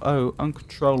thou, oh,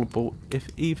 uncontrollable, if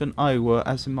even I were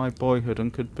as in my boyhood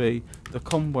and could be the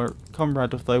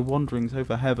comrade of thy wanderings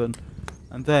over heaven,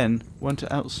 and then, when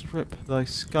to outstrip thy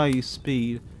skyey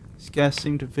speed scarce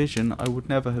seemed a vision, I would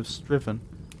never have striven,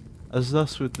 as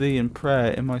thus with thee in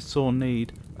prayer in my sore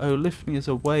need, oh, lift me as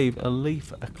a wave, a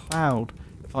leaf, a cloud,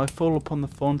 if I fall upon the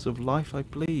thorns of life I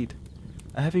bleed.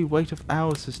 A heavy weight of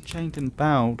hours has chained and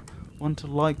bowed one to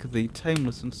like thee,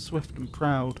 tameless and swift and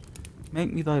proud.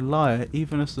 Make me thy lyre,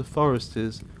 even as the forest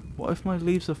is. What if my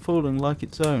leaves are falling like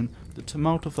its own? The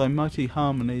tumult of thy mighty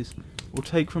harmonies will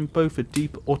take from both a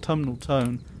deep autumnal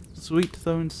tone. Sweet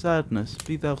though in sadness,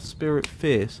 be thou spirit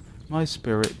fierce, my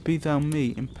spirit, be thou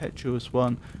me, impetuous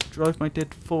one. Drive my dead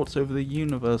thoughts over the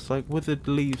universe like withered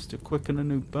leaves to quicken a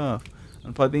new birth,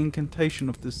 and by the incantation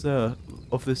of this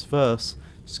verse,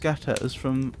 scatter as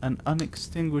from an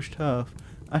unextinguished hearth,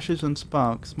 ashes and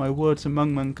sparks, my words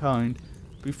among mankind.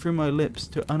 Be through my lips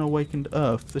to unawakened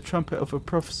earth the trumpet of a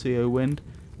prophecy, O wind.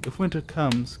 If winter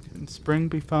comes, can spring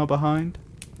be far behind?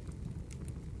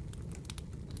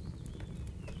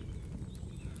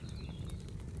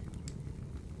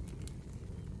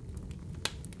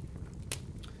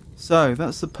 So,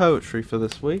 that's the poetry for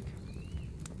this week.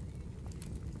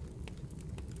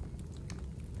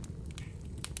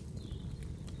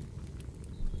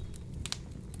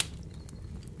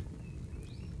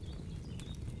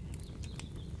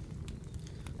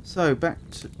 So back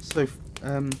to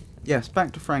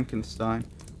Frankenstein,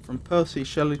 from Percy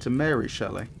Shelley to Mary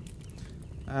Shelley.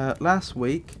 Last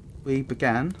week we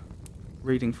began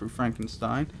reading through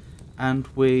Frankenstein, and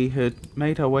we had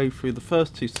made our way through the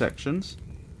first two sections,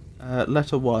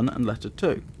 Letter 1 and Letter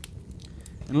 2.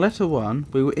 In Letter 1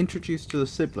 we were introduced to the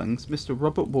siblings, Mr.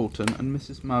 Robert Walton and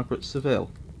Mrs. Margaret Seville.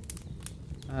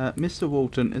 Mr.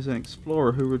 Walton is an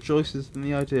explorer who rejoices in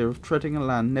the idea of treading a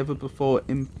land never before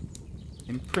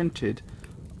imprinted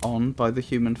on by the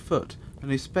human foot, and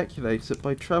who speculates that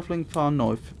by travelling far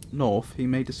north he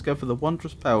may discover the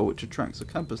wondrous power which attracts a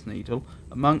compass needle,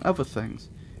 among other things.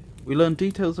 We learn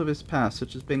details of his past,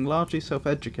 such as being largely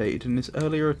self-educated in his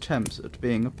earlier attempts at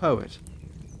being a poet.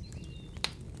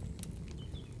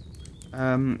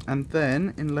 And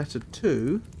then, in Letter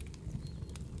 2,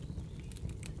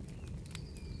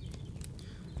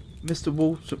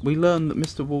 we learn that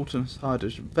Mr. Walton has hired a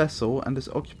vessel and is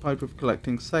occupied with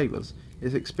collecting sailors. He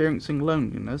is experiencing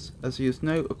loneliness, as he has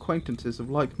no acquaintances of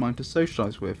like mind to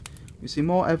socialise with. We see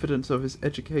more evidence of his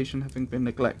education having been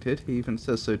neglected, he even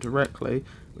says so directly.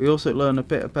 We also learn a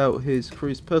bit about his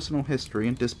crew's personal history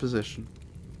and disposition.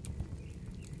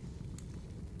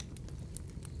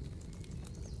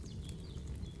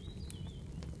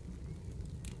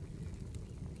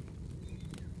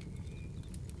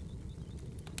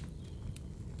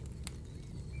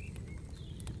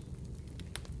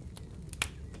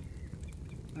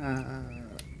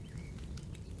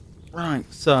 Right,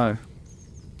 so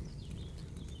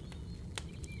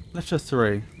Letter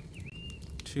 3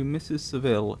 to Mrs.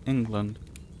 Seville, England,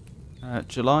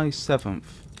 July 7th,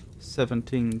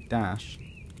 17 dash.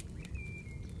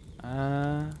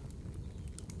 I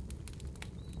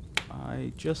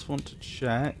just want to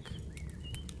check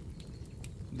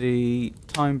the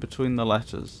time between the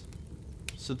letters.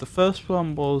 So the first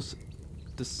one was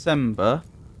December,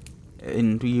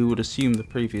 and you would assume the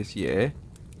previous year.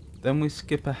 Then we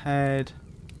skip ahead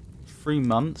 3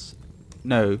 months,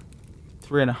 no,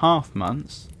 3.5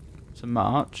 months to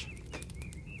March,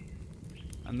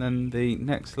 and then the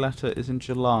next letter is in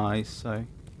July, so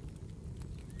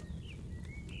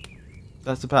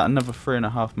that's about another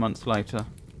 3.5 months later.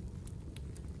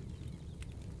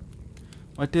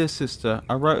 My dear sister,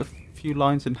 I wrote a few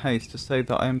lines in haste to say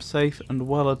that I am safe and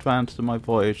well advanced in my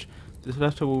voyage. This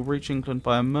letter will reach England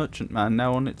by a merchantman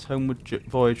now on its homeward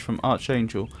voyage from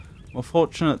Archangel. More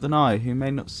fortunate than I, who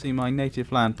may not see my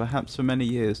native land perhaps for many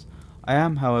years. I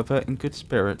am, however, in good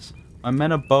spirits. My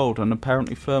men are bold and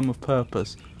apparently firm of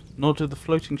purpose, nor do the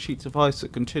floating sheets of ice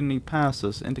that continually pass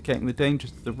us, indicating the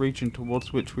dangers of the region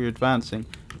towards which we are advancing,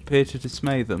 appear to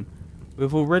dismay them. We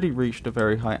have already reached a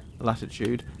very high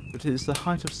latitude, but it is the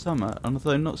height of summer, and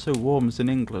although not so warm as in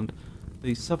England,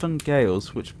 the southern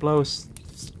gales, which blow us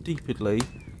steeply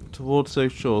towards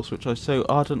those shores which I so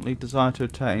ardently desire to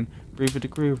attain, breathe a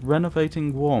degree of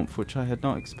renovating warmth which I had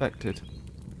not expected.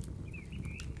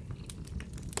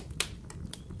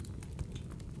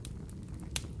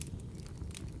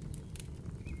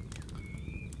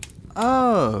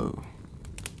 Oh!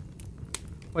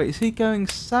 Wait, is he going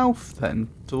south then,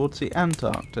 towards the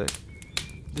Antarctic?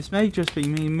 This may just be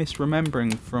me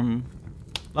misremembering from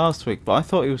last week, but I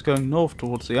thought he was going north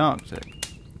towards the Arctic.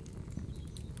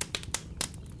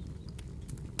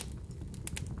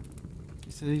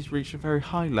 He said he's reached a very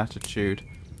high latitude.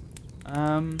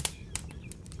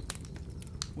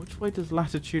 Which way does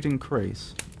latitude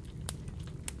increase?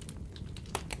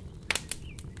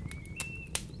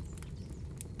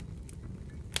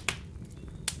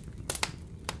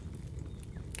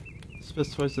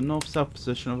 Specifies the north-south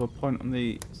position of a point on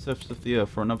the surface of the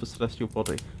Earth or another celestial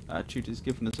body. Latitude is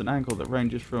given as an angle that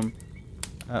ranges from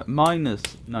minus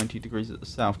 90 degrees at the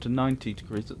south to 90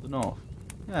 degrees at the north.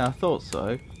 Yeah, I thought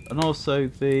so. And also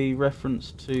the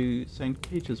reference to St.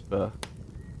 Petersburg.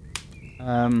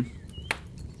 I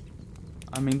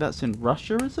mean, that's in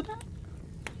Russia, isn't it?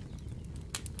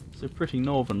 So pretty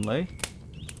northernly.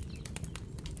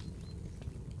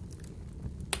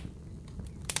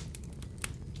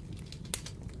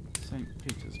 St.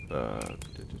 Petersburg.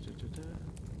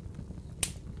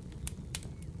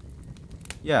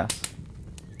 Yes.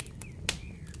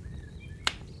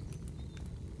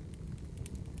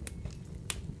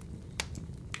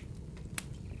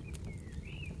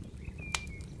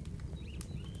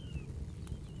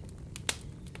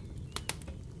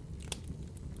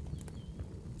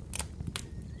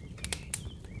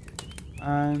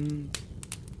 And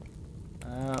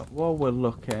while we're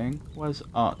looking, where's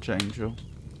Archangel?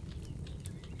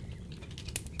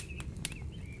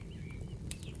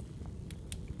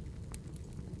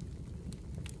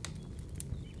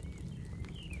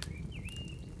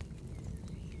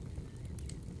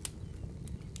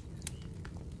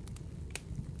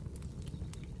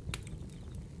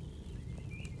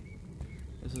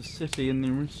 Is a city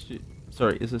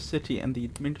in the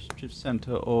administrative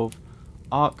center of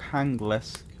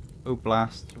Arkhangelsk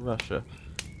Oblast, Russia,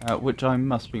 which I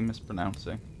must be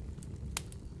mispronouncing.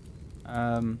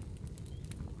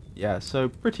 Yeah, so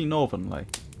pretty northernly.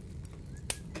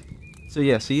 So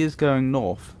yes, he is going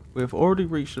north. We have already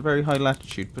reached a very high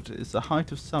latitude, but it is the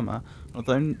height of summer.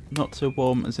 Although not so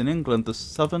warm as in England, the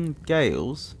southern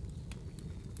gales,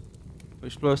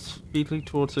 which blow speedily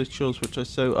towards those shores which I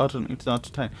so ardently desire to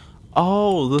attain.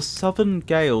 Oh, the southern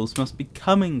gales must be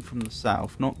coming from the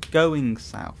south, not going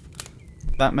south.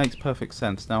 That makes perfect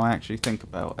sense now I actually think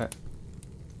about it.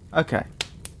 Okay.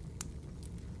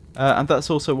 And that's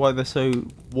also why they're so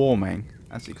warming,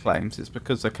 as he claims. It's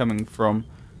because they're coming from...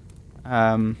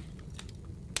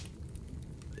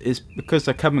 it's because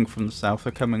they're coming from the south,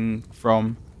 they're coming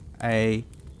from a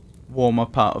warmer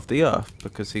part of the Earth,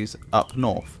 because he's up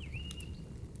north.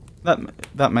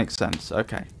 That makes sense,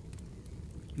 okay.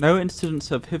 No incidents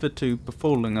have hitherto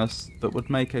befallen us that would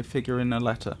make a figure in a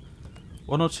letter.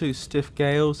 One or two stiff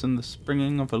gales and the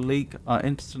springing of a leak are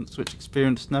incidents which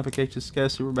experienced navigators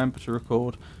scarcely remember to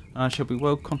record, and I shall be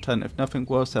well content if nothing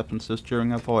worse happens to us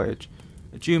during our voyage.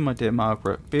 Adieu, my dear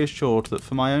Margaret. Be assured that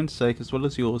for my own sake as well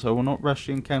as yours I will not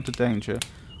rashly encounter danger.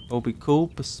 I will be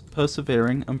cool,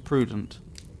 persevering, and prudent.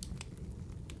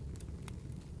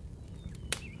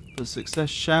 But success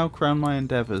shall crown my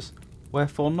endeavours.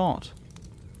 Wherefore not?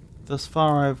 Thus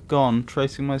far I have gone,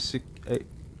 tracing a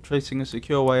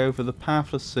secure way over the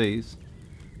pathless seas,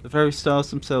 the very stars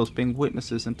themselves being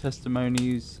witnesses and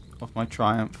testimonies of my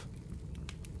triumph.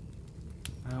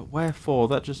 Wherefore,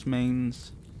 that just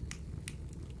means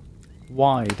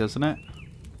why, doesn't it?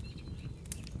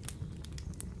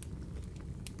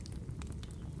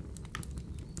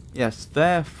 Yes,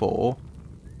 therefore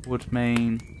would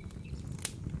mean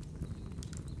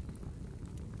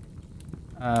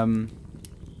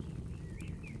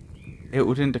it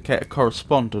would indicate a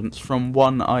correspondence from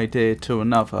one idea to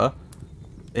another.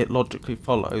 It logically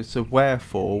follows. So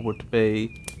wherefore would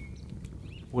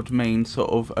mean sort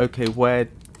of, okay, where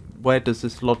does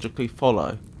this logically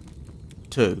follow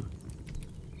to?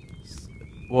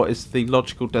 what is the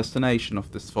logical destination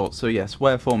of this thought. So yes,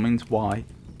 wherefore means why.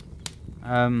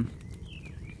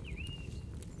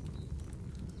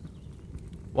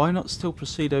 Why not still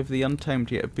proceed over the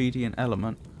untamed yet obedient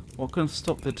element? What can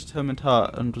stop the determined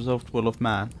heart and resolved will of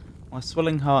man? My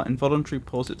swelling heart involuntarily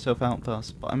pours itself out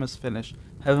thus, but I must finish.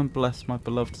 Heaven bless my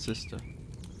beloved sister.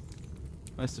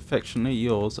 Most affectionately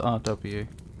yours, R.W.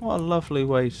 What a lovely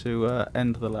way to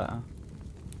end the letter.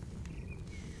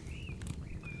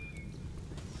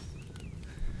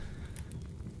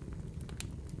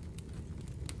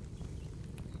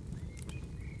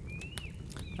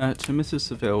 To Mrs.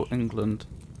 Seville, England,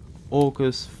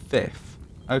 August 5th.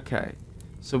 Okay,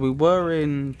 so we were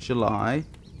in July.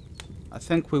 I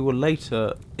think we were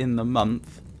later in the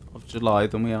month of July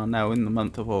than we are now in the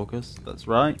month of August. That's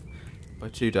right, by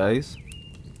 2 days.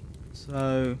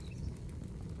 So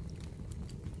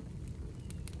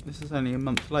this is only a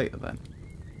month later then.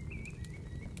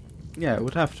 Yeah, it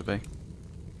would have to be.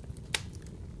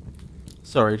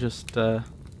 Sorry, just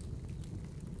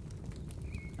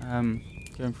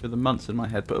going through the months in my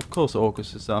head, but of course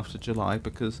August is after July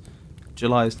because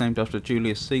July is named after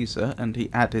Julius Caesar and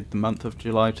he added the month of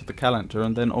July to the calendar,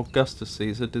 and then Augustus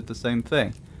Caesar did the same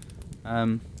thing,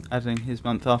 adding his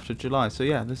month after July. So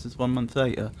yeah, this is 1 month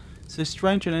later. So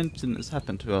strange an incident has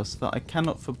happened to us that I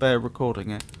cannot forbear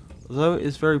recording it, although it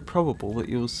is very probable that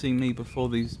you will see me before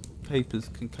these papers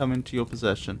can come into your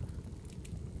possession.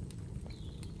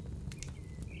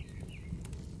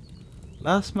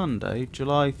 Last Monday,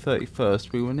 July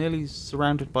 31st, we were nearly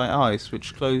surrounded by ice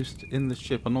which closed in the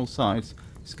ship on all sides,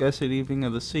 scarcely leaving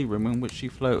her the sea room in which she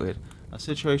floated. Our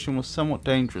situation was somewhat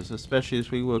dangerous, especially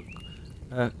as we were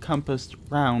compassed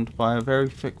round by a very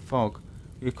thick fog.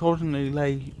 We accordingly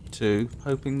lay to,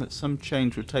 hoping that some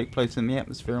change would take place in the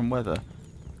atmosphere and weather.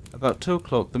 About 2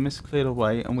 o'clock the mist cleared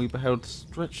away, and we beheld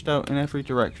stretched out in every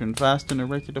direction vast and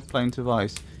irregular plains of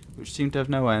ice, which seemed to have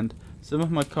no end. Some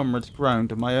of my comrades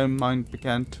groaned, and my own mind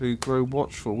began to grow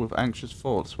watchful with anxious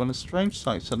thoughts, when a strange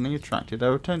sight suddenly attracted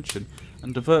our attention,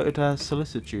 and diverted our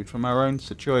solicitude from our own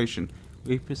situation.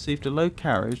 We perceived a low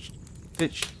carriage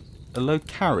fixed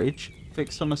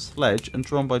on a sledge and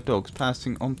drawn by dogs,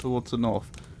 passing on towards the north.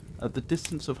 At the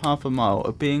distance of half a mile,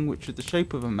 a being which was the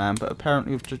shape of a man, but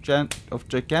apparently of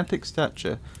gigantic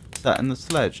stature, sat in the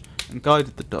sledge, and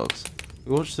guided the dogs.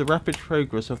 We watched the rapid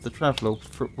progress of the traveller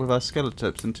with our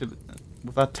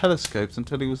telescopes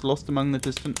until he was lost among the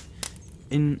distant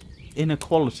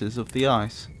inequalities of the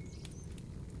ice.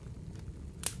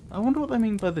 I wonder what they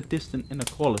mean by the distant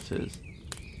inequalities.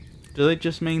 Do they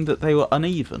just mean that they were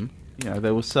uneven? You know,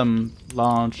 there were some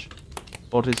large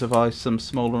bodies of ice, some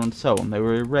smaller, and so on. They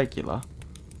were irregular.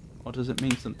 Or does it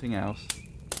mean something else?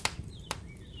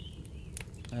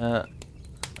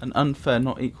 An unfair,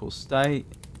 not equal state.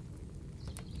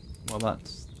 Well,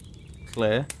 that's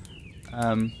clear.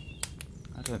 I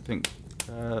don't think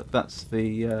that's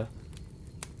the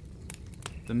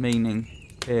meaning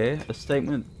here. A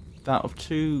statement that of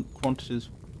two quantities,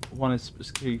 one is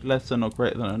specifically less than or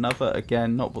greater than another.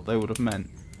 Again, not what they would have meant.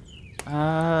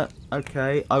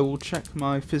 Okay, I will check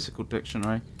my physical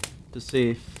dictionary to see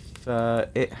if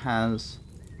it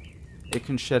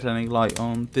can shed any light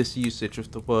on this usage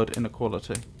of the word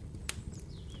inequality.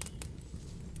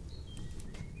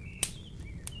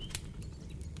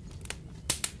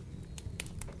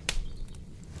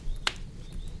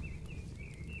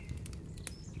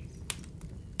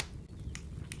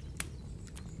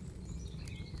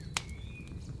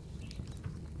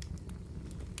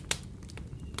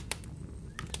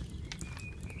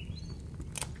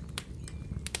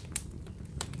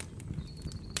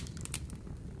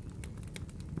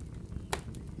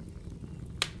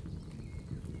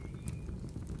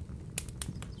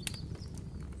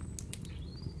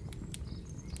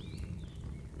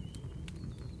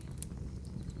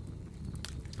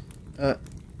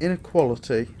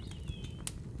 Inequality.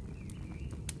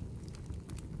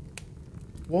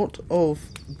 Want of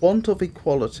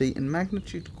equality in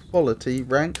magnitude, quality,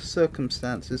 rank,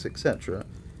 circumstances, etc.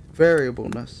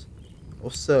 Variableness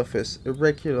of surface,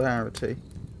 irregularity.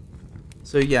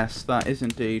 So yes, that is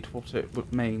indeed what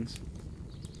it means.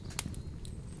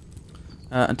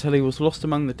 Until he was lost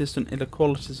among the distant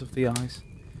inequalities of the ice.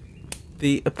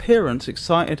 The appearance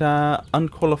excited our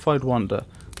unqualified wonder.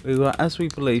 We were, as we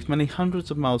believed, many hundreds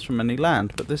of miles from any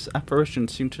land, but this apparition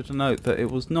seemed to denote that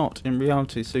it was not, in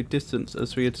reality, so distant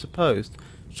as we had supposed.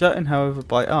 Shut in, however,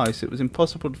 by ice, it was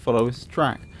impossible to follow his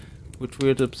track, which we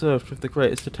had observed with the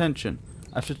greatest attention.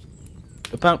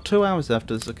 About 2 hours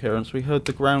after this occurrence, we heard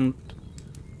the ground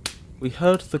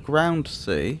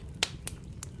sea,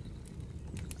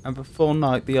 and before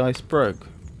night the ice broke.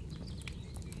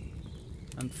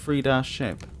 and freed our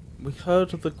ship. We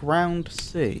heard of the ground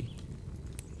sea.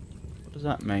 What does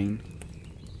that mean?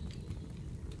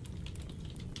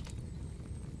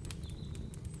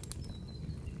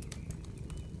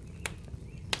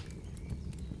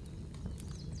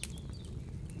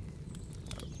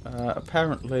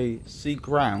 Apparently, sea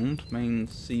ground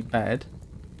means sea bed.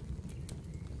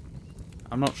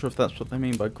 I'm not sure if that's what they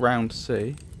mean by ground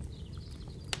sea.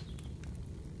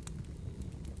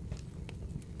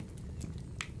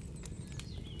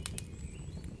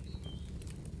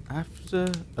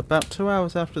 About 2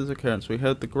 hours after this occurrence, we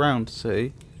heard the ground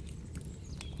sea.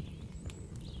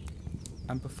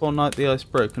 And before night, the ice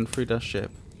broke and freed our ship.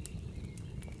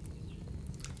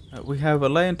 We however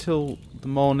lay until the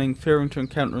morning, fearing to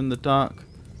encounter in the dark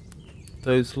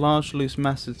those large loose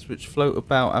masses which float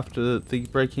about after the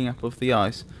breaking up of the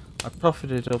ice. I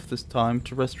profited of this time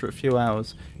to rest for a few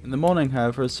hours. In the morning,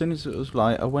 however, as soon as it was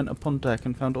light, I went upon deck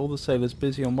and found all the sailors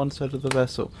busy on one side of the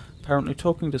vessel, apparently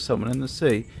talking to someone in the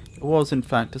sea. It was, in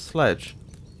fact, a sledge,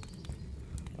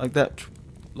 like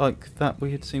that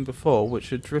we had seen before,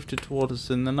 which had drifted toward us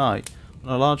in the night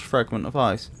on a large fragment of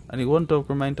ice. Only one dog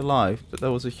remained alive, but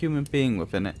there was a human being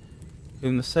within it,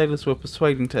 whom the sailors were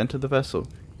persuading to enter the vessel.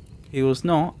 He was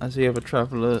not, as the other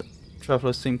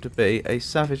travellers seemed to be, a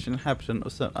savage inhabitant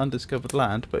of some undiscovered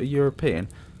land, but a European.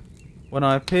 When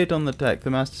I appeared on the deck,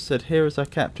 the master said, "Here is our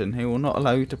captain. He will not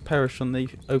allow you to perish on the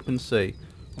open sea."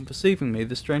 On perceiving me,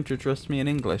 the stranger addressed me in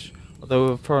English, although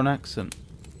with a foreign accent.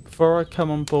 "Before I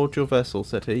come on board your vessel,"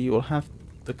 said he, "you will have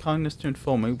the kindness to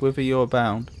inform me whither you are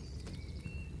bound."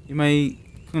 You may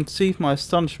conceive my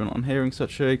astonishment on hearing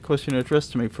such a question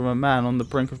addressed to me from a man on the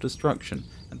brink of destruction,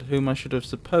 and to whom I should have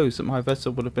supposed that my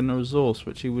vessel would have been a resource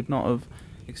which he would not have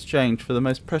exchanged for the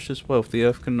most precious wealth the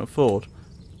earth can afford.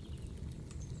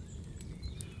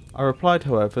 I replied,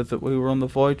 however, that we were on the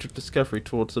voyage of discovery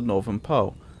towards the Northern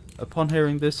Pole. Upon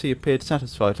hearing this, he appeared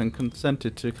satisfied and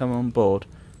consented to come on board.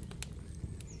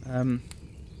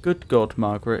 Good God,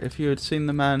 Margaret, if you had seen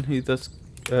the man who thus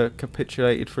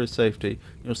capitulated for his safety,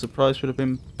 your surprise would have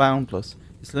been boundless.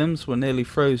 His limbs were nearly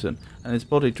frozen, and his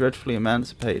body dreadfully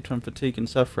emaciated from fatigue and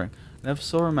suffering. I never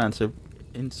saw a man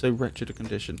in so wretched a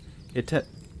condition.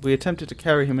 We attempted to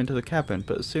carry him into the cabin,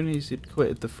 but as soon as he had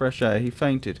quitted the fresh air, he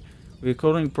fainted. We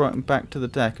accordingly brought him back to the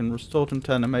deck and restored him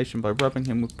to animation by rubbing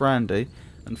him with brandy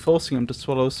and forcing him to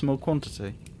swallow a small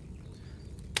quantity.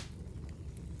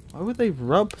 Why would they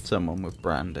rub someone with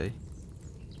brandy?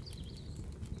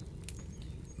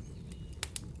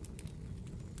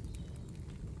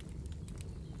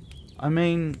 I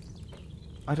mean,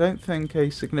 I don't think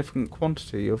a significant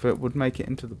quantity of it would make it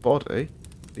into the body.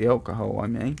 The alcohol, I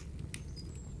mean.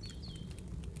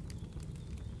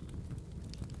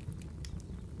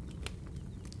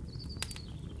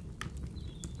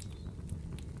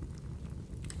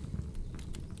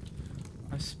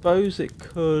 I suppose it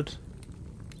could...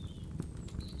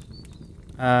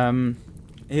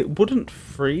 it wouldn't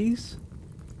freeze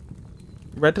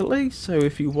readily, so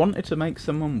if you wanted to make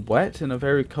someone wet in a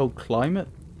very cold climate,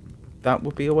 that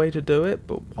would be a way to do it,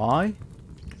 but why?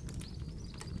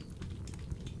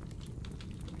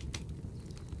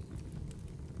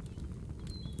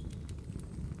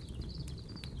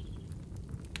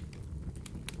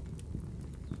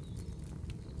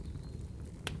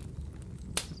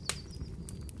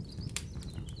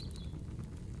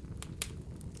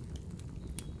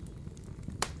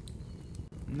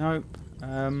 Nope.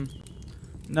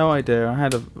 No idea. I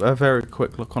had a very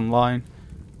quick look online.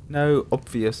 No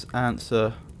obvious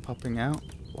answer popping out.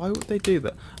 Why would they do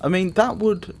that? I mean,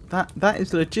 that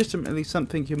is legitimately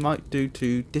something you might do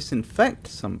to disinfect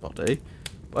somebody,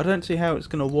 but I don't see how it's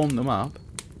going to warm them up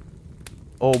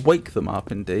or wake them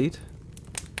up. Indeed.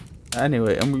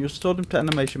 Anyway, and we restored him to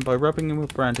animation by rubbing him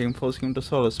with brandy and forcing him to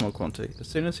swallow a small quantity. As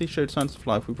soon as he showed signs of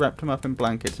life, we wrapped him up in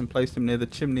blankets and placed him near the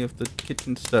chimney of the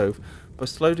kitchen stove. By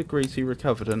slow degrees he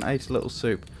recovered and ate a little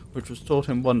soup, which restored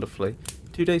him wonderfully.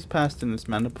 2 days passed in this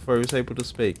manner before he was able to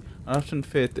speak. I often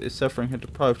feared that his suffering had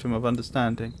deprived him of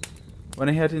understanding. When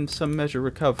he had in some measure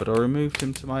recovered, I removed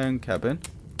him to my own cabin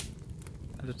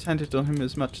and attended on him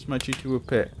as much as my duty would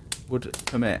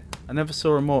permit. I never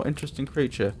saw a more interesting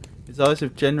creature. His eyes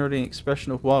have generally an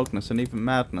expression of wildness and even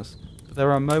madness, but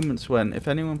there are moments when, if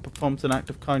anyone performs an act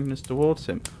of kindness towards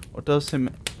him, or does him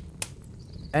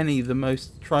the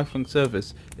most trifling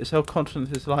service, his whole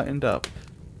countenance is lightened up,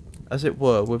 as it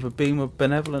were, with a beam of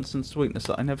benevolence and sweetness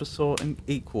that I never saw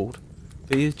equalled.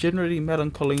 But he is generally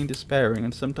melancholy and despairing,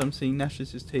 and sometimes he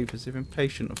gnashes his teeth as if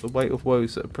impatient of the weight of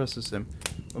woes that oppresses him.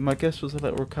 When my guest was a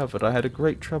little recovered, I had a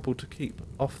great trouble to keep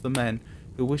off the men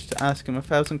who wished to ask him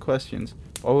 1,000 questions,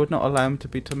 but I would not allow him to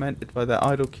be tormented by their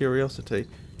idle curiosity,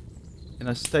 in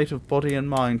a state of body and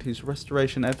mind whose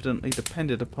restoration evidently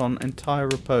depended upon entire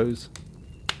repose.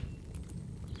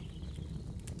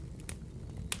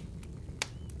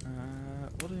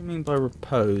 What do you mean by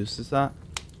repose? Is that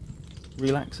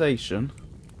relaxation?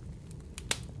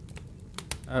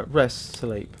 Rest,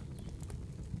 sleep.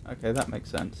 Okay, that makes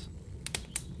sense.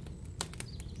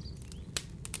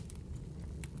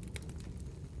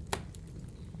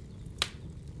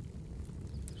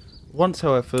 Once,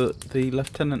 however, the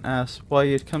lieutenant asked why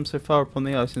he had come so far upon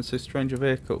the ice in so strange a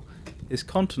vehicle. His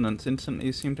countenance instantly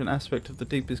assumed an aspect of the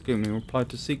deepest gloom, and replied,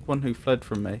 "To seek one who fled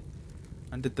from me."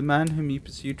 "And did the man whom you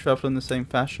pursued travel in the same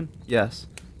fashion?" "Yes."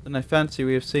 "Then I fancy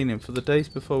we have seen him, for the days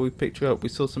before we picked you up we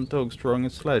saw some dogs drawing a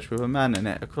sledge with a man in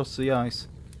it across the ice."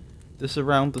 This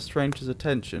aroused the stranger's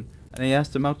attention, and he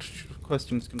asked a multitude of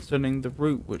questions concerning the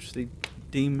route which the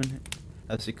demon,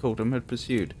 as he called him, had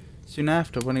pursued. Soon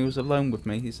after, when he was alone with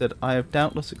me, he said, "I have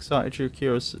doubtless excited your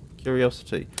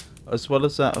curiosity, as well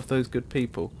as that of those good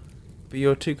people, but you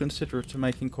are too considerate to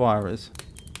make inquiries."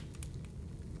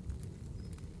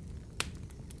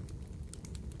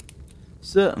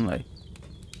 "Certainly.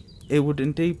 It would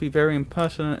indeed be very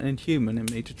impertinent and inhuman in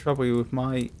me to trouble you with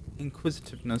any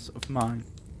inquisitiveness of mine.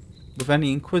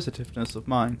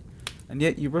 And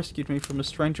yet you rescued me from a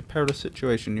strange and perilous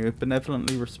situation. You have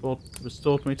benevolently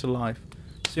restored me to life."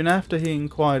 Soon after, he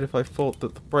inquired if I thought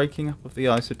that the breaking up of the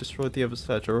ice had destroyed the other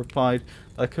sledge. I replied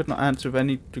that I could not answer with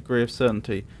any degree of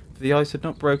certainty, for the ice had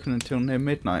not broken until near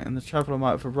midnight, and the traveller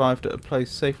might have arrived at a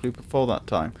place safely before that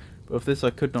time, but of this I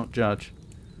could not judge.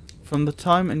 From the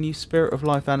time a new spirit of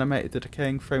life animated the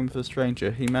decaying frame of the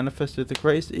stranger, he manifested the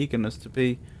greatest eagerness to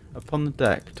be upon the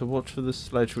deck, to watch for the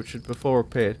sledge which had before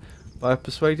appeared, but I have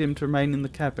persuaded him to remain in the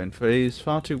cabin, for he is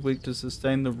far too weak to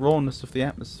sustain the rawness of the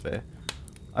atmosphere.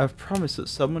 I have promised that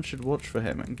someone should watch for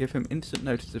him, and give him instant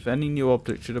notice if any new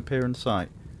object should appear in sight.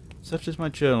 Such is my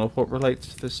journal of what relates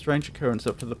to this strange occurrence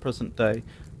up to the present day.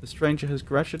 The stranger has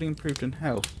gradually improved in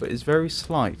health, but is very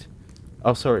silent,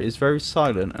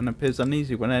 and appears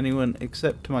uneasy when anyone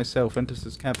except myself enters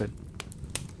his cabin.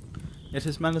 Yet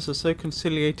his manners are so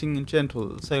conciliating and gentle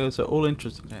that the sailors are all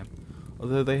interested in him,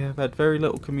 although they have had very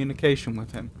little communication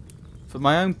with him. For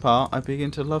my own part, I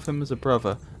begin to love him as a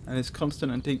brother, and his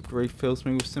constant and deep grief fills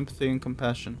me with sympathy and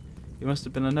compassion. He must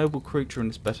have been a noble creature in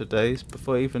his better days,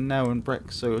 before even now in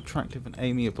wreck so attractive and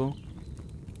amiable.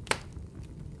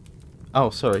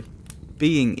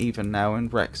 Being even now in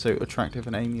wreck so attractive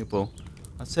and amiable.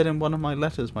 I said in one of my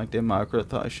letters, my dear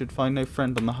Margaret, that I should find no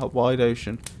friend on the wide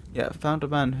ocean, yet I found a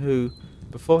man who,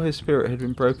 before his spirit had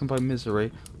been broken by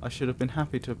misery, I should have been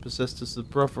happy to have possessed as the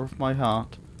brother of my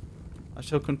heart. I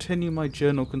shall continue my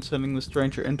journal concerning the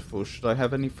stranger intervals, should I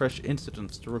have any fresh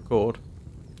incidents to record.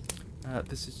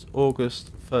 This is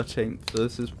August 13th, so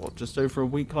this is what, just over a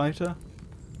week later?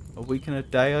 A week and a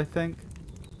day, I think?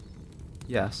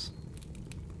 Yes.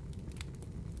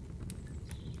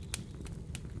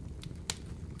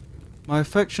 My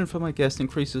affection for my guest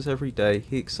increases every day.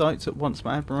 He excites at once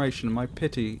my admiration and my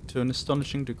pity to an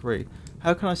astonishing degree.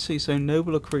 How can I see so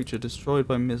noble a creature destroyed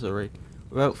by misery,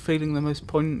 without feeling the most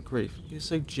poignant grief? He is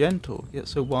so gentle, yet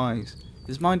so wise.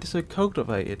 His mind is so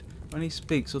cultivated. When he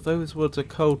speaks, although his words are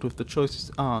cold with the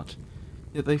choicest art,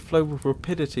 yet they flow with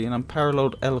rapidity and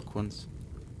unparalleled eloquence.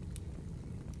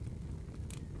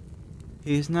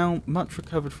 He is now much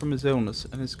recovered from his illness,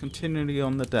 and is continually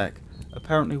on the deck,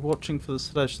 apparently watching for the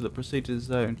sledge that preceded his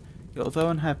own. Yet although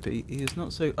unhappy, he is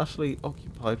not so utterly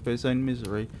occupied by his own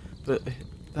misery, but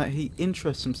that he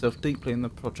interests himself deeply in the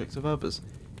projects of others.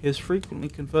 He has frequently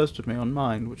conversed with me on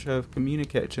mine, which I have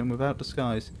communicated to him without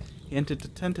disguise. He entered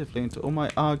attentively into all my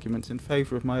arguments in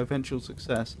favour of my eventual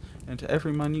success, and into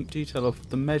every minute detail of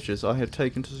the measures I had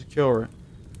taken to secure it.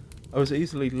 I was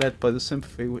easily led by the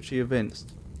sympathy which he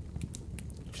evinced,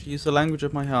 to use the language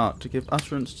of my heart, to give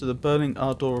utterance to the burning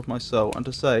ardour of my soul, and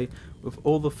to say, with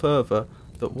all the fervour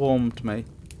that warmed me,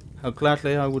 how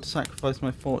gladly I would sacrifice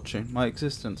my fortune, my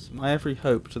existence, my every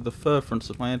hope, to the furtherance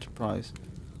of my enterprise.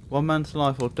 One man's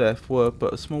life or death were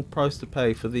but a small price to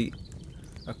pay for the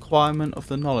acquirement of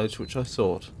the knowledge which I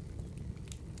sought,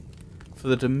 for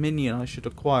the dominion I should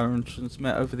acquire and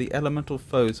transmit over the elemental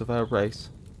foes of our race.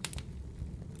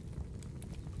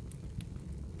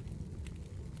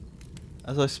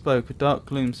 As I spoke, a dark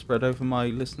gloom spread over my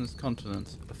listener's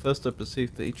countenance. At first I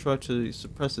perceived that he tried to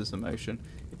suppress his emotion.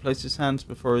 He placed his hands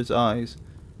before his eyes,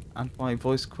 and my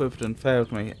voice quivered and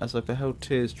failed me, as I beheld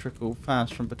tears trickle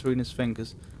fast from between his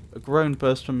fingers. A groan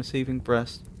burst from his heaving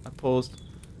breast. I paused.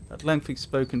 At length he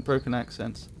spoke in broken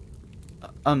accents.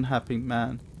 "Unhappy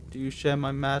man, do you share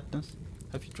my madness?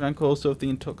 Have you drank also of the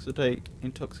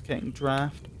intoxicating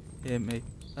draught? Hear me.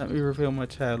 Let me reveal my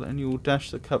tale, and you will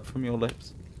dash the cup from your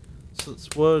lips.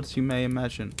 Such words, you may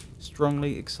imagine,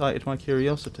 strongly excited my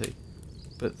curiosity,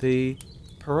 but the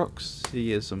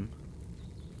paroxysm...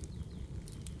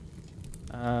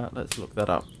 let's look that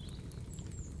up.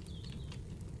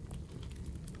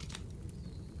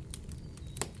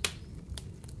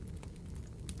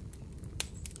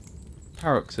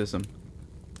 Paroxysm.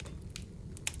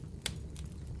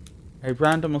 A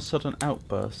random or sudden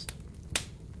outburst.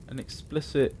 An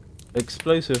explosive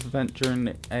event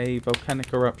during a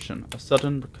volcanic eruption. A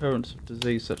sudden recurrence of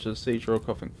disease such as a seizure or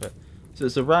coughing fit. So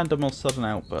it's a random or sudden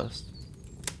outburst.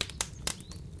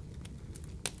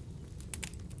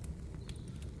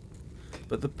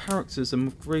 But the paroxysm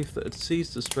of grief that had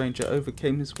seized the stranger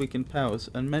overcame his weakened powers,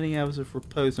 and many hours of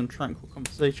repose and tranquil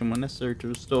conversation were necessary to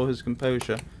restore his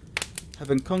composure.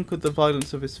 Having conquered the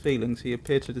violence of his feelings, he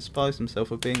appeared to despise himself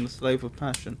for being the slave of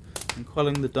passion, and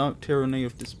quelling the dark tyranny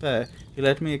of despair, he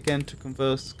led me again to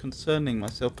converse concerning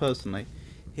myself personally.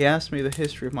 He asked me the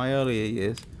history of my earlier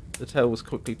years. The tale was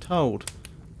quickly told,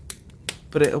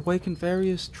 but it awakened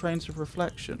various trains of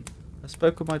reflection. I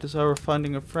spoke of my desire of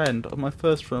finding a friend, of my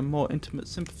thirst for a more intimate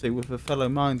sympathy with a fellow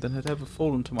mind than had ever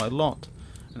fallen to my lot,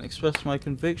 and expressed my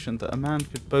conviction that a man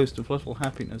could boast of little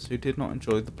happiness who did not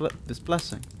enjoy this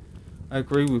blessing. I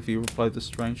agree with you, replied the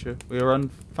stranger. We are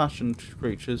unfashioned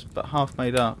creatures, but half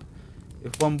made up.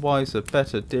 If one wiser,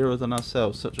 better, dearer than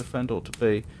ourselves, such a friend ought to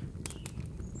be.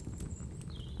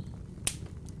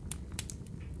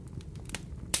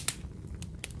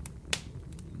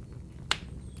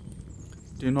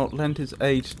 Do not lend his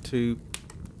aid to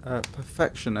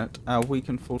perfectionate our weak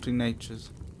and faulty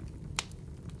natures.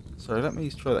 Sorry, let me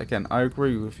try that again. I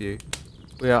agree with you.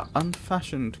 We are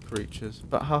unfashioned creatures,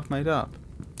 but half made up.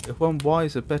 If one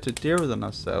wiser, better, dearer than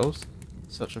ourselves,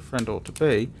 such a friend ought to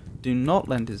be, do not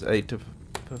lend his aid to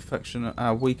perfection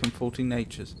our weak and faulty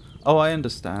natures. Oh, I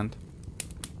understand.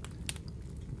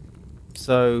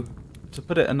 So, to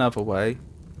put it another way,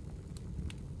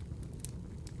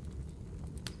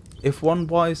 if one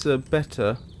wiser,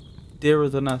 better, dearer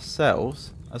than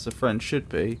ourselves, as a friend should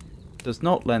be, does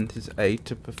not lend his aid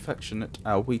to perfectionate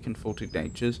our weak and faulty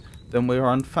natures, then we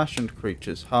are unfashioned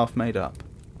creatures, half made up.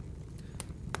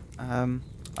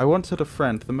 I once had a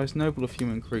friend, the most noble of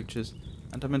human creatures,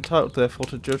 and am entitled therefore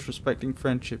to judge respecting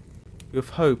friendship. You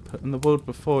have hope and the world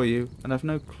before you, and have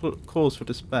no cause for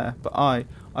despair, but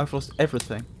I've lost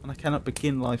everything, and I cannot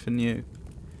begin life anew.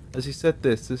 As he said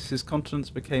this, his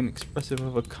countenance became expressive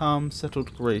of a calm,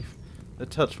 settled grief that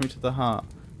touched me to the heart.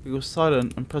 He was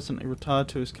silent and presently retired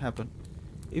to his cabin.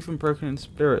 Even broken in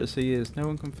spirit as he is, no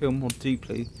one can feel more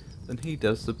deeply than he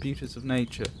does the beauties of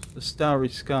nature, the starry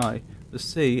sky, the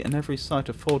sea, and every sight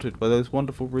afforded by those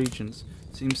wonderful regions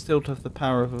seems still to have the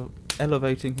power of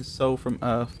elevating his soul from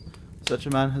earth. Such a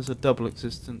man has a double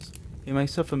existence. He may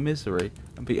suffer misery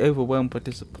and be overwhelmed by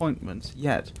disappointments,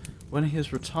 yet, when he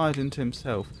has retired into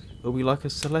himself, he will be like a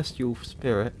celestial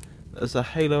spirit that has a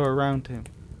halo around him,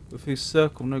 with whose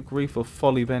circle no grief or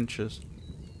folly ventures.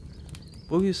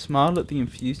 Will you smile at the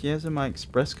enthusiasm I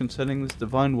express concerning this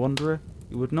divine wanderer?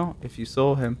 You would not, if you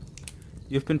saw him.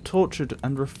 You have been tortured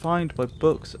and refined by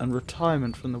books and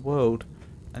retirement from the world,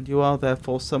 and you are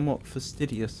therefore somewhat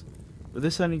fastidious. But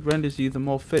this only renders you the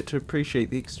more fit to appreciate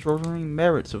the extraordinary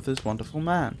merits of this wonderful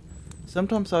man.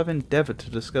 Sometimes I have endeavoured to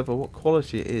discover what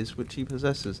quality it is which he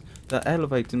possesses that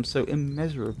elevates him so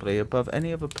immeasurably above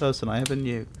any other person I ever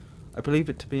knew. I believe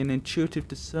it to be an intuitive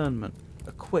discernment,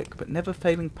 a quick but never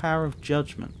failing power of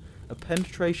judgment, a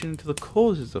penetration into the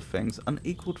causes of things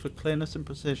unequalled for clearness and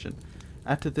precision.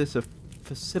 Add to this a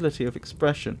facility of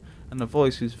expression, and a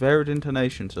voice whose varied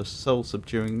intonations are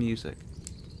soul-subduing music.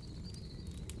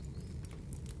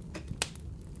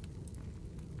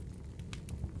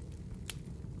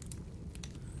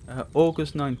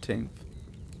 August 19th.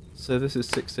 So this is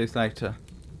 6 days later.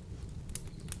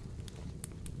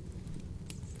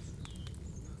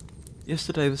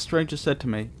 Yesterday the stranger said to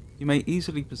me, "You may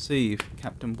easily perceive,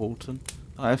 Captain Walton,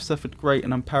 that I have suffered great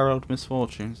and unparalleled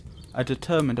misfortunes. I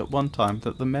determined at one time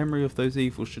that the memory of those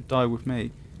evils should die with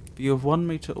me, but you have won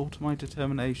me to alter my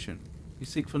determination. You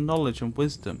seek for knowledge and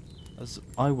wisdom, as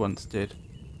I once did,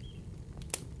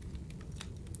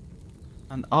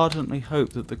 and ardently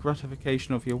hope that the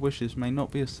gratification of your wishes may not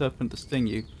be a serpent to sting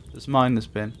you, as mine has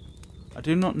been. I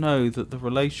do not know that the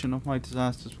relation of my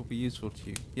disasters will be useful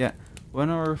to you, yet when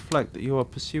I reflect that you are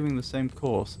pursuing the same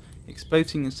course,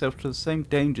 exposing yourself to the same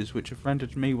dangers which have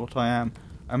rendered me what I am,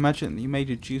 I imagine that you may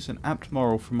deduce an apt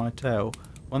moral from my tale,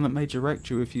 one that may direct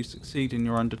you if you succeed in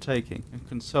your undertaking, and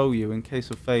console you in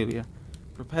case of failure.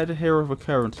 Prepare to hear of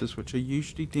occurrences which are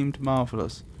usually deemed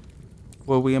marvellous.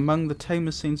 Were we among the tamer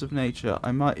scenes of nature,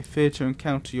 I might fear to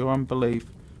encounter your unbelief,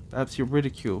 perhaps your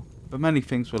ridicule, but many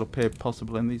things will appear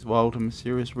possible in these wild and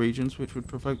mysterious regions which would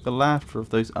provoke the laughter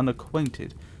of those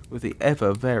unacquainted with the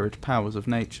ever-varied powers of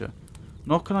nature.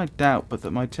 Nor can I doubt but that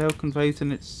my tale conveys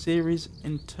in its series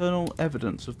internal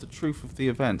evidence of the truth of the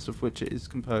events of which it is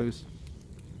composed.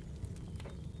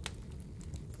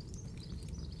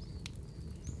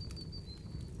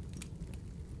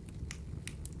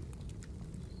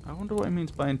 I wonder what he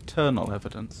means by internal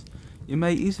evidence. You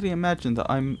may easily imagine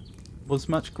that I was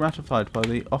much gratified by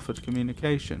the offered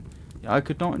communication, yet I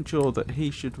could not endure that he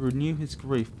should renew his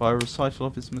grief by a recital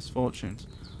of his misfortunes.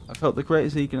 I felt the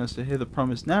greatest eagerness to hear the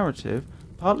promised narrative,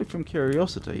 partly from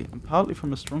curiosity, and partly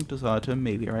from a strong desire to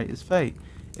ameliorate his fate.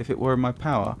 If it were in my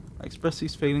power, I expressed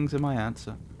these feelings in my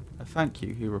answer. I thank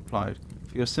you, he replied,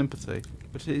 for your sympathy,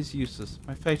 but it is useless.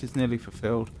 My fate is nearly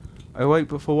fulfilled. I wait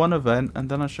but for one event, and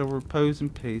then I shall repose in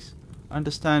peace. I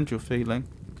understand your feeling,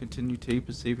 continued he,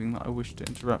 perceiving that I wished to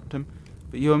interrupt him,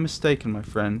 but you are mistaken, my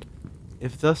friend.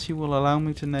 If thus you will allow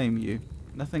me to name you,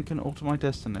 nothing can alter my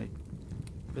destiny.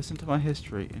 Listen to my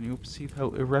history, and you will perceive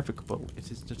how irrevocable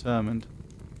it is determined.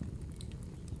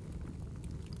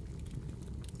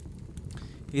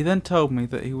 He then told me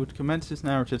that he would commence his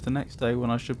narrative the next day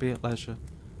when I should be at leisure.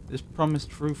 This promise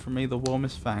drew from me the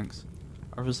warmest thanks.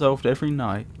 I resolved every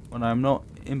night, when I am not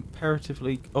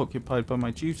imperatively occupied by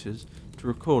my duties, to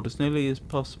record as nearly as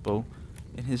possible,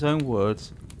 in his own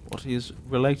words, what he has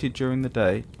related during the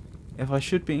day. If I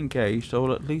should be engaged, I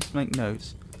will at least make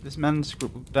notes. This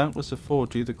manuscript will doubtless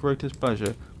afford you the greatest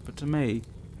pleasure, but to me,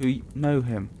 who know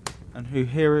him, and who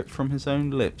hear it from his own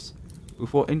lips,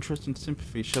 with what interest and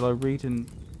sympathy shall I read in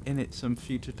it some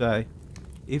future day?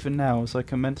 Even now, as I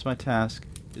commence my task,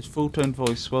 his full-toned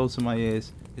voice swells in my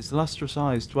ears, his lustrous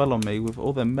eyes dwell on me with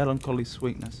all their melancholy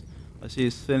sweetness. I see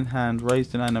his thin hand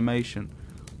raised in animation,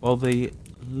 while the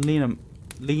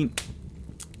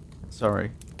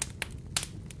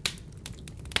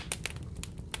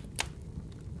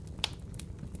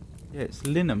Yeah, it's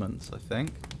lineaments, I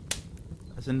think.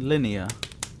 As in linear,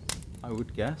 I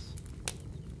would guess.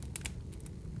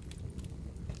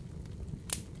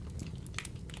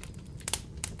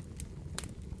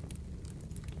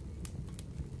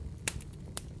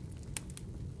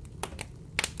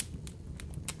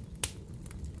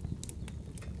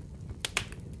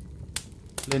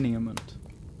 Lineament.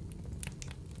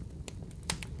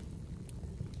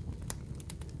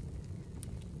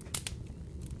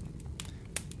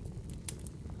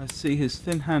 I see his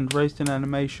thin hand raised in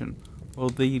animation, while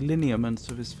the lineaments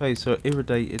of his face are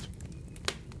irradiated,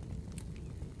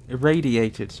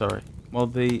 while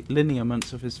the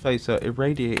lineaments of his face are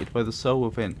irradiated by the soul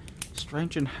within.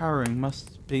 Strange and harrowing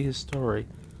must be his story,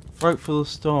 frightful the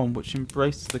storm which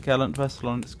embraced the gallant vessel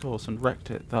on its course and wrecked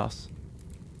it thus.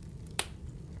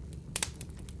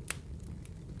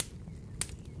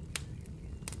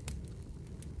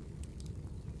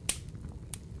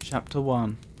 Chapter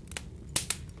 1.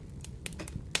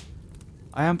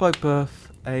 I am by birth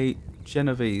a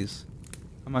Genovese,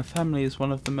 and my family is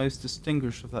one of the most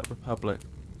distinguished of that republic.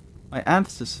 My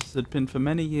ancestors had been for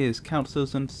many years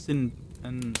councillors and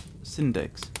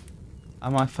syndics,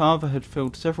 and my father had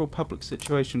filled several public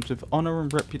situations with honour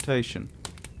and reputation.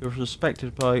 He was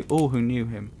respected by all who knew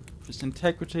him, for his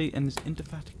integrity and his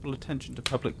indefatigable attention to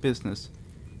public business.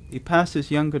 He passed his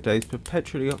younger days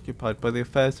perpetually occupied by the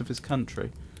affairs of his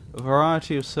country. A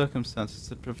variety of circumstances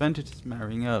had prevented his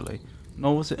marrying early,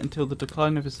 nor was it until the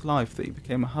decline of his life that he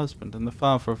became a husband and the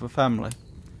father of a family.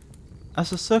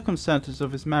 As the circumstances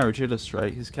of his marriage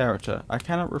illustrate his character, I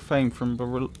cannot refrain from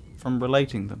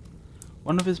relating them.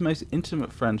 One of his most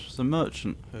intimate friends was a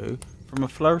merchant who, from a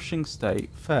flourishing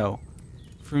state, fell,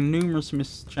 through numerous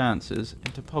mischances,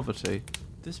 into poverty.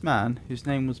 This man, whose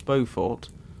name was Beaufort,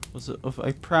 was of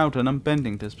a proud and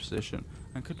unbending disposition,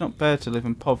 and could not bear to live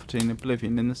in poverty and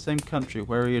oblivion in the same country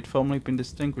where he had formerly been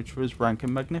distinguished for his rank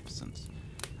and magnificence.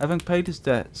 Having paid his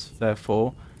debts,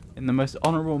 therefore, in the most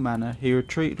honourable manner, he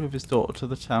retreated with his daughter to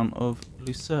the town of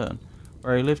Lucerne,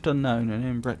 where he lived unknown and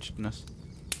in wretchedness.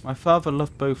 My father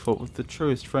loved Beaufort with the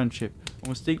truest friendship, and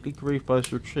was deeply grieved by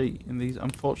his retreat in these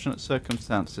unfortunate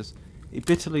circumstances. He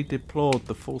bitterly deplored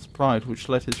the false pride which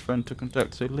led his friend to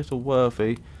conduct so little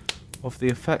worthy of the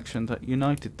affection that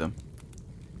united them.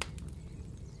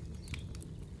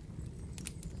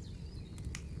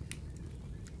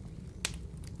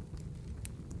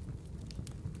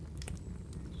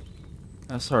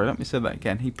 Let me say that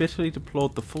again. He bitterly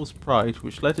deplored the false pride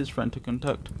which led his friend to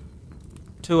conduct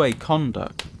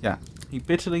He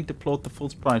bitterly deplored the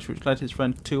false price which led his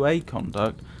friend to a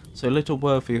conduct so little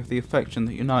worthy of the affection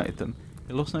that united them.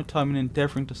 He lost no time in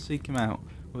endeavouring to seek him out,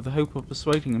 with the hope of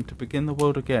persuading him to begin the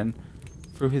world again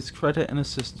through his credit and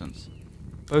assistance.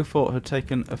 Beaufort had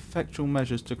taken effectual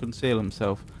measures to conceal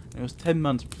himself, and it was 10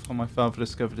 months before my father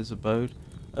discovered his abode.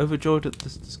 Overjoyed at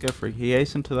this discovery, he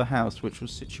hastened to the house, which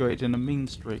was situated in a mean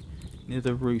street near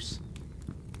the Rue,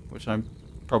 which I'm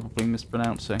probably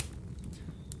mispronouncing.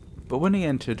 But when he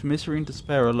entered, misery and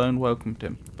despair alone welcomed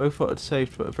him. Beaufort had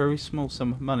saved but a very small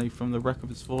sum of money from the wreck of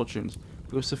his fortunes,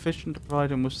 but it was sufficient to provide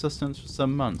him with sustenance for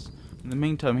some months. In the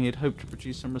meantime he had hoped to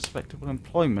produce some respectable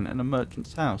employment in a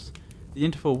merchant's house. The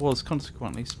interval was,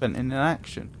 consequently, spent in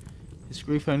inaction. His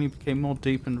grief only became more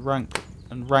deep and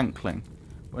rankling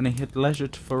when he had leisure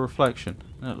for reflection,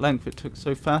 and at length it took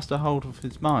so fast a hold of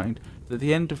his mind that at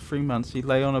the end of 3 months he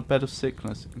lay on a bed of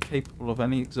sickness, incapable of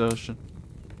any exertion.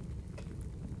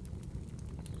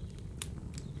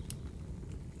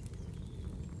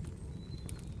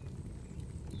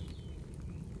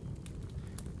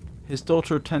 His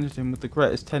daughter attended him with the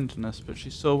greatest tenderness, but she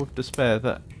saw with despair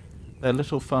that their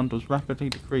little fund was rapidly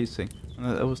decreasing, and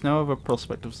that there was no other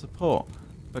prospect of support.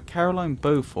 But Caroline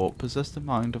Beaufort possessed a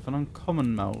mind of an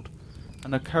uncommon mould,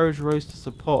 and her courage rose to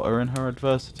support her in her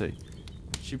adversity.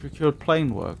 She procured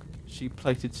plain work, she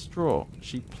plaited straw,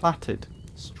 she plaited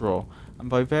straw, and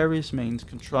by various means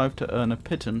contrived to earn a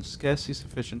pittance scarcely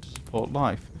sufficient to support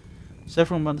life.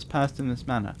 Several months passed in this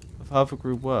manner. Her father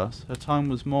grew worse, her time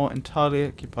was more entirely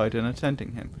occupied in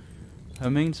attending him, her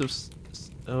means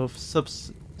of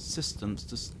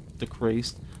subsistence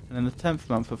decreased, and in the 10th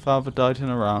month her father died in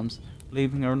her arms,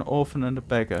 leaving her an orphan and a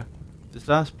beggar. This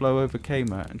last blow overcame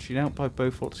her, and she knelt by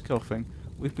Beaufort's coffin,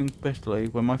 weeping bitterly.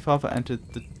 When my father entered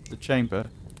the chamber,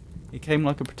 he came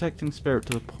like a protecting spirit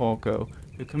to the poor girl,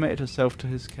 who committed herself to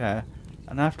his care,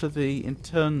 and after the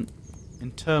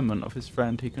interment of his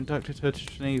friend, he conducted her to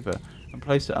Geneva, and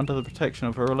placed her under the protection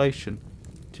of her relation.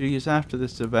 2 years after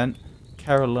this event,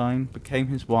 Caroline became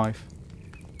his wife.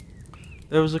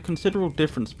 There was a considerable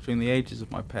difference between the ages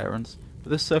of my parents,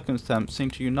 but this circumstance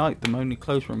seemed to unite them only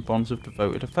closer in bonds of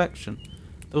devoted affection.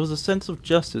 There was a sense of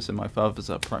justice in my father's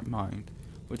upright mind,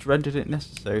 which rendered it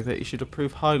necessary that he should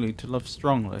approve highly to love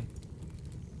strongly.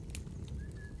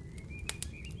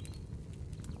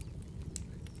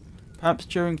 Perhaps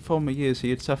during former years he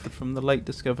had suffered from the late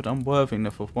discovered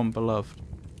unworthiness of one beloved,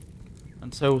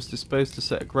 and so was disposed to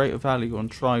set a greater value on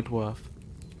tried worth.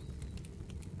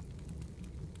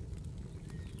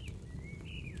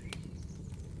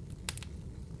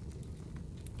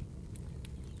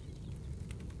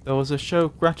 There was a show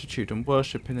of gratitude and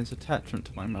worship in his attachment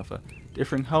to my mother,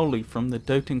 differing wholly from the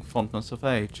doting fondness of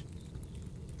age,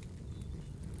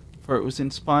 for it was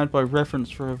inspired by reverence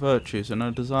for her virtues and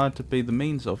a desire to be the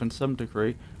means of, in some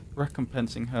degree,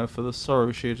 recompensing her for the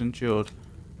sorrow she had endured,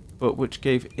 but which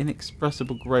gave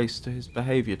inexpressible grace to his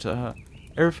behaviour to her.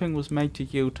 Everything was made to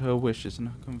yield to her wishes and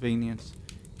her convenience.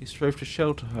 He strove to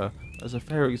shelter her, as a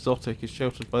fair exotic is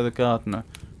sheltered by the gardener,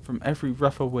 from every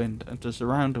rougher wind, and to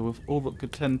surround her with all that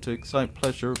could tend to excite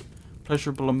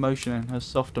pleasurable emotion in her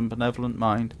soft and benevolent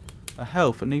mind. Her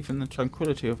health, and even the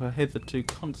tranquillity of her hitherto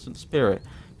constant spirit,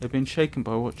 had been shaken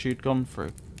by what she had gone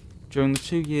through. During the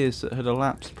 2 years that had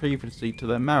elapsed previously to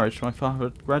their marriage, my father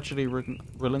had gradually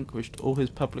relinquished all his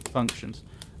public functions,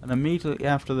 and immediately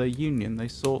after their union they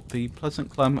sought the pleasant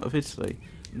climate of Italy,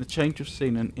 and the change of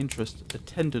scene and interest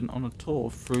attendant on a tour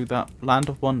through that land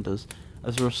of wonders,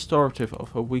 as a restorative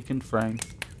of her weakened frame.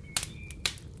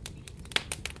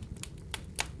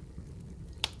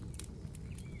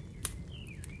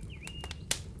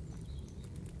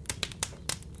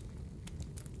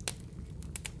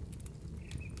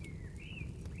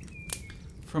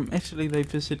 From Italy they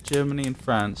visited Germany and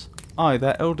France. I,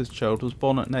 their eldest child, was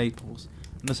born at Naples,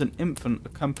 and as an infant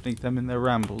accompanied them in their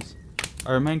rambles.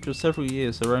 I remained for several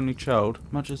years their only child.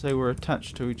 Much as they were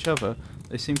attached to each other,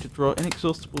 they seemed to draw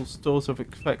inexhaustible stores of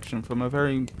affection from a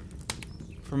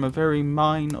very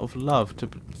mine of love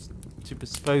to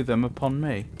bestow them upon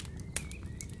me.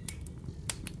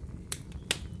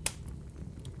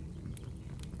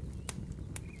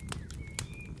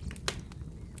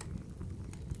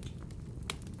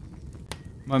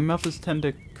 My mother's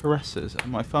tender caresses and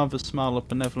my father's smile of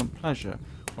benevolent pleasure,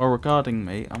 while regarding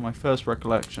me, are my first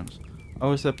recollections. I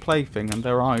was their plaything and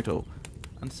their idol,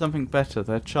 and something better,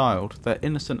 their child, their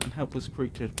innocent and helpless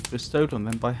creature bestowed on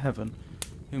them by heaven,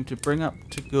 whom to bring up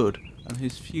to good, and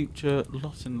whose future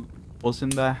lot was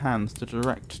in their hands to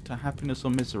direct to happiness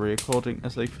or misery according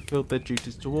as they fulfilled their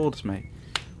duties towards me.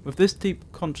 With this deep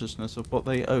consciousness of what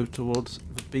they owed towards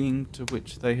the being to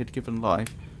which they had given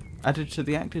life, added to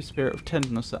the active spirit of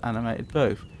tenderness that animated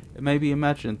both. It may be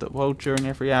imagined that while during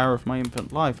every hour of my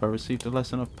infant life I received a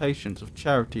lesson of patience, of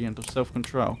charity, and of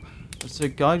self-control, I was so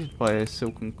guided by a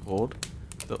silken cord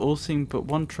that all seemed but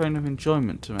one train of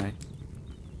enjoyment to me.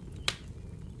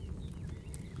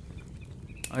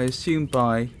 I assume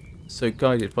by so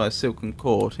guided by a silken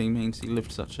cord he means he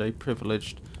lived such a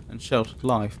privileged and sheltered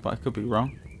life, but I could be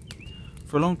wrong.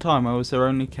 For a long time I was their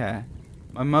only care.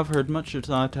 My mother had much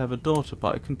desired to have a daughter,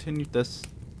 but I continued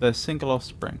their single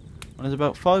offspring. When I was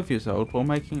about 5 years old, while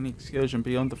making an excursion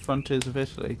beyond the frontiers of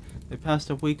Italy, they passed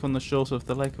a week on the shores of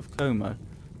the Lake of Como.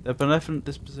 Their benevolent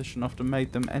disposition often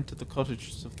made them enter the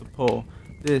cottages of the poor.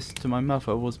 This, to my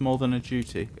mother, was more than a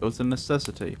duty. It was a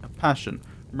necessity, a passion,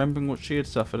 remembering what she had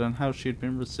suffered and how she had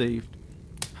been relieved,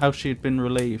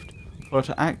 for her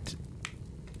to act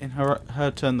in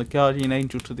her turn the guardian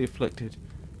angel to the afflicted.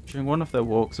 During one of their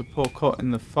walks, a poor cot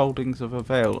in the foldings of a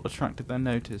veil attracted their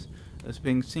notice as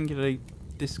being singularly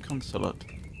disconsolate.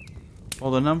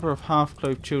 While the number of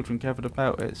half-clothed children gathered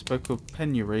about it spoke of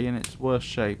penury in its worst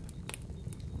shape.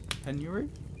 Penury?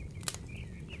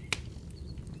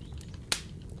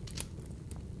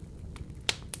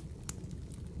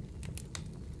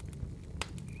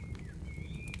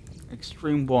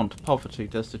 Extreme want, poverty,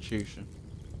 destitution.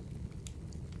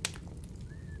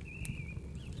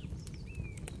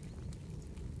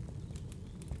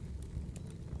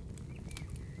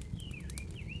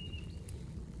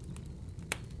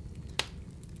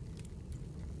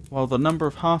 While the number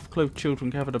of half-clothed children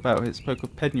gathered about it spoke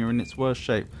of penury in its worst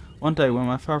shape. One day, when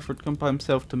my father had come by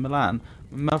himself to Milan,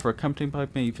 my mother, accompanied by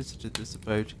me, visited this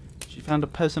abode. She found a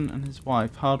peasant and his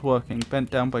wife, hard-working,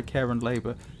 bent down by care and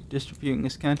labour, distributing a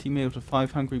scanty meal to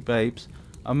 5 hungry babes.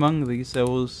 Among these there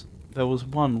was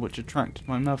one which attracted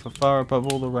my mother far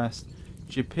above all the rest.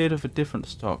 She appeared of a different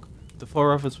stock. The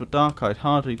 4 others were dark-eyed,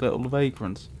 hardy little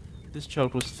vagrants. This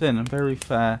child was thin and very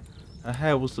fair. Her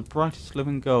hair was the brightest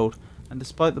living gold, and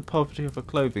despite the poverty of her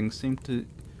clothing, seemed to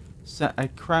set a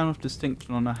crown of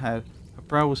distinction on her head. Her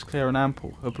brow was clear and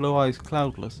ample, her blue eyes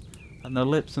cloudless, and her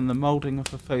lips and the moulding of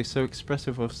her face so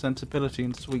expressive of sensibility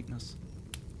and sweetness,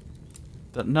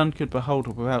 that none could behold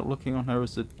her without looking on her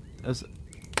as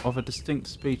of a distinct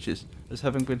species, as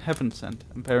having been heaven-sent,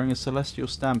 and bearing a celestial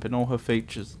stamp in all her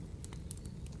features.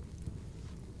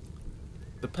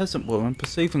 The peasant woman,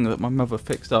 perceiving that my mother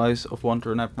fixed eyes of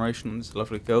wonder and admiration on this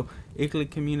lovely girl, eagerly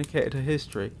communicated her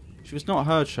history. She was not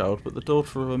her child, but the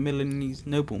daughter of a Milanese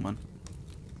nobleman.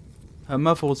 Her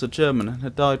mother was a German, and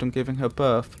had died on giving her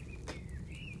birth.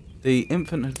 The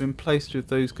infant had been placed with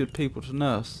those good people to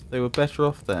nurse. They were better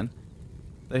off then.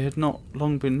 They had not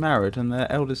long been married, and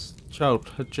their eldest child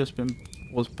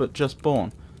was but just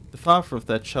born. The father of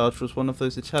their child was one of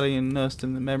those Italian nursed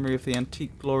in the memory of the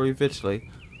antique glory of Italy,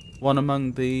 one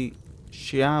among the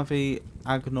Schiavi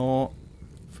Agnor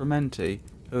Frementi,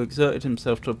 who exerted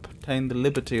himself to obtain the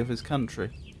liberty of his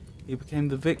country. He became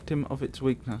the victim of its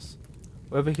weakness.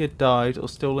 Whether he had died or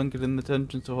still lingered in the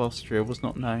dungeons of Austria was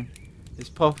not known. His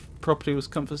property was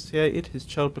confiscated, his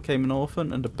child became an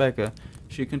orphan and a beggar.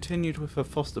 She continued with her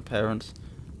foster parents,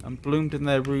 and bloomed in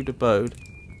their rude abode,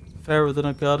 fairer than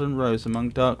a garden rose among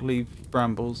dark-leaved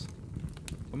brambles.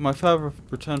 When my father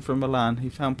returned from Milan, he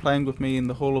found playing with me in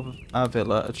the hall of our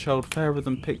villa a child fairer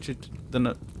than pictured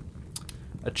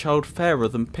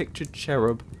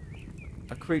cherub,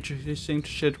 a creature who seemed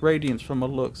to shed radiance from her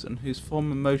looks, and whose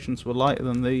form and motions were lighter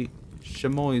than the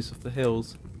chamois of the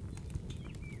hills.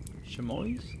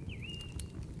 Chamois?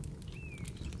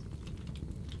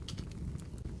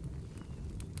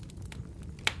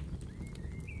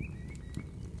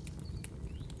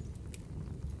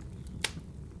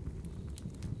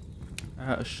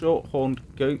 A short-horned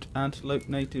goat antelope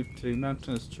native to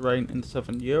mountainous terrain in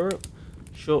southern Europe.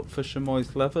 Short for chamois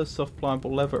leather, soft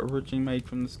pliable leather originally made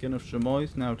from the skin of chamois.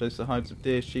 Nowadays the hides of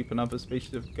deer, sheep and other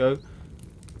species of goat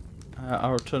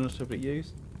are alternatively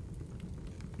used.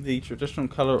 The traditional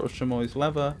colour of chamois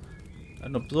leather.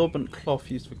 An absorbent cloth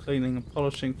used for cleaning and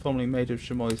polishing, formerly made of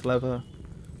chamois leather.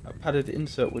 A padded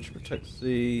insert which protects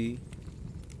the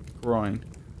groin.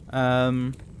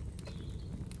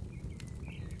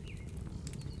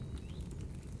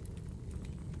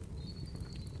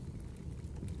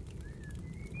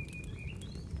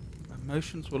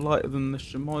 Motions were lighter than the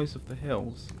chamois of the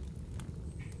hills.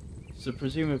 So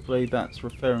presumably that's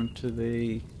referring to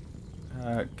the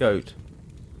goat.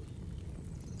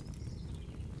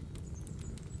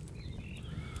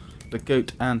 The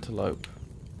goat antelope.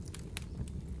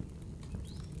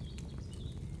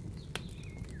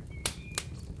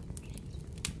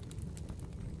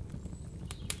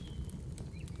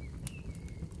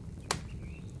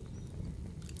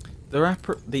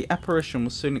 The apparition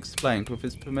was soon explained. With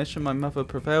his permission, my mother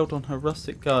prevailed on her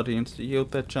rustic guardians to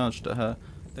yield their charge to her.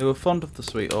 They were fond of the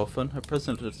sweet orphan. Her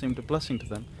presence had seemed a blessing to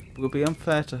them, but it would be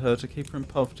unfair to her to keep her in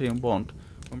poverty and want,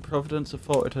 when Providence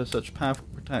afforded her such powerful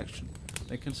protection.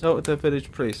 They consulted their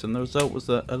village priest, and the result was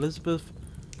that Elizabeth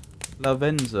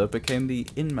Lavenza became the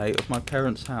inmate of my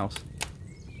parents' house.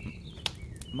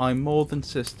 My more than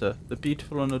sister, the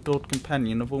beautiful and adored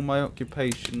companion of all my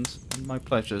occupations and my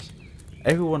pleasures.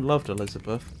 Everyone loved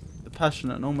Elizabeth. The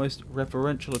passionate and almost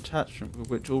reverential attachment with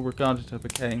which all regarded her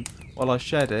became, while I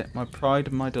shared it, my pride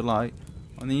and my delight.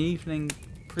 On the evening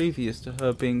previous to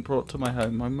her being brought to my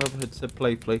home, my mother had said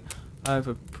playfully, "I have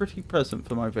a pretty present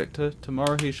for my Victor.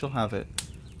 Tomorrow he shall have it."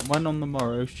 And when on the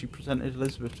morrow she presented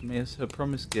Elizabeth to me as her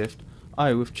promised gift,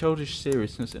 I, with childish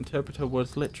seriousness, interpreted her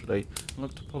words literally, and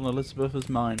looked upon Elizabeth as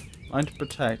mine to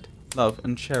protect, love,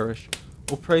 and cherish.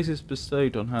 All praises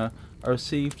bestowed on her I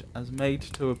received as made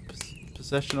to a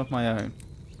possession of my own.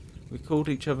 We called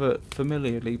each other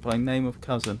familiarly by name of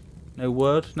cousin. No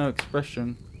word, no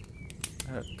expression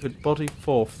could body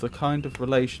forth the kind of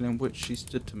relation in which she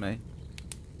stood to me.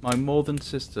 My more than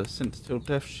sister, since till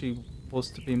death she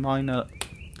was to be mine.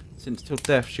 Since till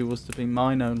death she was to be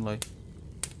mine only.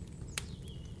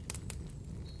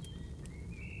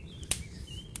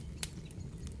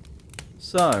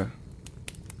 So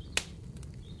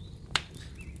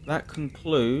that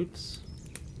concludes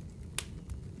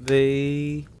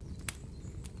the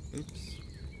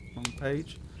wrong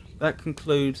page. That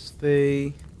concludes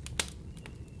the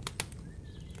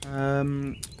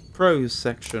prose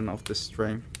section of this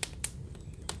stream.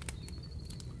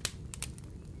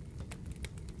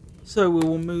 So we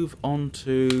will move on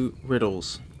to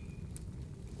riddles.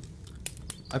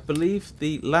 I believe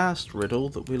the last riddle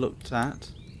that we looked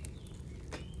at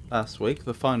last week,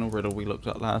 the final riddle we looked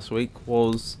at last week,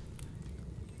 was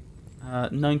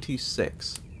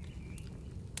 96,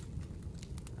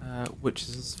 which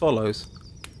is as follows.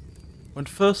 When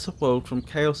first the world from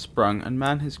chaos sprung, and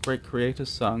man his great creator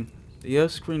sung, the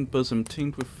earth's green bosom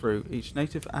teemed with fruit, each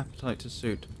native appetite to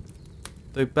suit.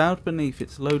 Though bowed beneath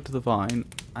its load the vine,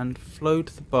 and flowed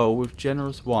the bowl with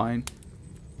generous wine,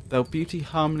 thou beauty,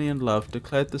 harmony, and love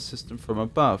declared the system from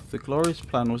above. The glorious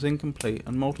plan was incomplete,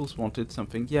 and mortals wanted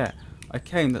something yet. I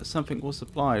came that something was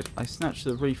supplied. I snatched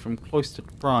the wreath from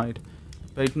cloistered pride,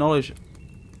 bade knowledge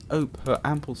ope her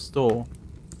ample store.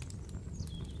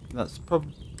 That's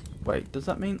probably... Wait, does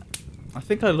that mean... I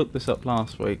think I looked this up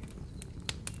last week.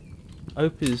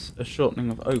 Ope is a shortening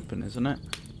of open, isn't it?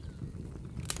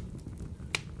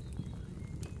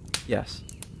 Yes.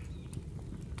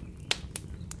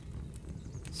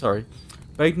 Sorry.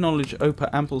 Bade knowledge ope her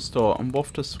ample store, and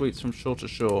waft her sweets from shore to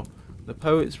shore. The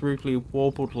poet's rudely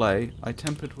warbled lay, I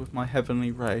tempered with my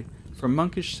heavenly ray. From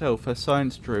monkish self her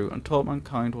science drew, and taught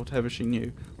mankind whatever she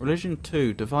knew. Religion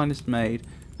too, divinest maid,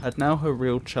 had now her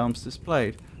real charms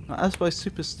displayed. Not as by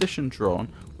superstition drawn,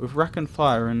 with rack and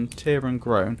fire and tear and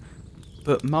groan,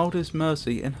 but mild is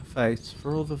mercy in her face,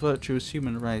 for all the virtuous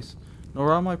human race.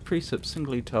 Nor are my precepts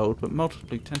singly told, but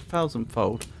multiply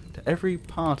 10,000-fold. To every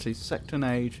party, sect and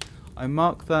age, I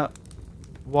mark that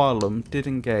whilom did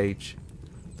engage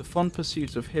the fond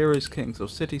pursuits of heroes, kings, of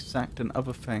cities sacked and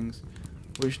other things,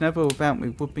 which never without me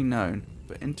would be known,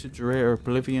 but into drear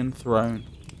oblivion thrown.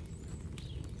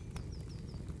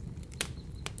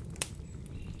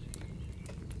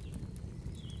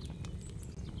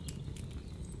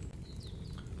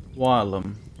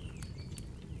 Whilom.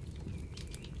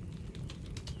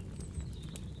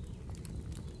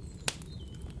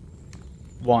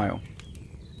 While.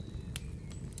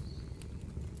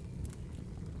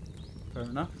 Fair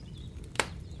enough.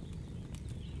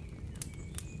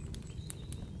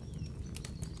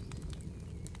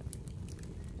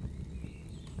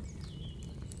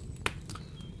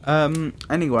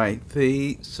 Anyway,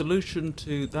 the solution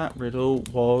to that riddle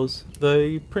was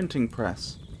the printing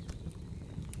press,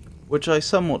 which I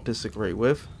somewhat disagree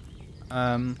with.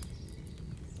 In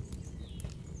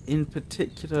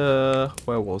particular,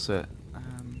 where was it?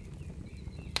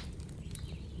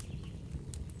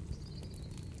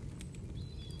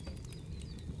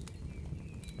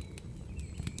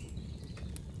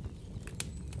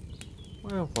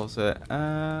 Where was it?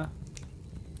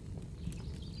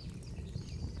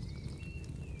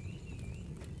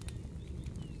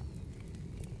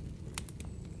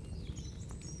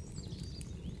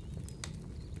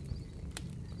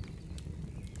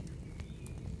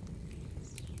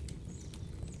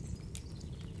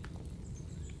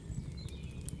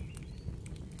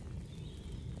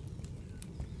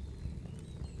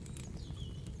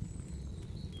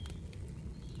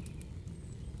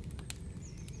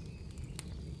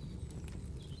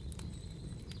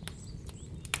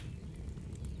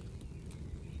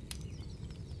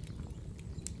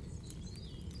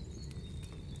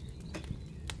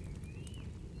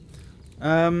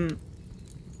 Yeah,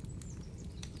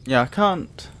 I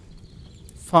can't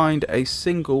find a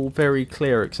single very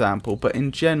clear example, but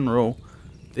in general,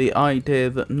 the idea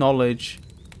that knowledge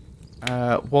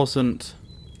wasn't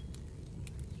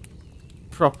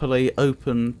properly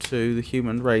open to the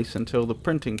human race until the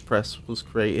printing press was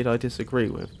created, I disagree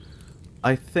with.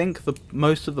 I think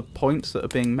most of the points that are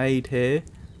being made here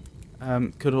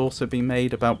could also be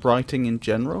made about writing in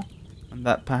general, and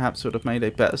that perhaps would have made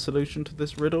a better solution to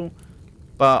this riddle.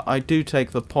 But I do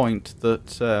take the point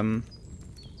that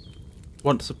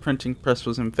once the printing press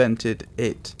was invented,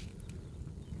 it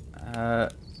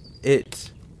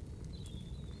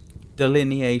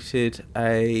delineated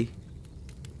a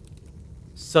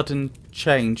sudden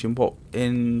change in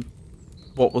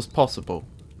what was possible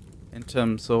in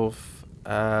terms of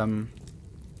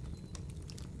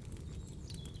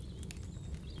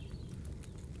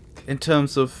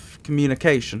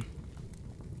communication,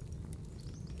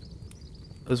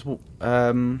 as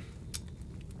and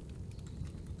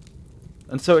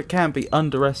so it can be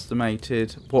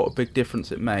underestimated what a big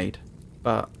difference it made.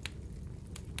 But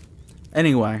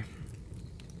anyway,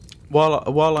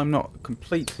 while I'm not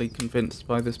completely convinced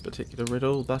by this particular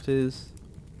riddle, that is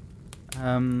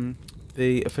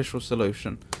the official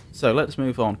solution. So let's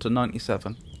move on to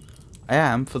 97. I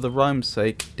am, for the rhyme's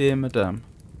sake, dear madame,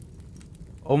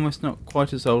 almost not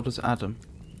quite as old as Adam,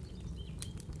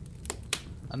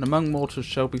 and among mortals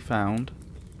shall be found,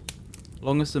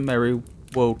 long as the merry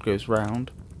world goes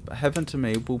round, but heaven to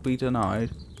me will be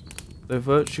denied, though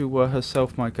virtue were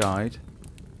herself my guide.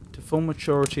 To full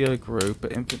maturity I grew,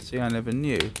 but infancy I never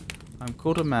knew. I am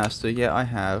called a master, yet I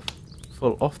have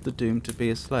full oft the doom to be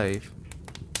a slave.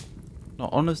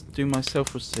 Not honours do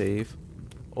myself receive,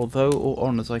 although all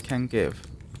honours I can give.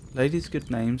 Ladies'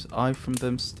 good names I from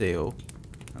them steal,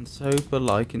 and so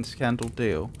belike in scandal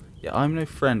deal. Yet I'm no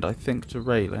friend, I think, to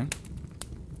railing,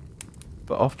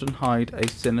 but often hide a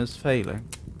sinner's failing.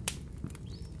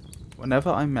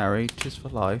 Whenever I marry, 'tis for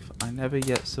life, I never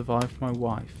yet survived my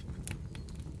wife.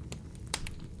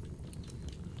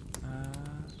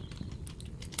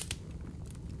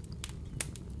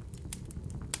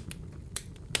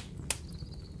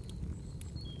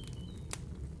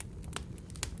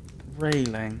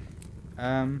 Railing.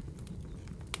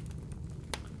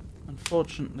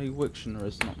 Unfortunately, Wiktionary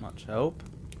is not much help.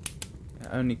 It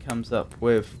only comes up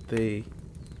with the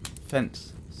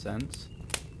fence sense.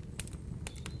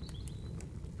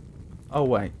 Oh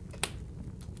wait,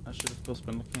 I should of course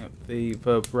been looking at the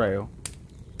verb rail.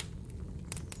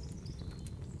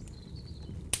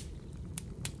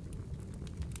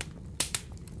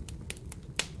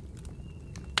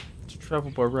 To travel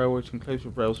by railway to enclose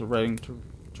with rails or railing to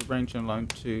range in line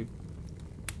to...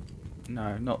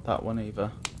 No, not that one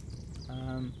either.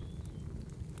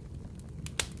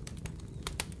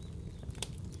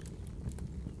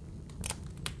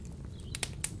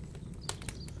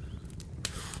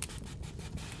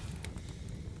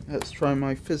 Let's try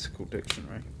my physical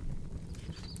dictionary.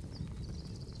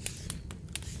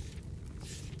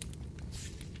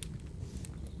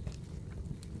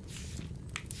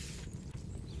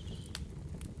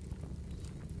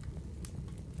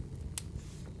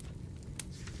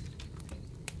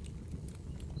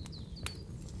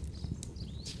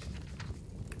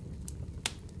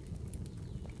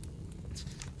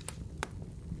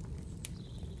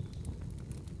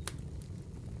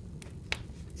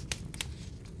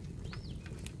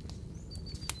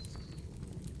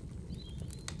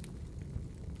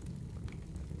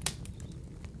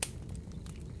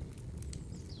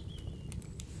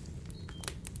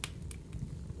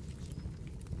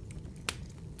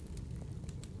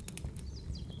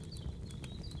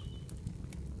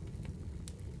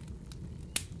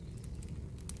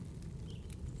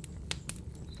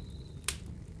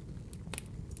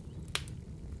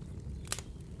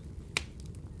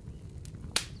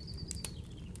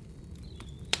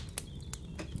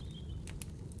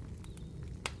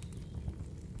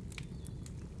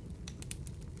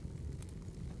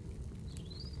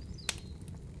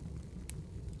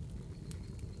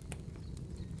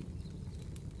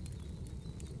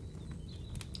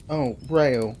 Oh,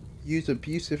 rail. Use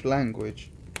abusive language,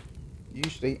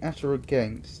 usually at or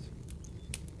against,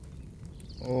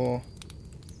 or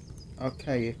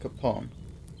archaic upon.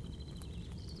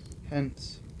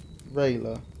 Hence,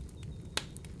 railer,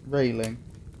 railing.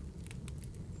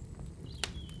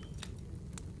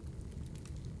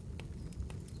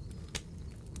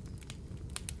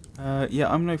 Yeah,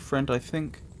 I'm no friend, I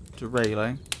think, to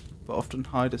railing, but often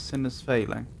hide a sinner's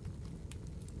failing.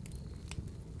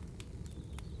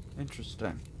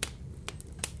 Interesting.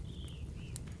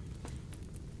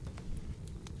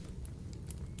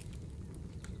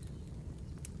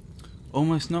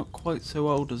 Almost not quite so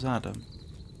old as Adam.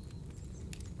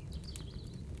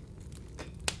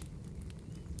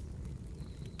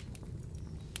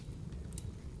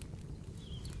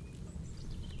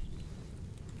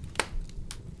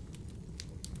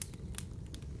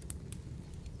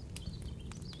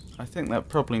 I think that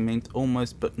probably means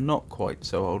almost but not quite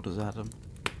so old as Adam.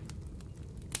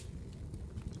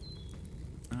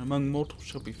 And among mortals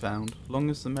shall be found, long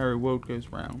as the merry world goes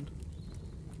round.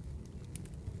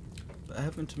 But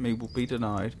heaven to me will be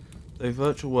denied, though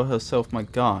virtue were herself my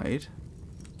guide.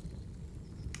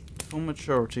 From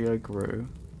maturity I grew,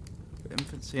 but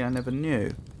infancy I never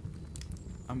knew.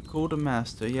 I'm called a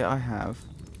master, yet I have,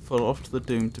 full oft the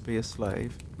doom to be a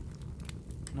slave.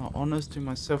 Not honours do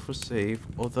myself receive,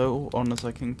 although all honours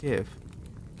I can give.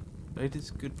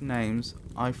 Ladies' good names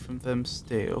I from them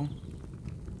steal,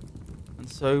 and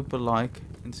so belike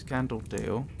in scandal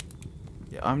deal.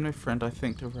 Yet I'm no friend I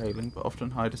think to railing, but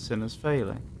often hide a sinner's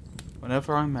failing.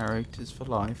 Whenever I marry, 'tis for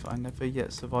life, I never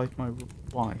yet survived my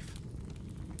wife.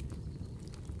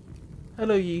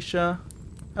 Hello Yisha,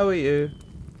 how are you?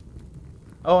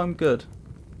 Oh, I'm good.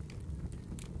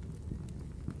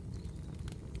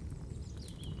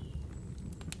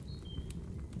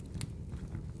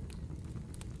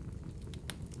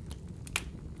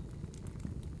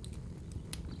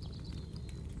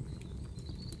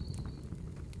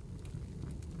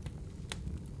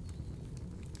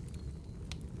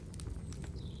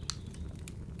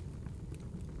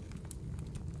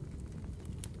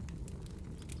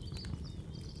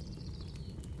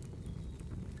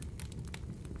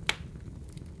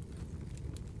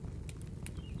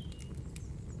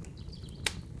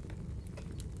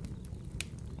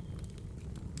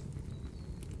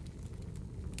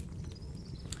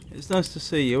 It's nice to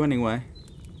see you anyway.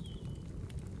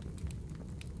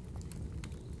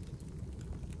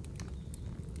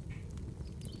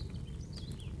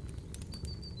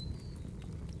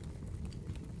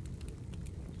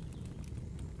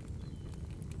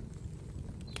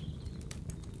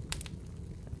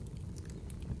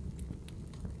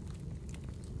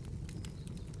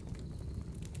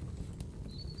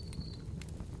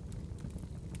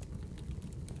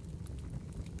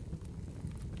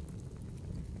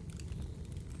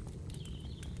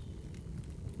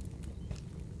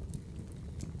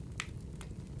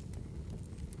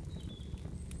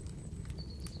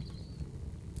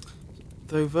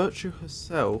 Though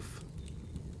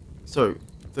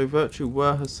virtue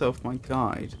were herself my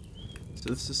guide, so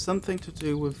this is something to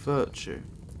do with virtue.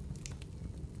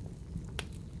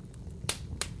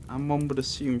 And one would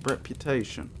assume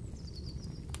reputation.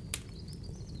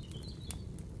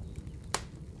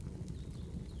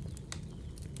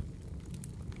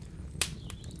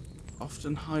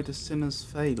 Often hide a sinner's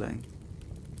failing.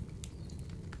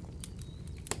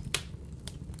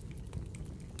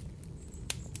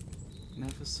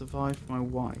 Never survived my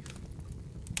wife.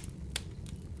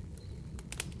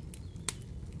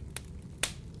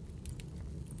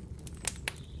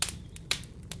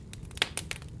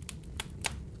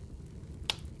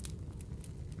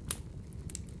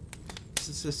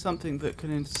 This is something that can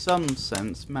in some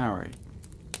sense marry.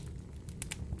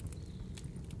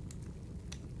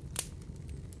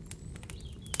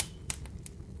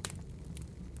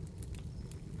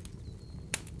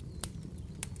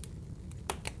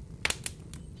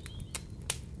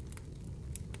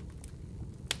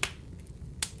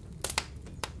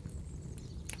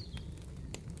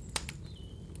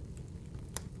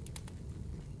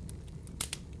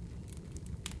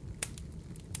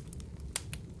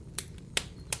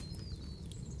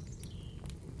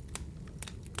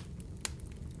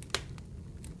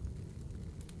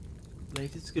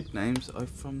 Ladies' good names I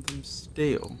from them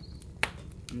steal,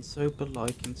 and so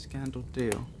belike in scandal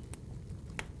deal.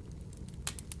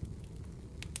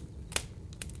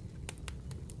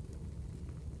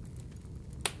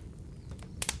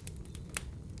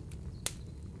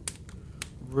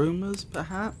 Rumours,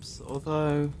 perhaps,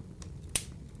 although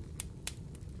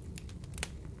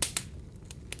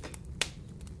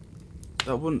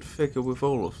that wouldn't figure with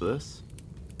all of this.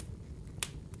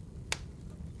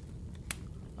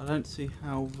 I don't see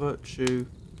how virtue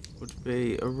would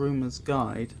be a rumour's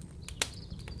guide.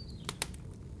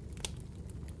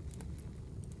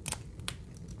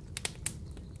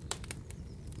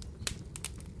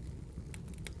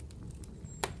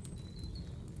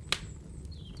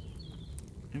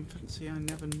 Infancy I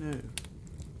never knew.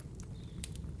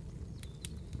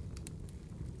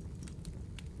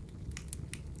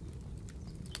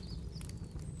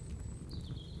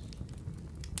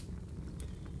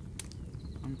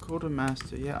 I'm called a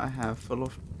master, yet I have full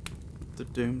of the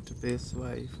doom to be a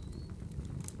slave.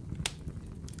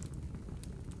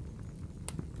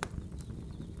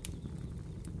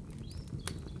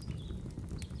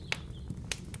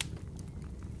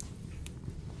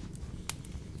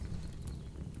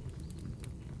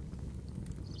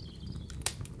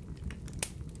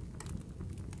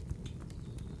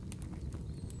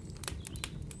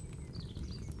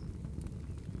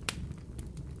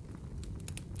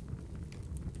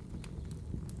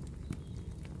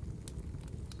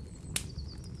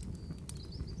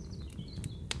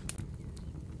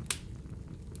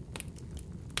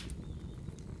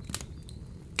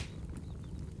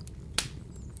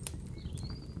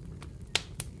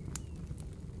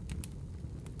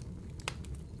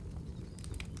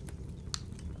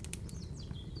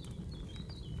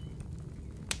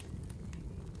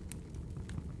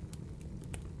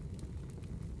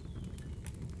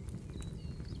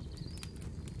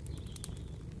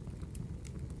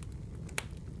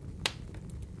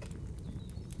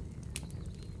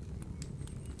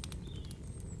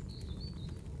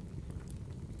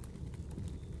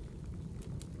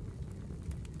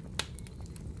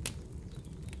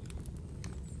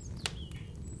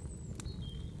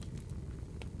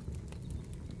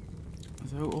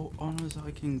 though all honours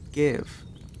I can give.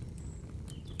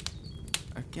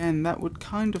 Again, that would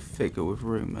kind of figure with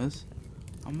rumours.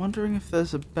 I'm wondering if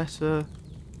there's a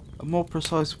more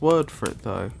precise word for it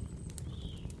though.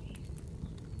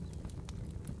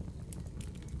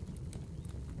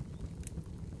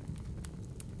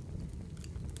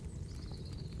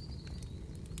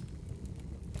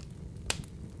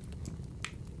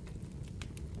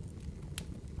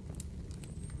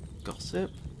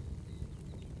 Gossip?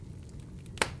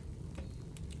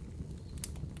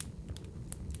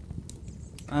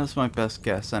 That's my best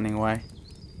guess anyway.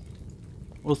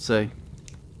 We'll see.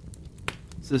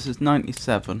 So this is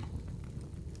 97.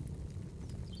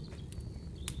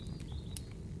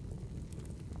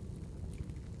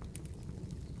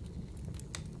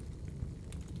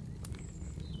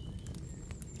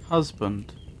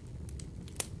 Husband.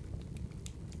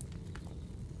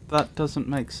 That doesn't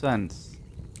make sense.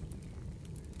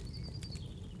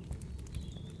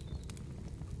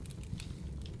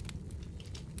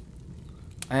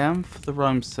 I am, for the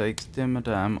rhyme's sakes, dear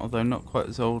madame, although not quite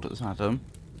as old as Adam,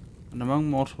 and among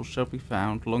mortals shall be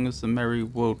found, long as the merry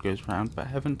world goes round, but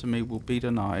heaven to me will be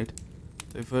denied,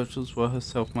 though virtues were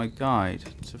herself my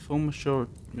guide. To full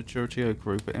maturity I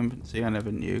grew, but infancy I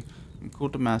never knew. I'm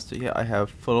called a master, yet I have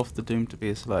full oft the doom to be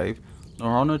a slave,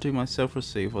 nor honour do myself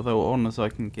receive, although honours I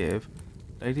can give.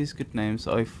 Ladies' good names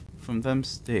I from them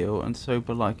steal, and so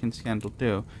belike in scandal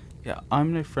deal. Yet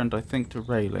I'm no friend, I think, to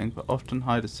railing, but often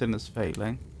hide a sinner's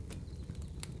failing.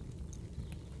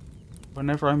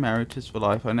 Whenever I marry, 'tis for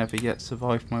life, I never yet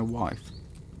survived my wife.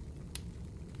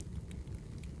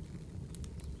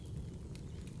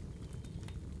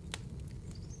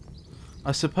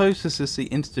 I suppose this is the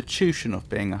institution of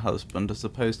being a husband, as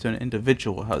opposed to an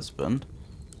individual husband.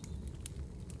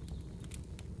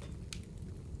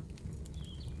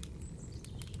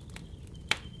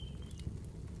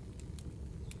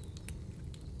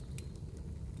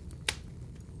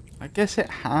 I guess it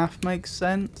half makes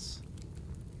sense.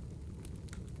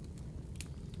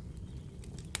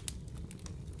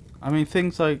 I mean,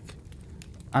 things like,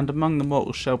 and among the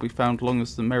mortals shall be found long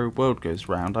as the merry world goes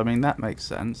round. I mean, that makes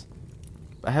sense.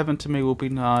 But heaven to me will be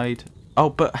denied. Oh,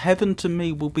 but heaven to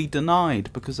me will be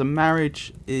denied because a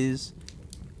marriage is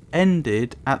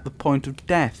ended at the point of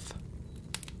death.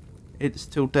 It's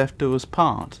till death do us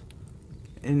part.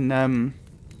 In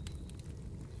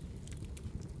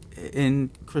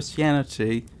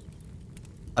Christianity,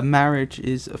 a marriage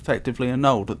is effectively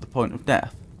annulled at the point of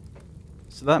death.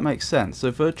 So that makes sense. So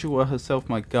virtue were herself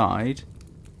my guide.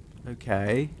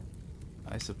 Okay,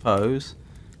 I suppose.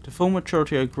 To full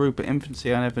maturity I grew, but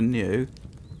infancy I never knew.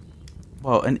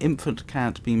 Well, an infant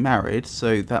can't be married,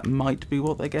 so that might be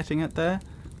what they're getting at there.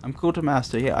 I'm called a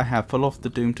master, yet I have full oft the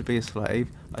doom to be a slave.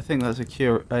 I think that's a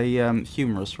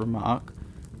humorous remark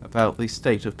about the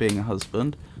state of being a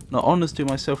husband. Not honours do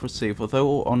myself receive, although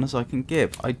all honours I can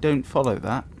give. I don't follow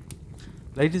that.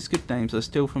 Ladies' good names I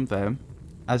steal from them,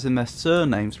 as in their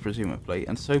surnames presumably,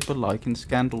 and so belike in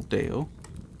scandal deal.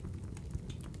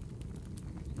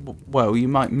 Well, you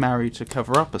might marry to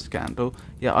cover up a scandal.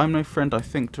 Yeah, I'm no friend, I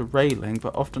think, to railing,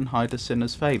 but often hide a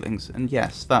sinner's failings. And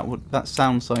yes, that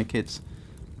sounds like it's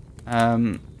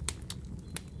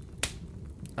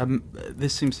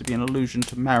this seems to be an allusion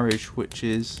to marriage, which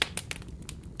is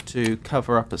to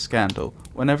cover up a scandal.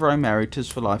 Whenever I marry, 'tis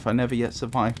for life. I never yet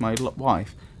survived my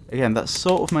wife. Again, that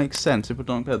sort of makes sense if we're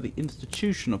talking about the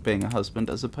institution of being a husband,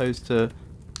 as opposed to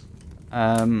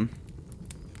an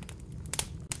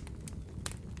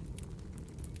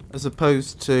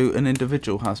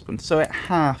individual husband. So it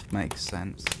half makes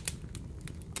sense.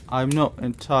 I'm not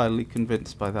entirely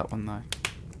convinced by that one though.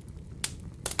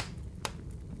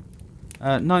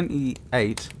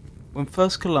 98. When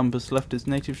first Columbus left his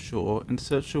native shore, in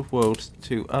search of worlds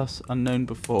to us unknown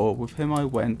before, with him I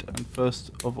went, and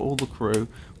first of all the crew,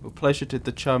 with pleasure did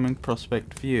the charming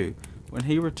prospect view. When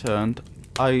he returned,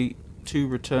 I too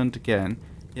returned again,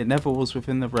 yet never was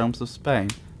within the realms of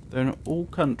Spain. Though in all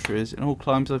countries, in all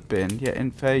climes I've been, yet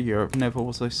in fair Europe never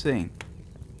was I seen.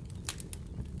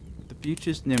 The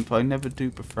beauteous nymph I never do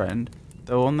befriend,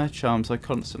 though on their charms I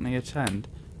constantly attend.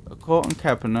 At court and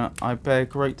cabinet I bear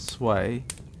great sway.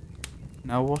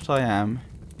 Now what I am,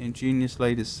 ingenious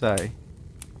ladies say.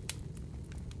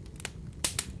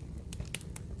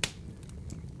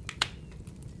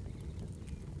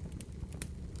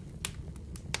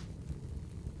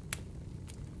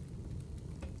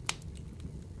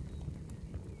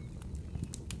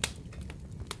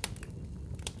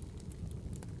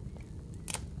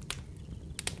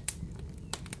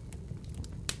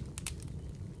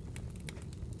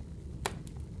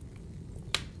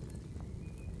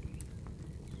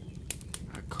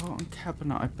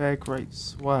 cabinet I bear great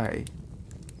sway.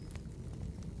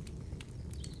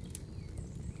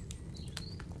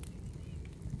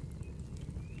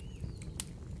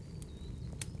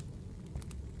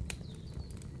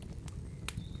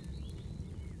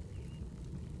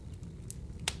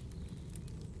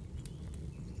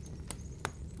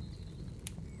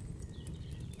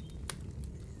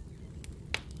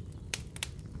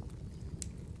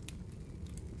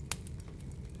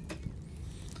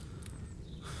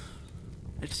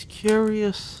 It's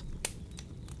curious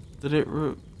that it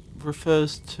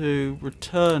refers to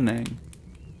returning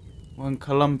when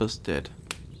Columbus did,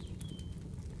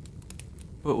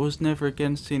 but was never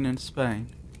again seen in Spain.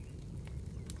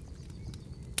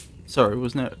 Sorry,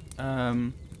 was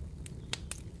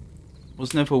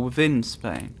never within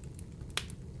Spain.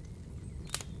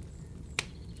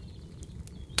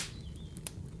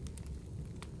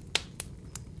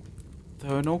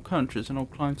 Though in all countries and all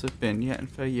climes I've been, yet in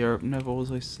fair Europe never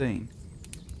was I seen.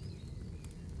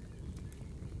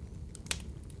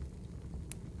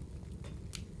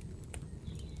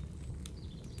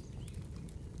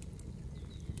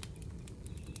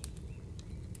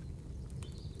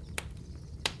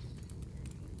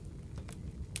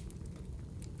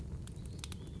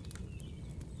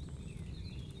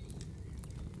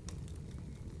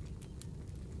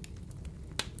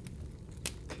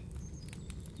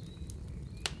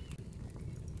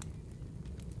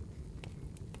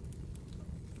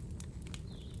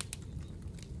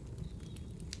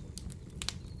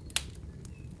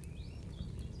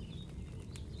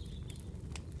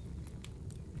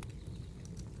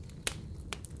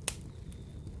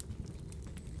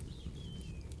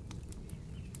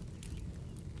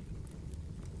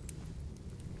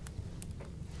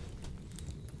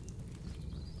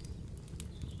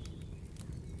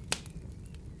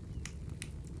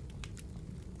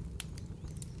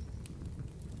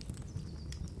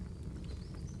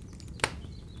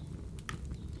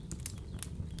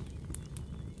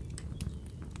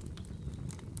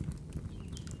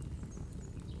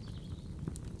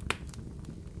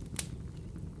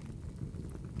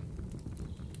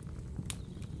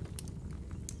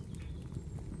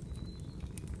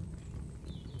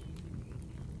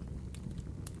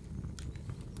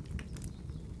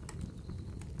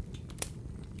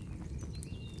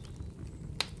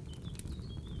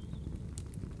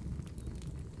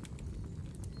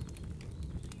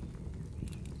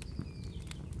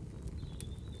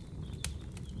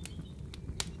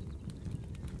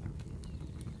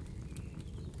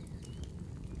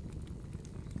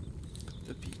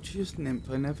 The beauteous nymph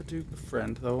I never do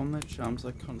befriend, though on their charms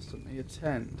I constantly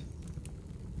attend.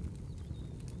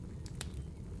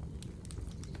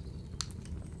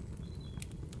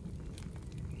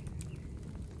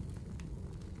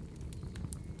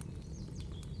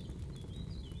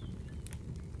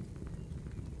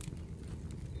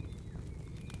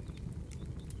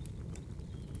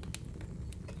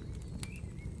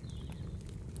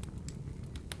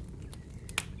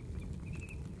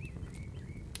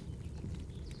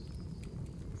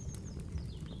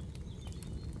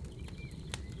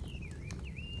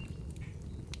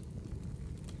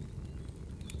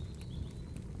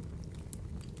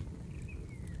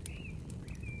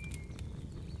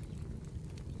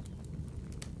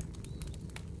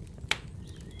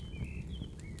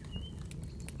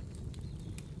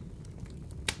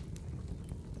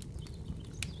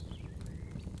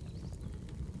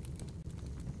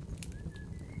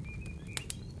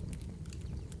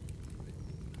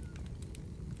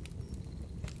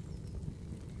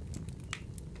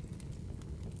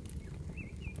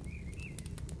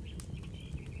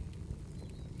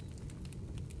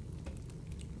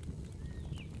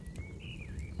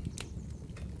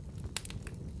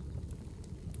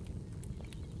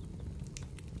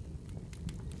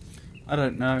 I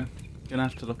don't know. Gonna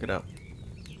have to look it up.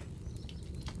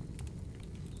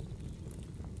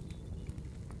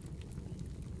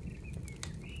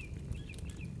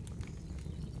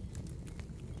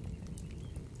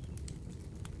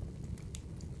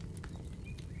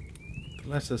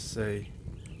 Let us see.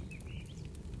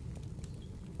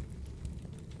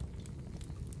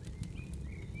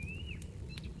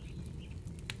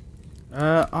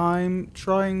 I'm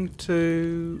trying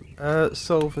to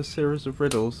solve a series of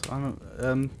riddles.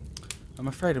 I'm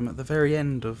afraid I'm at the very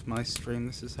end of my stream.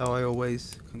 This is how I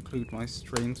always conclude my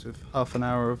streams, with half an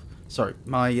hour of... Sorry,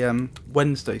 my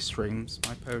Wednesday streams,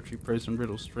 my poetry, prose and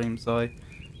riddle streams, I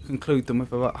conclude them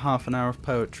with about half an hour of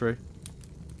poetry.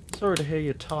 Sorry to hear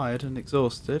you're tired and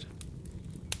exhausted.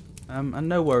 And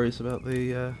no worries about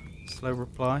the slow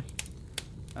reply.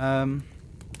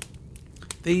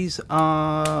 These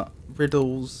are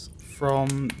riddles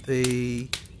from the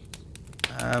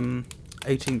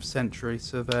 18th century,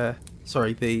 so they're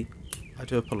I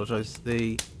do apologise,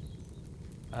 the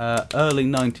early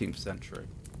 19th century.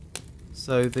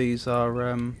 So these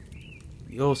are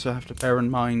you also have to bear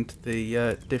in mind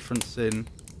the difference in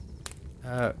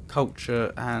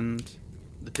culture and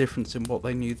the difference in what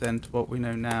they knew then to what we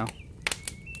know now.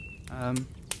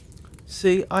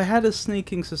 See, I had a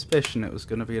sneaking suspicion it was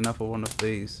going to be another one of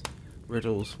these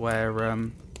riddles where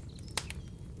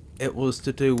it was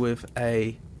to do with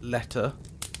a letter,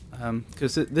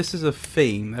 because this is a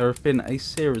theme. There have been a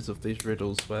series of these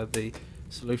riddles where the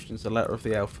solution is a letter of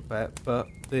the alphabet, but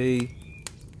the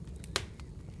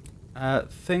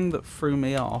thing that threw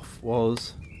me off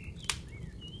was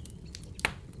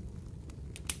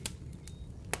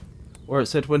where it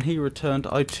said, when he returned,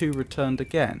 I too returned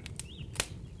again.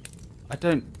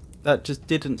 That just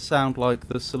didn't sound like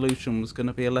the solution was going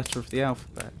to be a letter of the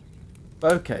alphabet.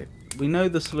 But okay, we know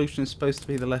the solution is supposed to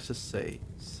be the letter C,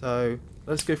 so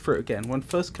let's go through it again. When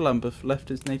first Columbus left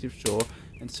his native shore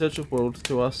in search of worlds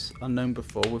to us unknown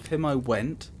before, with him I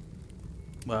went.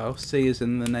 Well, C is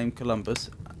in the name Columbus,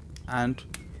 and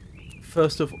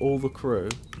first of all the crew.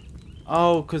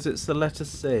 Oh, because it's the letter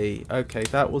C. Okay,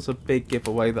 that was a big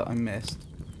giveaway that I missed.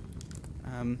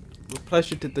 With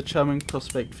pleasure did the charming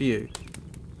prospect view.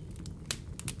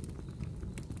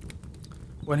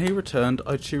 When he returned,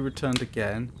 I too returned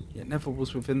again, yet never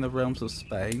was within the realms of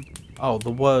Spain. Oh, the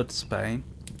word Spain.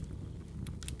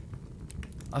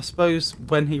 I suppose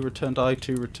when he returned, I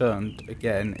too returned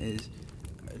again is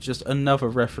just another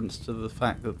reference to the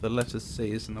fact that the letter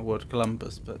C is in the word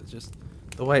Columbus, but just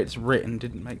the way it's written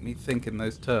didn't make me think in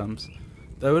those terms.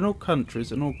 Though in all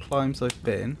countries and all climes I've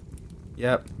been,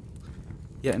 yep,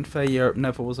 yet in fair Europe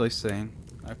never was I seen.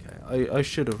 Okay, I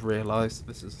should have realised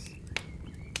this is...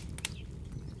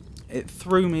 It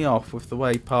threw me off with the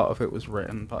way part of it was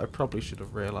written, but I probably should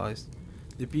have realised.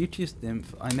 The beauteous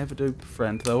nymph I never do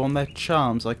befriend, though on their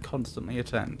charms I constantly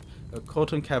attend. At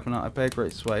court and cabinet I bear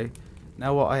great sway,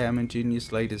 now what I am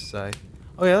ingenious ladies say.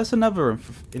 Oh yeah, that's another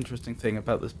interesting thing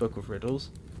about this book of riddles.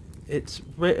 It's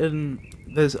written...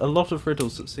 There's a lot of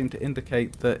riddles that seem to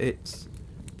indicate that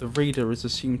the reader is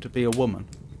assumed to be a woman,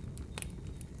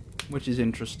 which is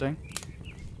interesting.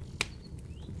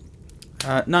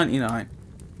 99.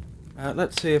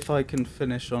 Let's see if I can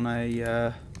finish on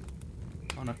a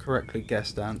correctly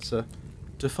guessed answer.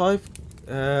 To 5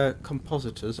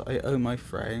 compositors I owe my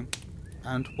frame,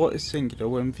 and what is singular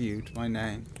when viewed my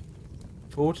name.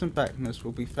 Forwards and backwards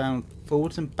will be found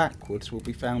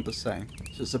the same.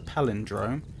 So it's a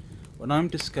palindrome. When I'm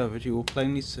discovered, you will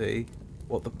plainly see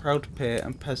what the proud peer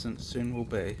and peasant soon will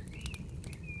be.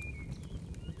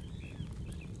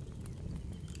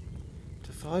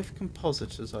 To 5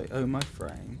 compositors I owe my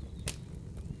frame,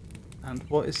 and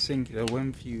what is singular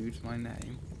when viewed my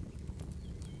name.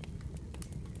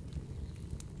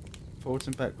 Forwards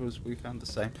and backwards we found the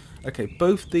same. Okay,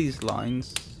 both these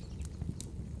lines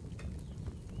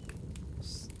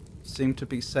seem to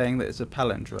be saying that it's a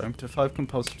palindrome. To 5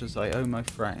 compositors I owe my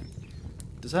frame.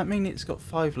 Does that mean it's got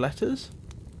 5 letters?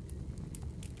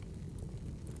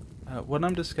 When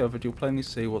I'm discovered, you'll plainly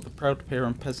see what the proud peer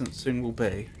and peasant soon will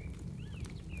be.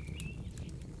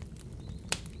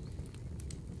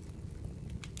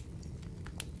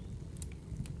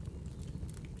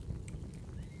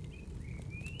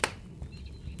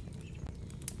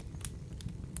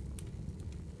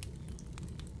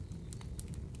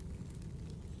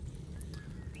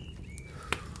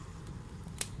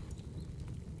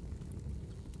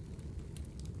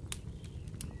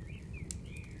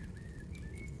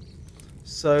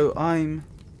 So I'm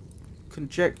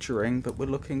conjecturing that we're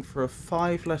looking for a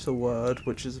 5-letter word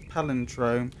which is a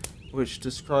palindrome which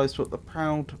describes what the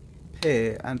proud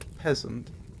peer and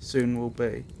peasant soon will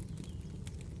be.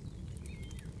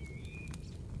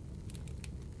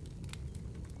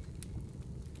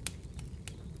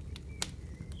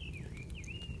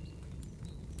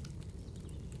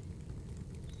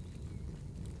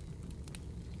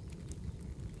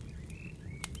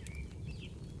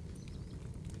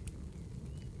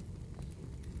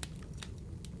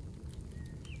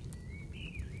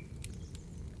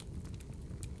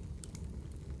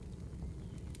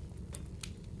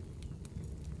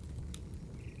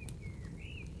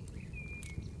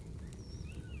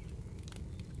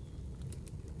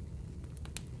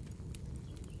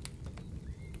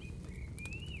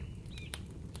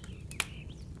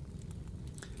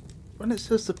 When it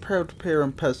says the proud peer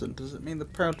and peasant, does it mean the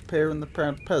proud peer and the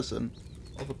proud peasant?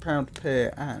 Or the proud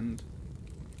peer and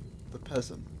the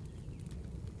peasant?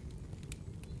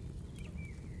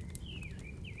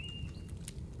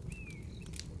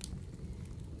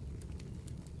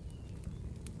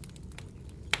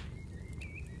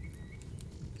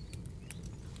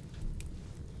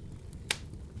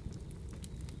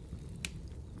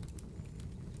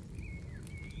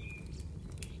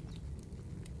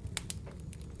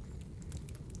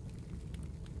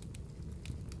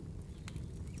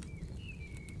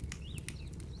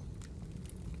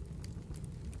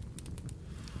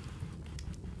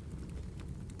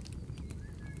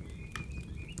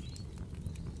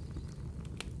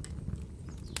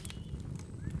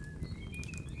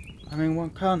 I mean, one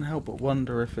can't help but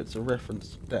wonder if it's a reference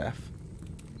to death,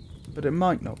 but it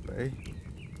might not be.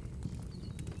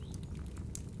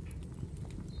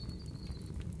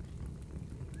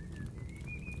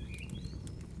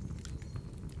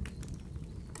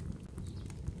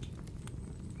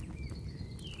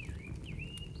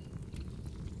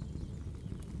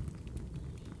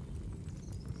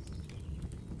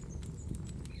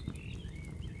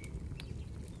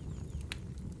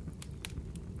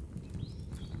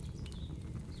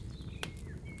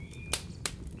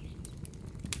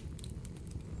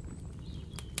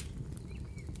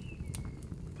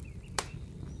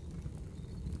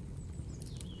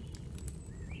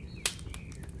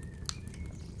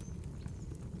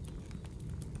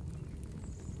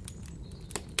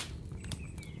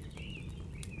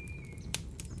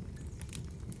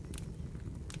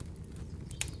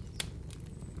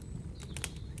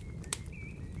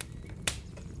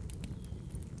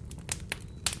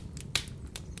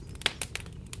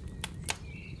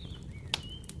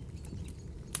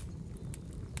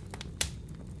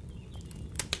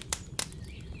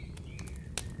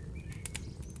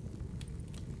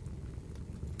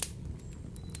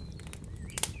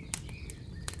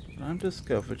 When I'm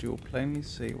discovered, you will plainly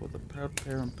see what the proud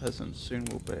peer and peasant soon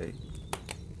will be.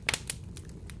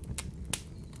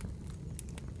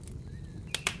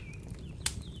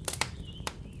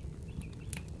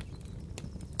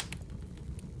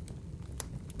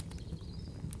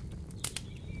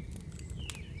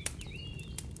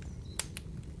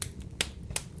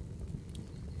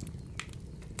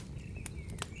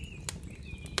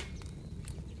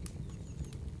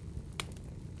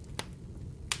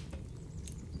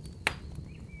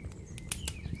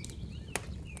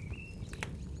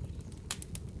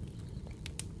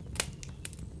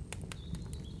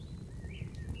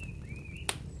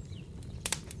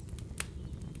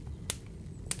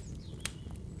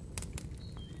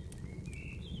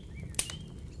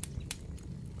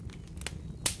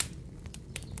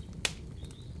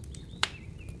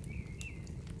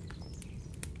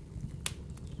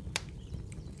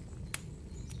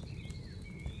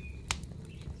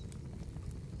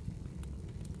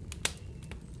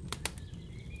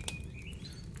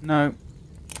 No.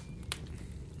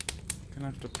 Gonna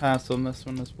have to pass on this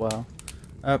one as well.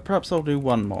 Perhaps I'll do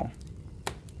one more.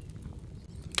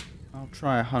 I'll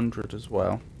try 100 as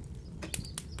well.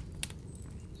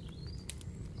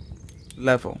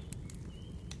 Level.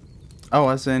 Oh,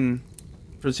 as in,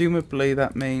 presumably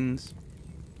that means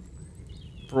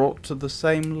brought to the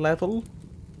same level?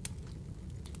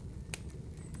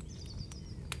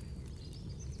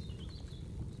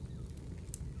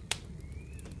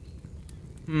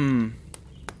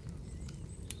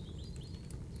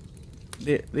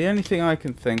 The only thing I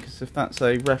can think is if that's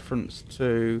a reference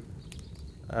to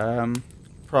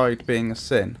pride being a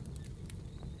sin.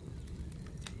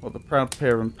 What the proud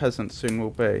peer and peasant soon will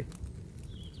be.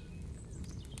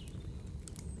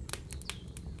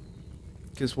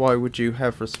 Because why would you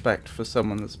have respect for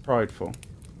someone that's prideful?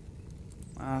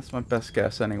 That's my best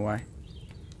guess anyway.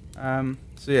 So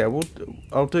yeah,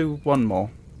 I'll do one more,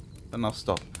 then I'll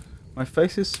stop. My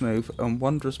face is smooth and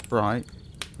wondrous bright,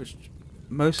 which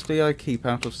mostly I keep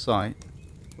out of sight.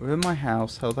 Within my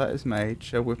house, how that is made,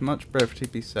 shall with much brevity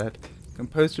be said,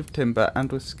 composed of timber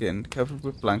and with skin, covered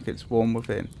with blankets warm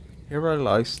within. Here I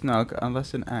lie snug,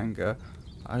 unless in anger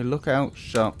I look out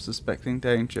sharp, suspecting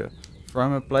danger. For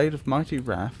I'm a blade of mighty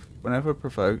wrath, whenever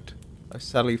provoked, I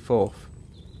sally forth.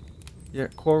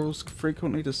 Yet quarrels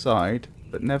frequently decide,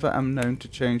 but never am known to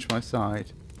change my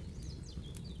side.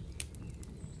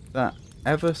 That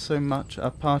ever so much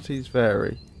our parties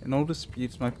vary, in all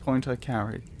disputes my point I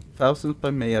carry. Thousands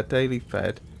by me are daily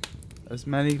fed, as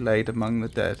many laid among the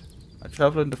dead. I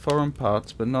travel into foreign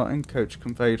parts, but not in coach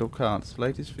conveyed or carts.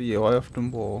 Ladies for you I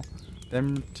often wore,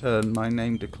 then return my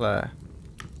name declare.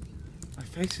 My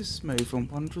face is smooth and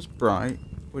wondrous bright,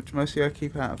 which mostly I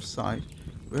keep out of sight.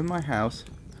 Within my house,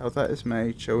 how that is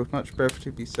made, shall with much brevity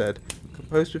be said,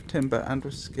 composed with timber and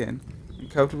with skin,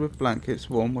 and covered with blankets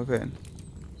warm within.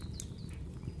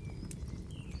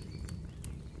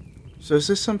 So is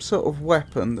this some sort of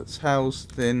weapon that's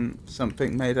housed in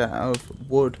something made out of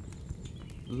wood,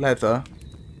 leather,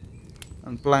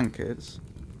 and blankets?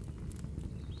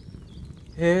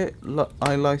 Here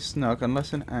I lie snug,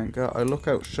 unless in anger I look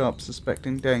out sharp,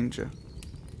 suspecting danger.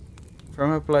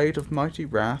 From a blade of mighty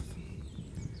wrath,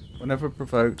 whenever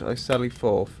provoked I sally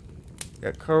forth.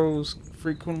 Yet quarrels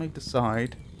frequently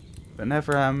decide, but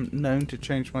never am known to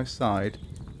change my side.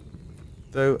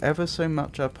 Though ever so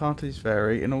much our parties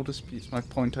vary, in all disputes my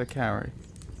point I carry.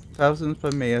 Thousands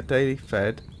by me are daily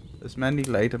fed, as many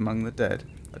laid among the dead.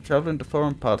 I travel into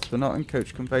foreign parts, but not in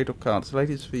coach, conveyed, or carts.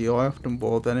 Ladies for you I often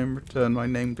wore, then in return my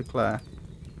name declare.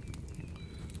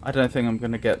 I don't think I'm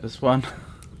going to get this one.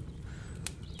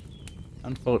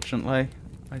 Unfortunately.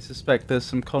 I suspect there's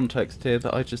some context here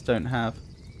that I just don't have.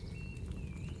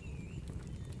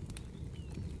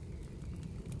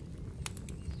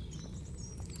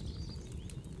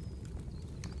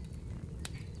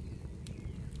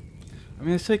 I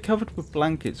mean, they say covered with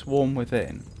blankets, warm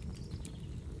within.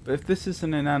 But if this is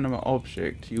an inanimate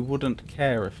object, you wouldn't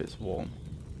care if it's warm.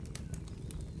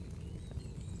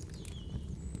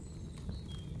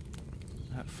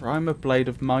 For I'm a blade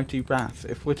of mighty wrath.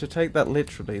 If we're to take that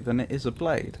literally, then it is a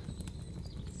blade.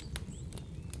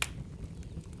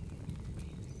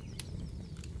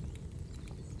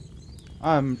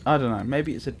 I don't know,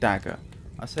 maybe it's a dagger.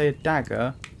 I say a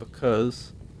dagger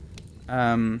because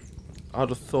I'd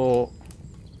have thought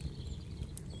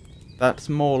that's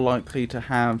more likely to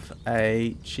have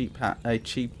a cheap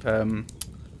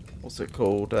what's it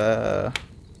called,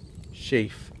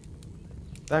 sheath.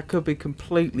 That could be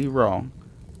completely wrong,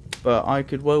 but I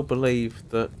could well believe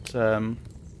that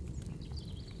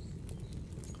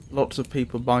lots of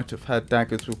people might have had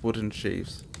daggers with wooden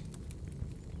sheaths.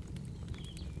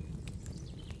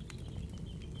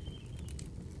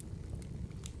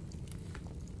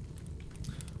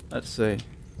 Let's see.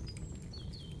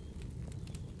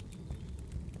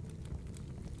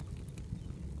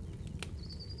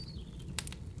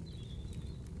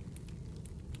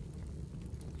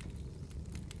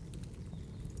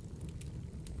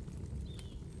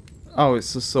 Oh,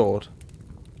 it's a sword.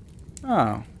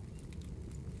 Oh.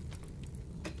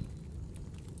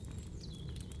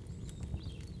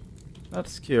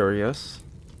 That's curious.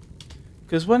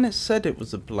 Because when it said it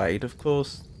was a blade, of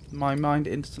course, my mind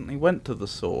instantly went to the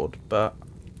sword, but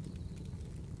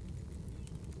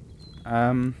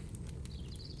there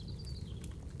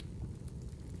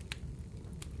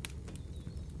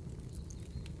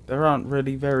aren't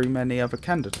really very many other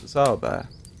candidates, are there?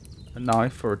 A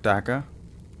knife or a dagger?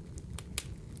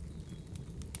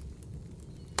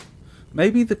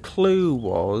 Maybe the clue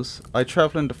was, I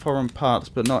travel into foreign parts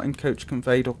but not in coach,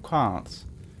 conveyed or carts,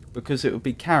 because it would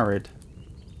be carried.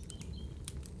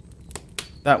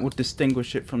 That would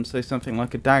distinguish it from, say, something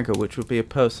like a dagger, which would be a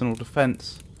personal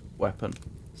defense weapon.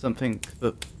 Something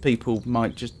that people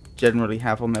might just generally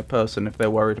have on their person if they're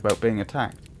worried about being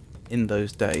attacked in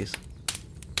those days.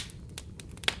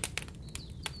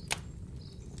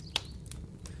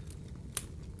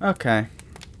 Okay,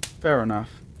 fair enough.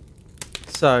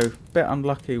 So, bit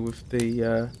unlucky with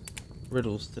the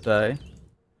riddles today,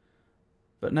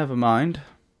 but never mind.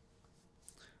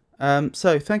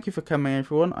 So, thank you for coming,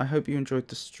 everyone. I hope you enjoyed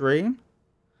the stream.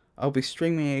 I'll be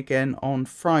streaming again on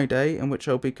Friday, in which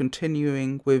I'll be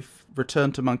continuing with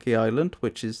Return to Monkey Island,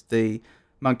 which is the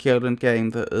Monkey Island game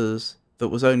that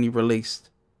was only released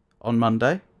on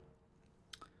Monday.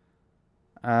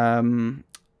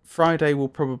 Friday will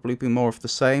probably be more of the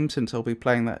same, since I'll be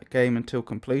playing that game until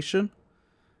completion.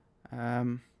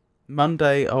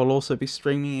 Monday I'll also be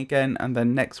streaming again, and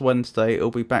then next Wednesday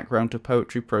it'll be back round to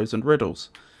Poetry, Prose and Riddles.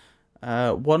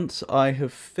 Once I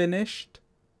have finished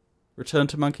Return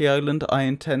to Monkey Island, I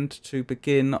intend to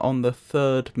begin on the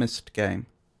third Myst game.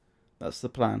 That's the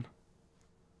plan.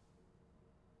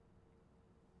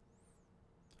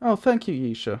 Oh, thank you,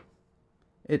 Yisha.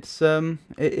 It's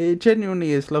it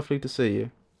genuinely is lovely to see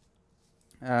you.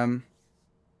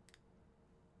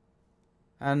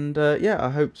 And yeah, I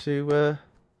hope to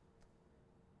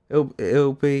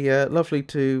it'll be lovely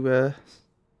to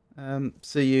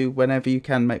see you whenever you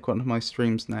can make one of my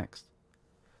streams next.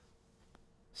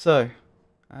 So,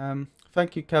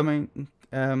 thank you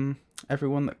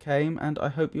everyone that came, and I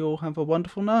hope you all have a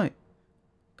wonderful night.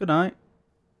 Good night.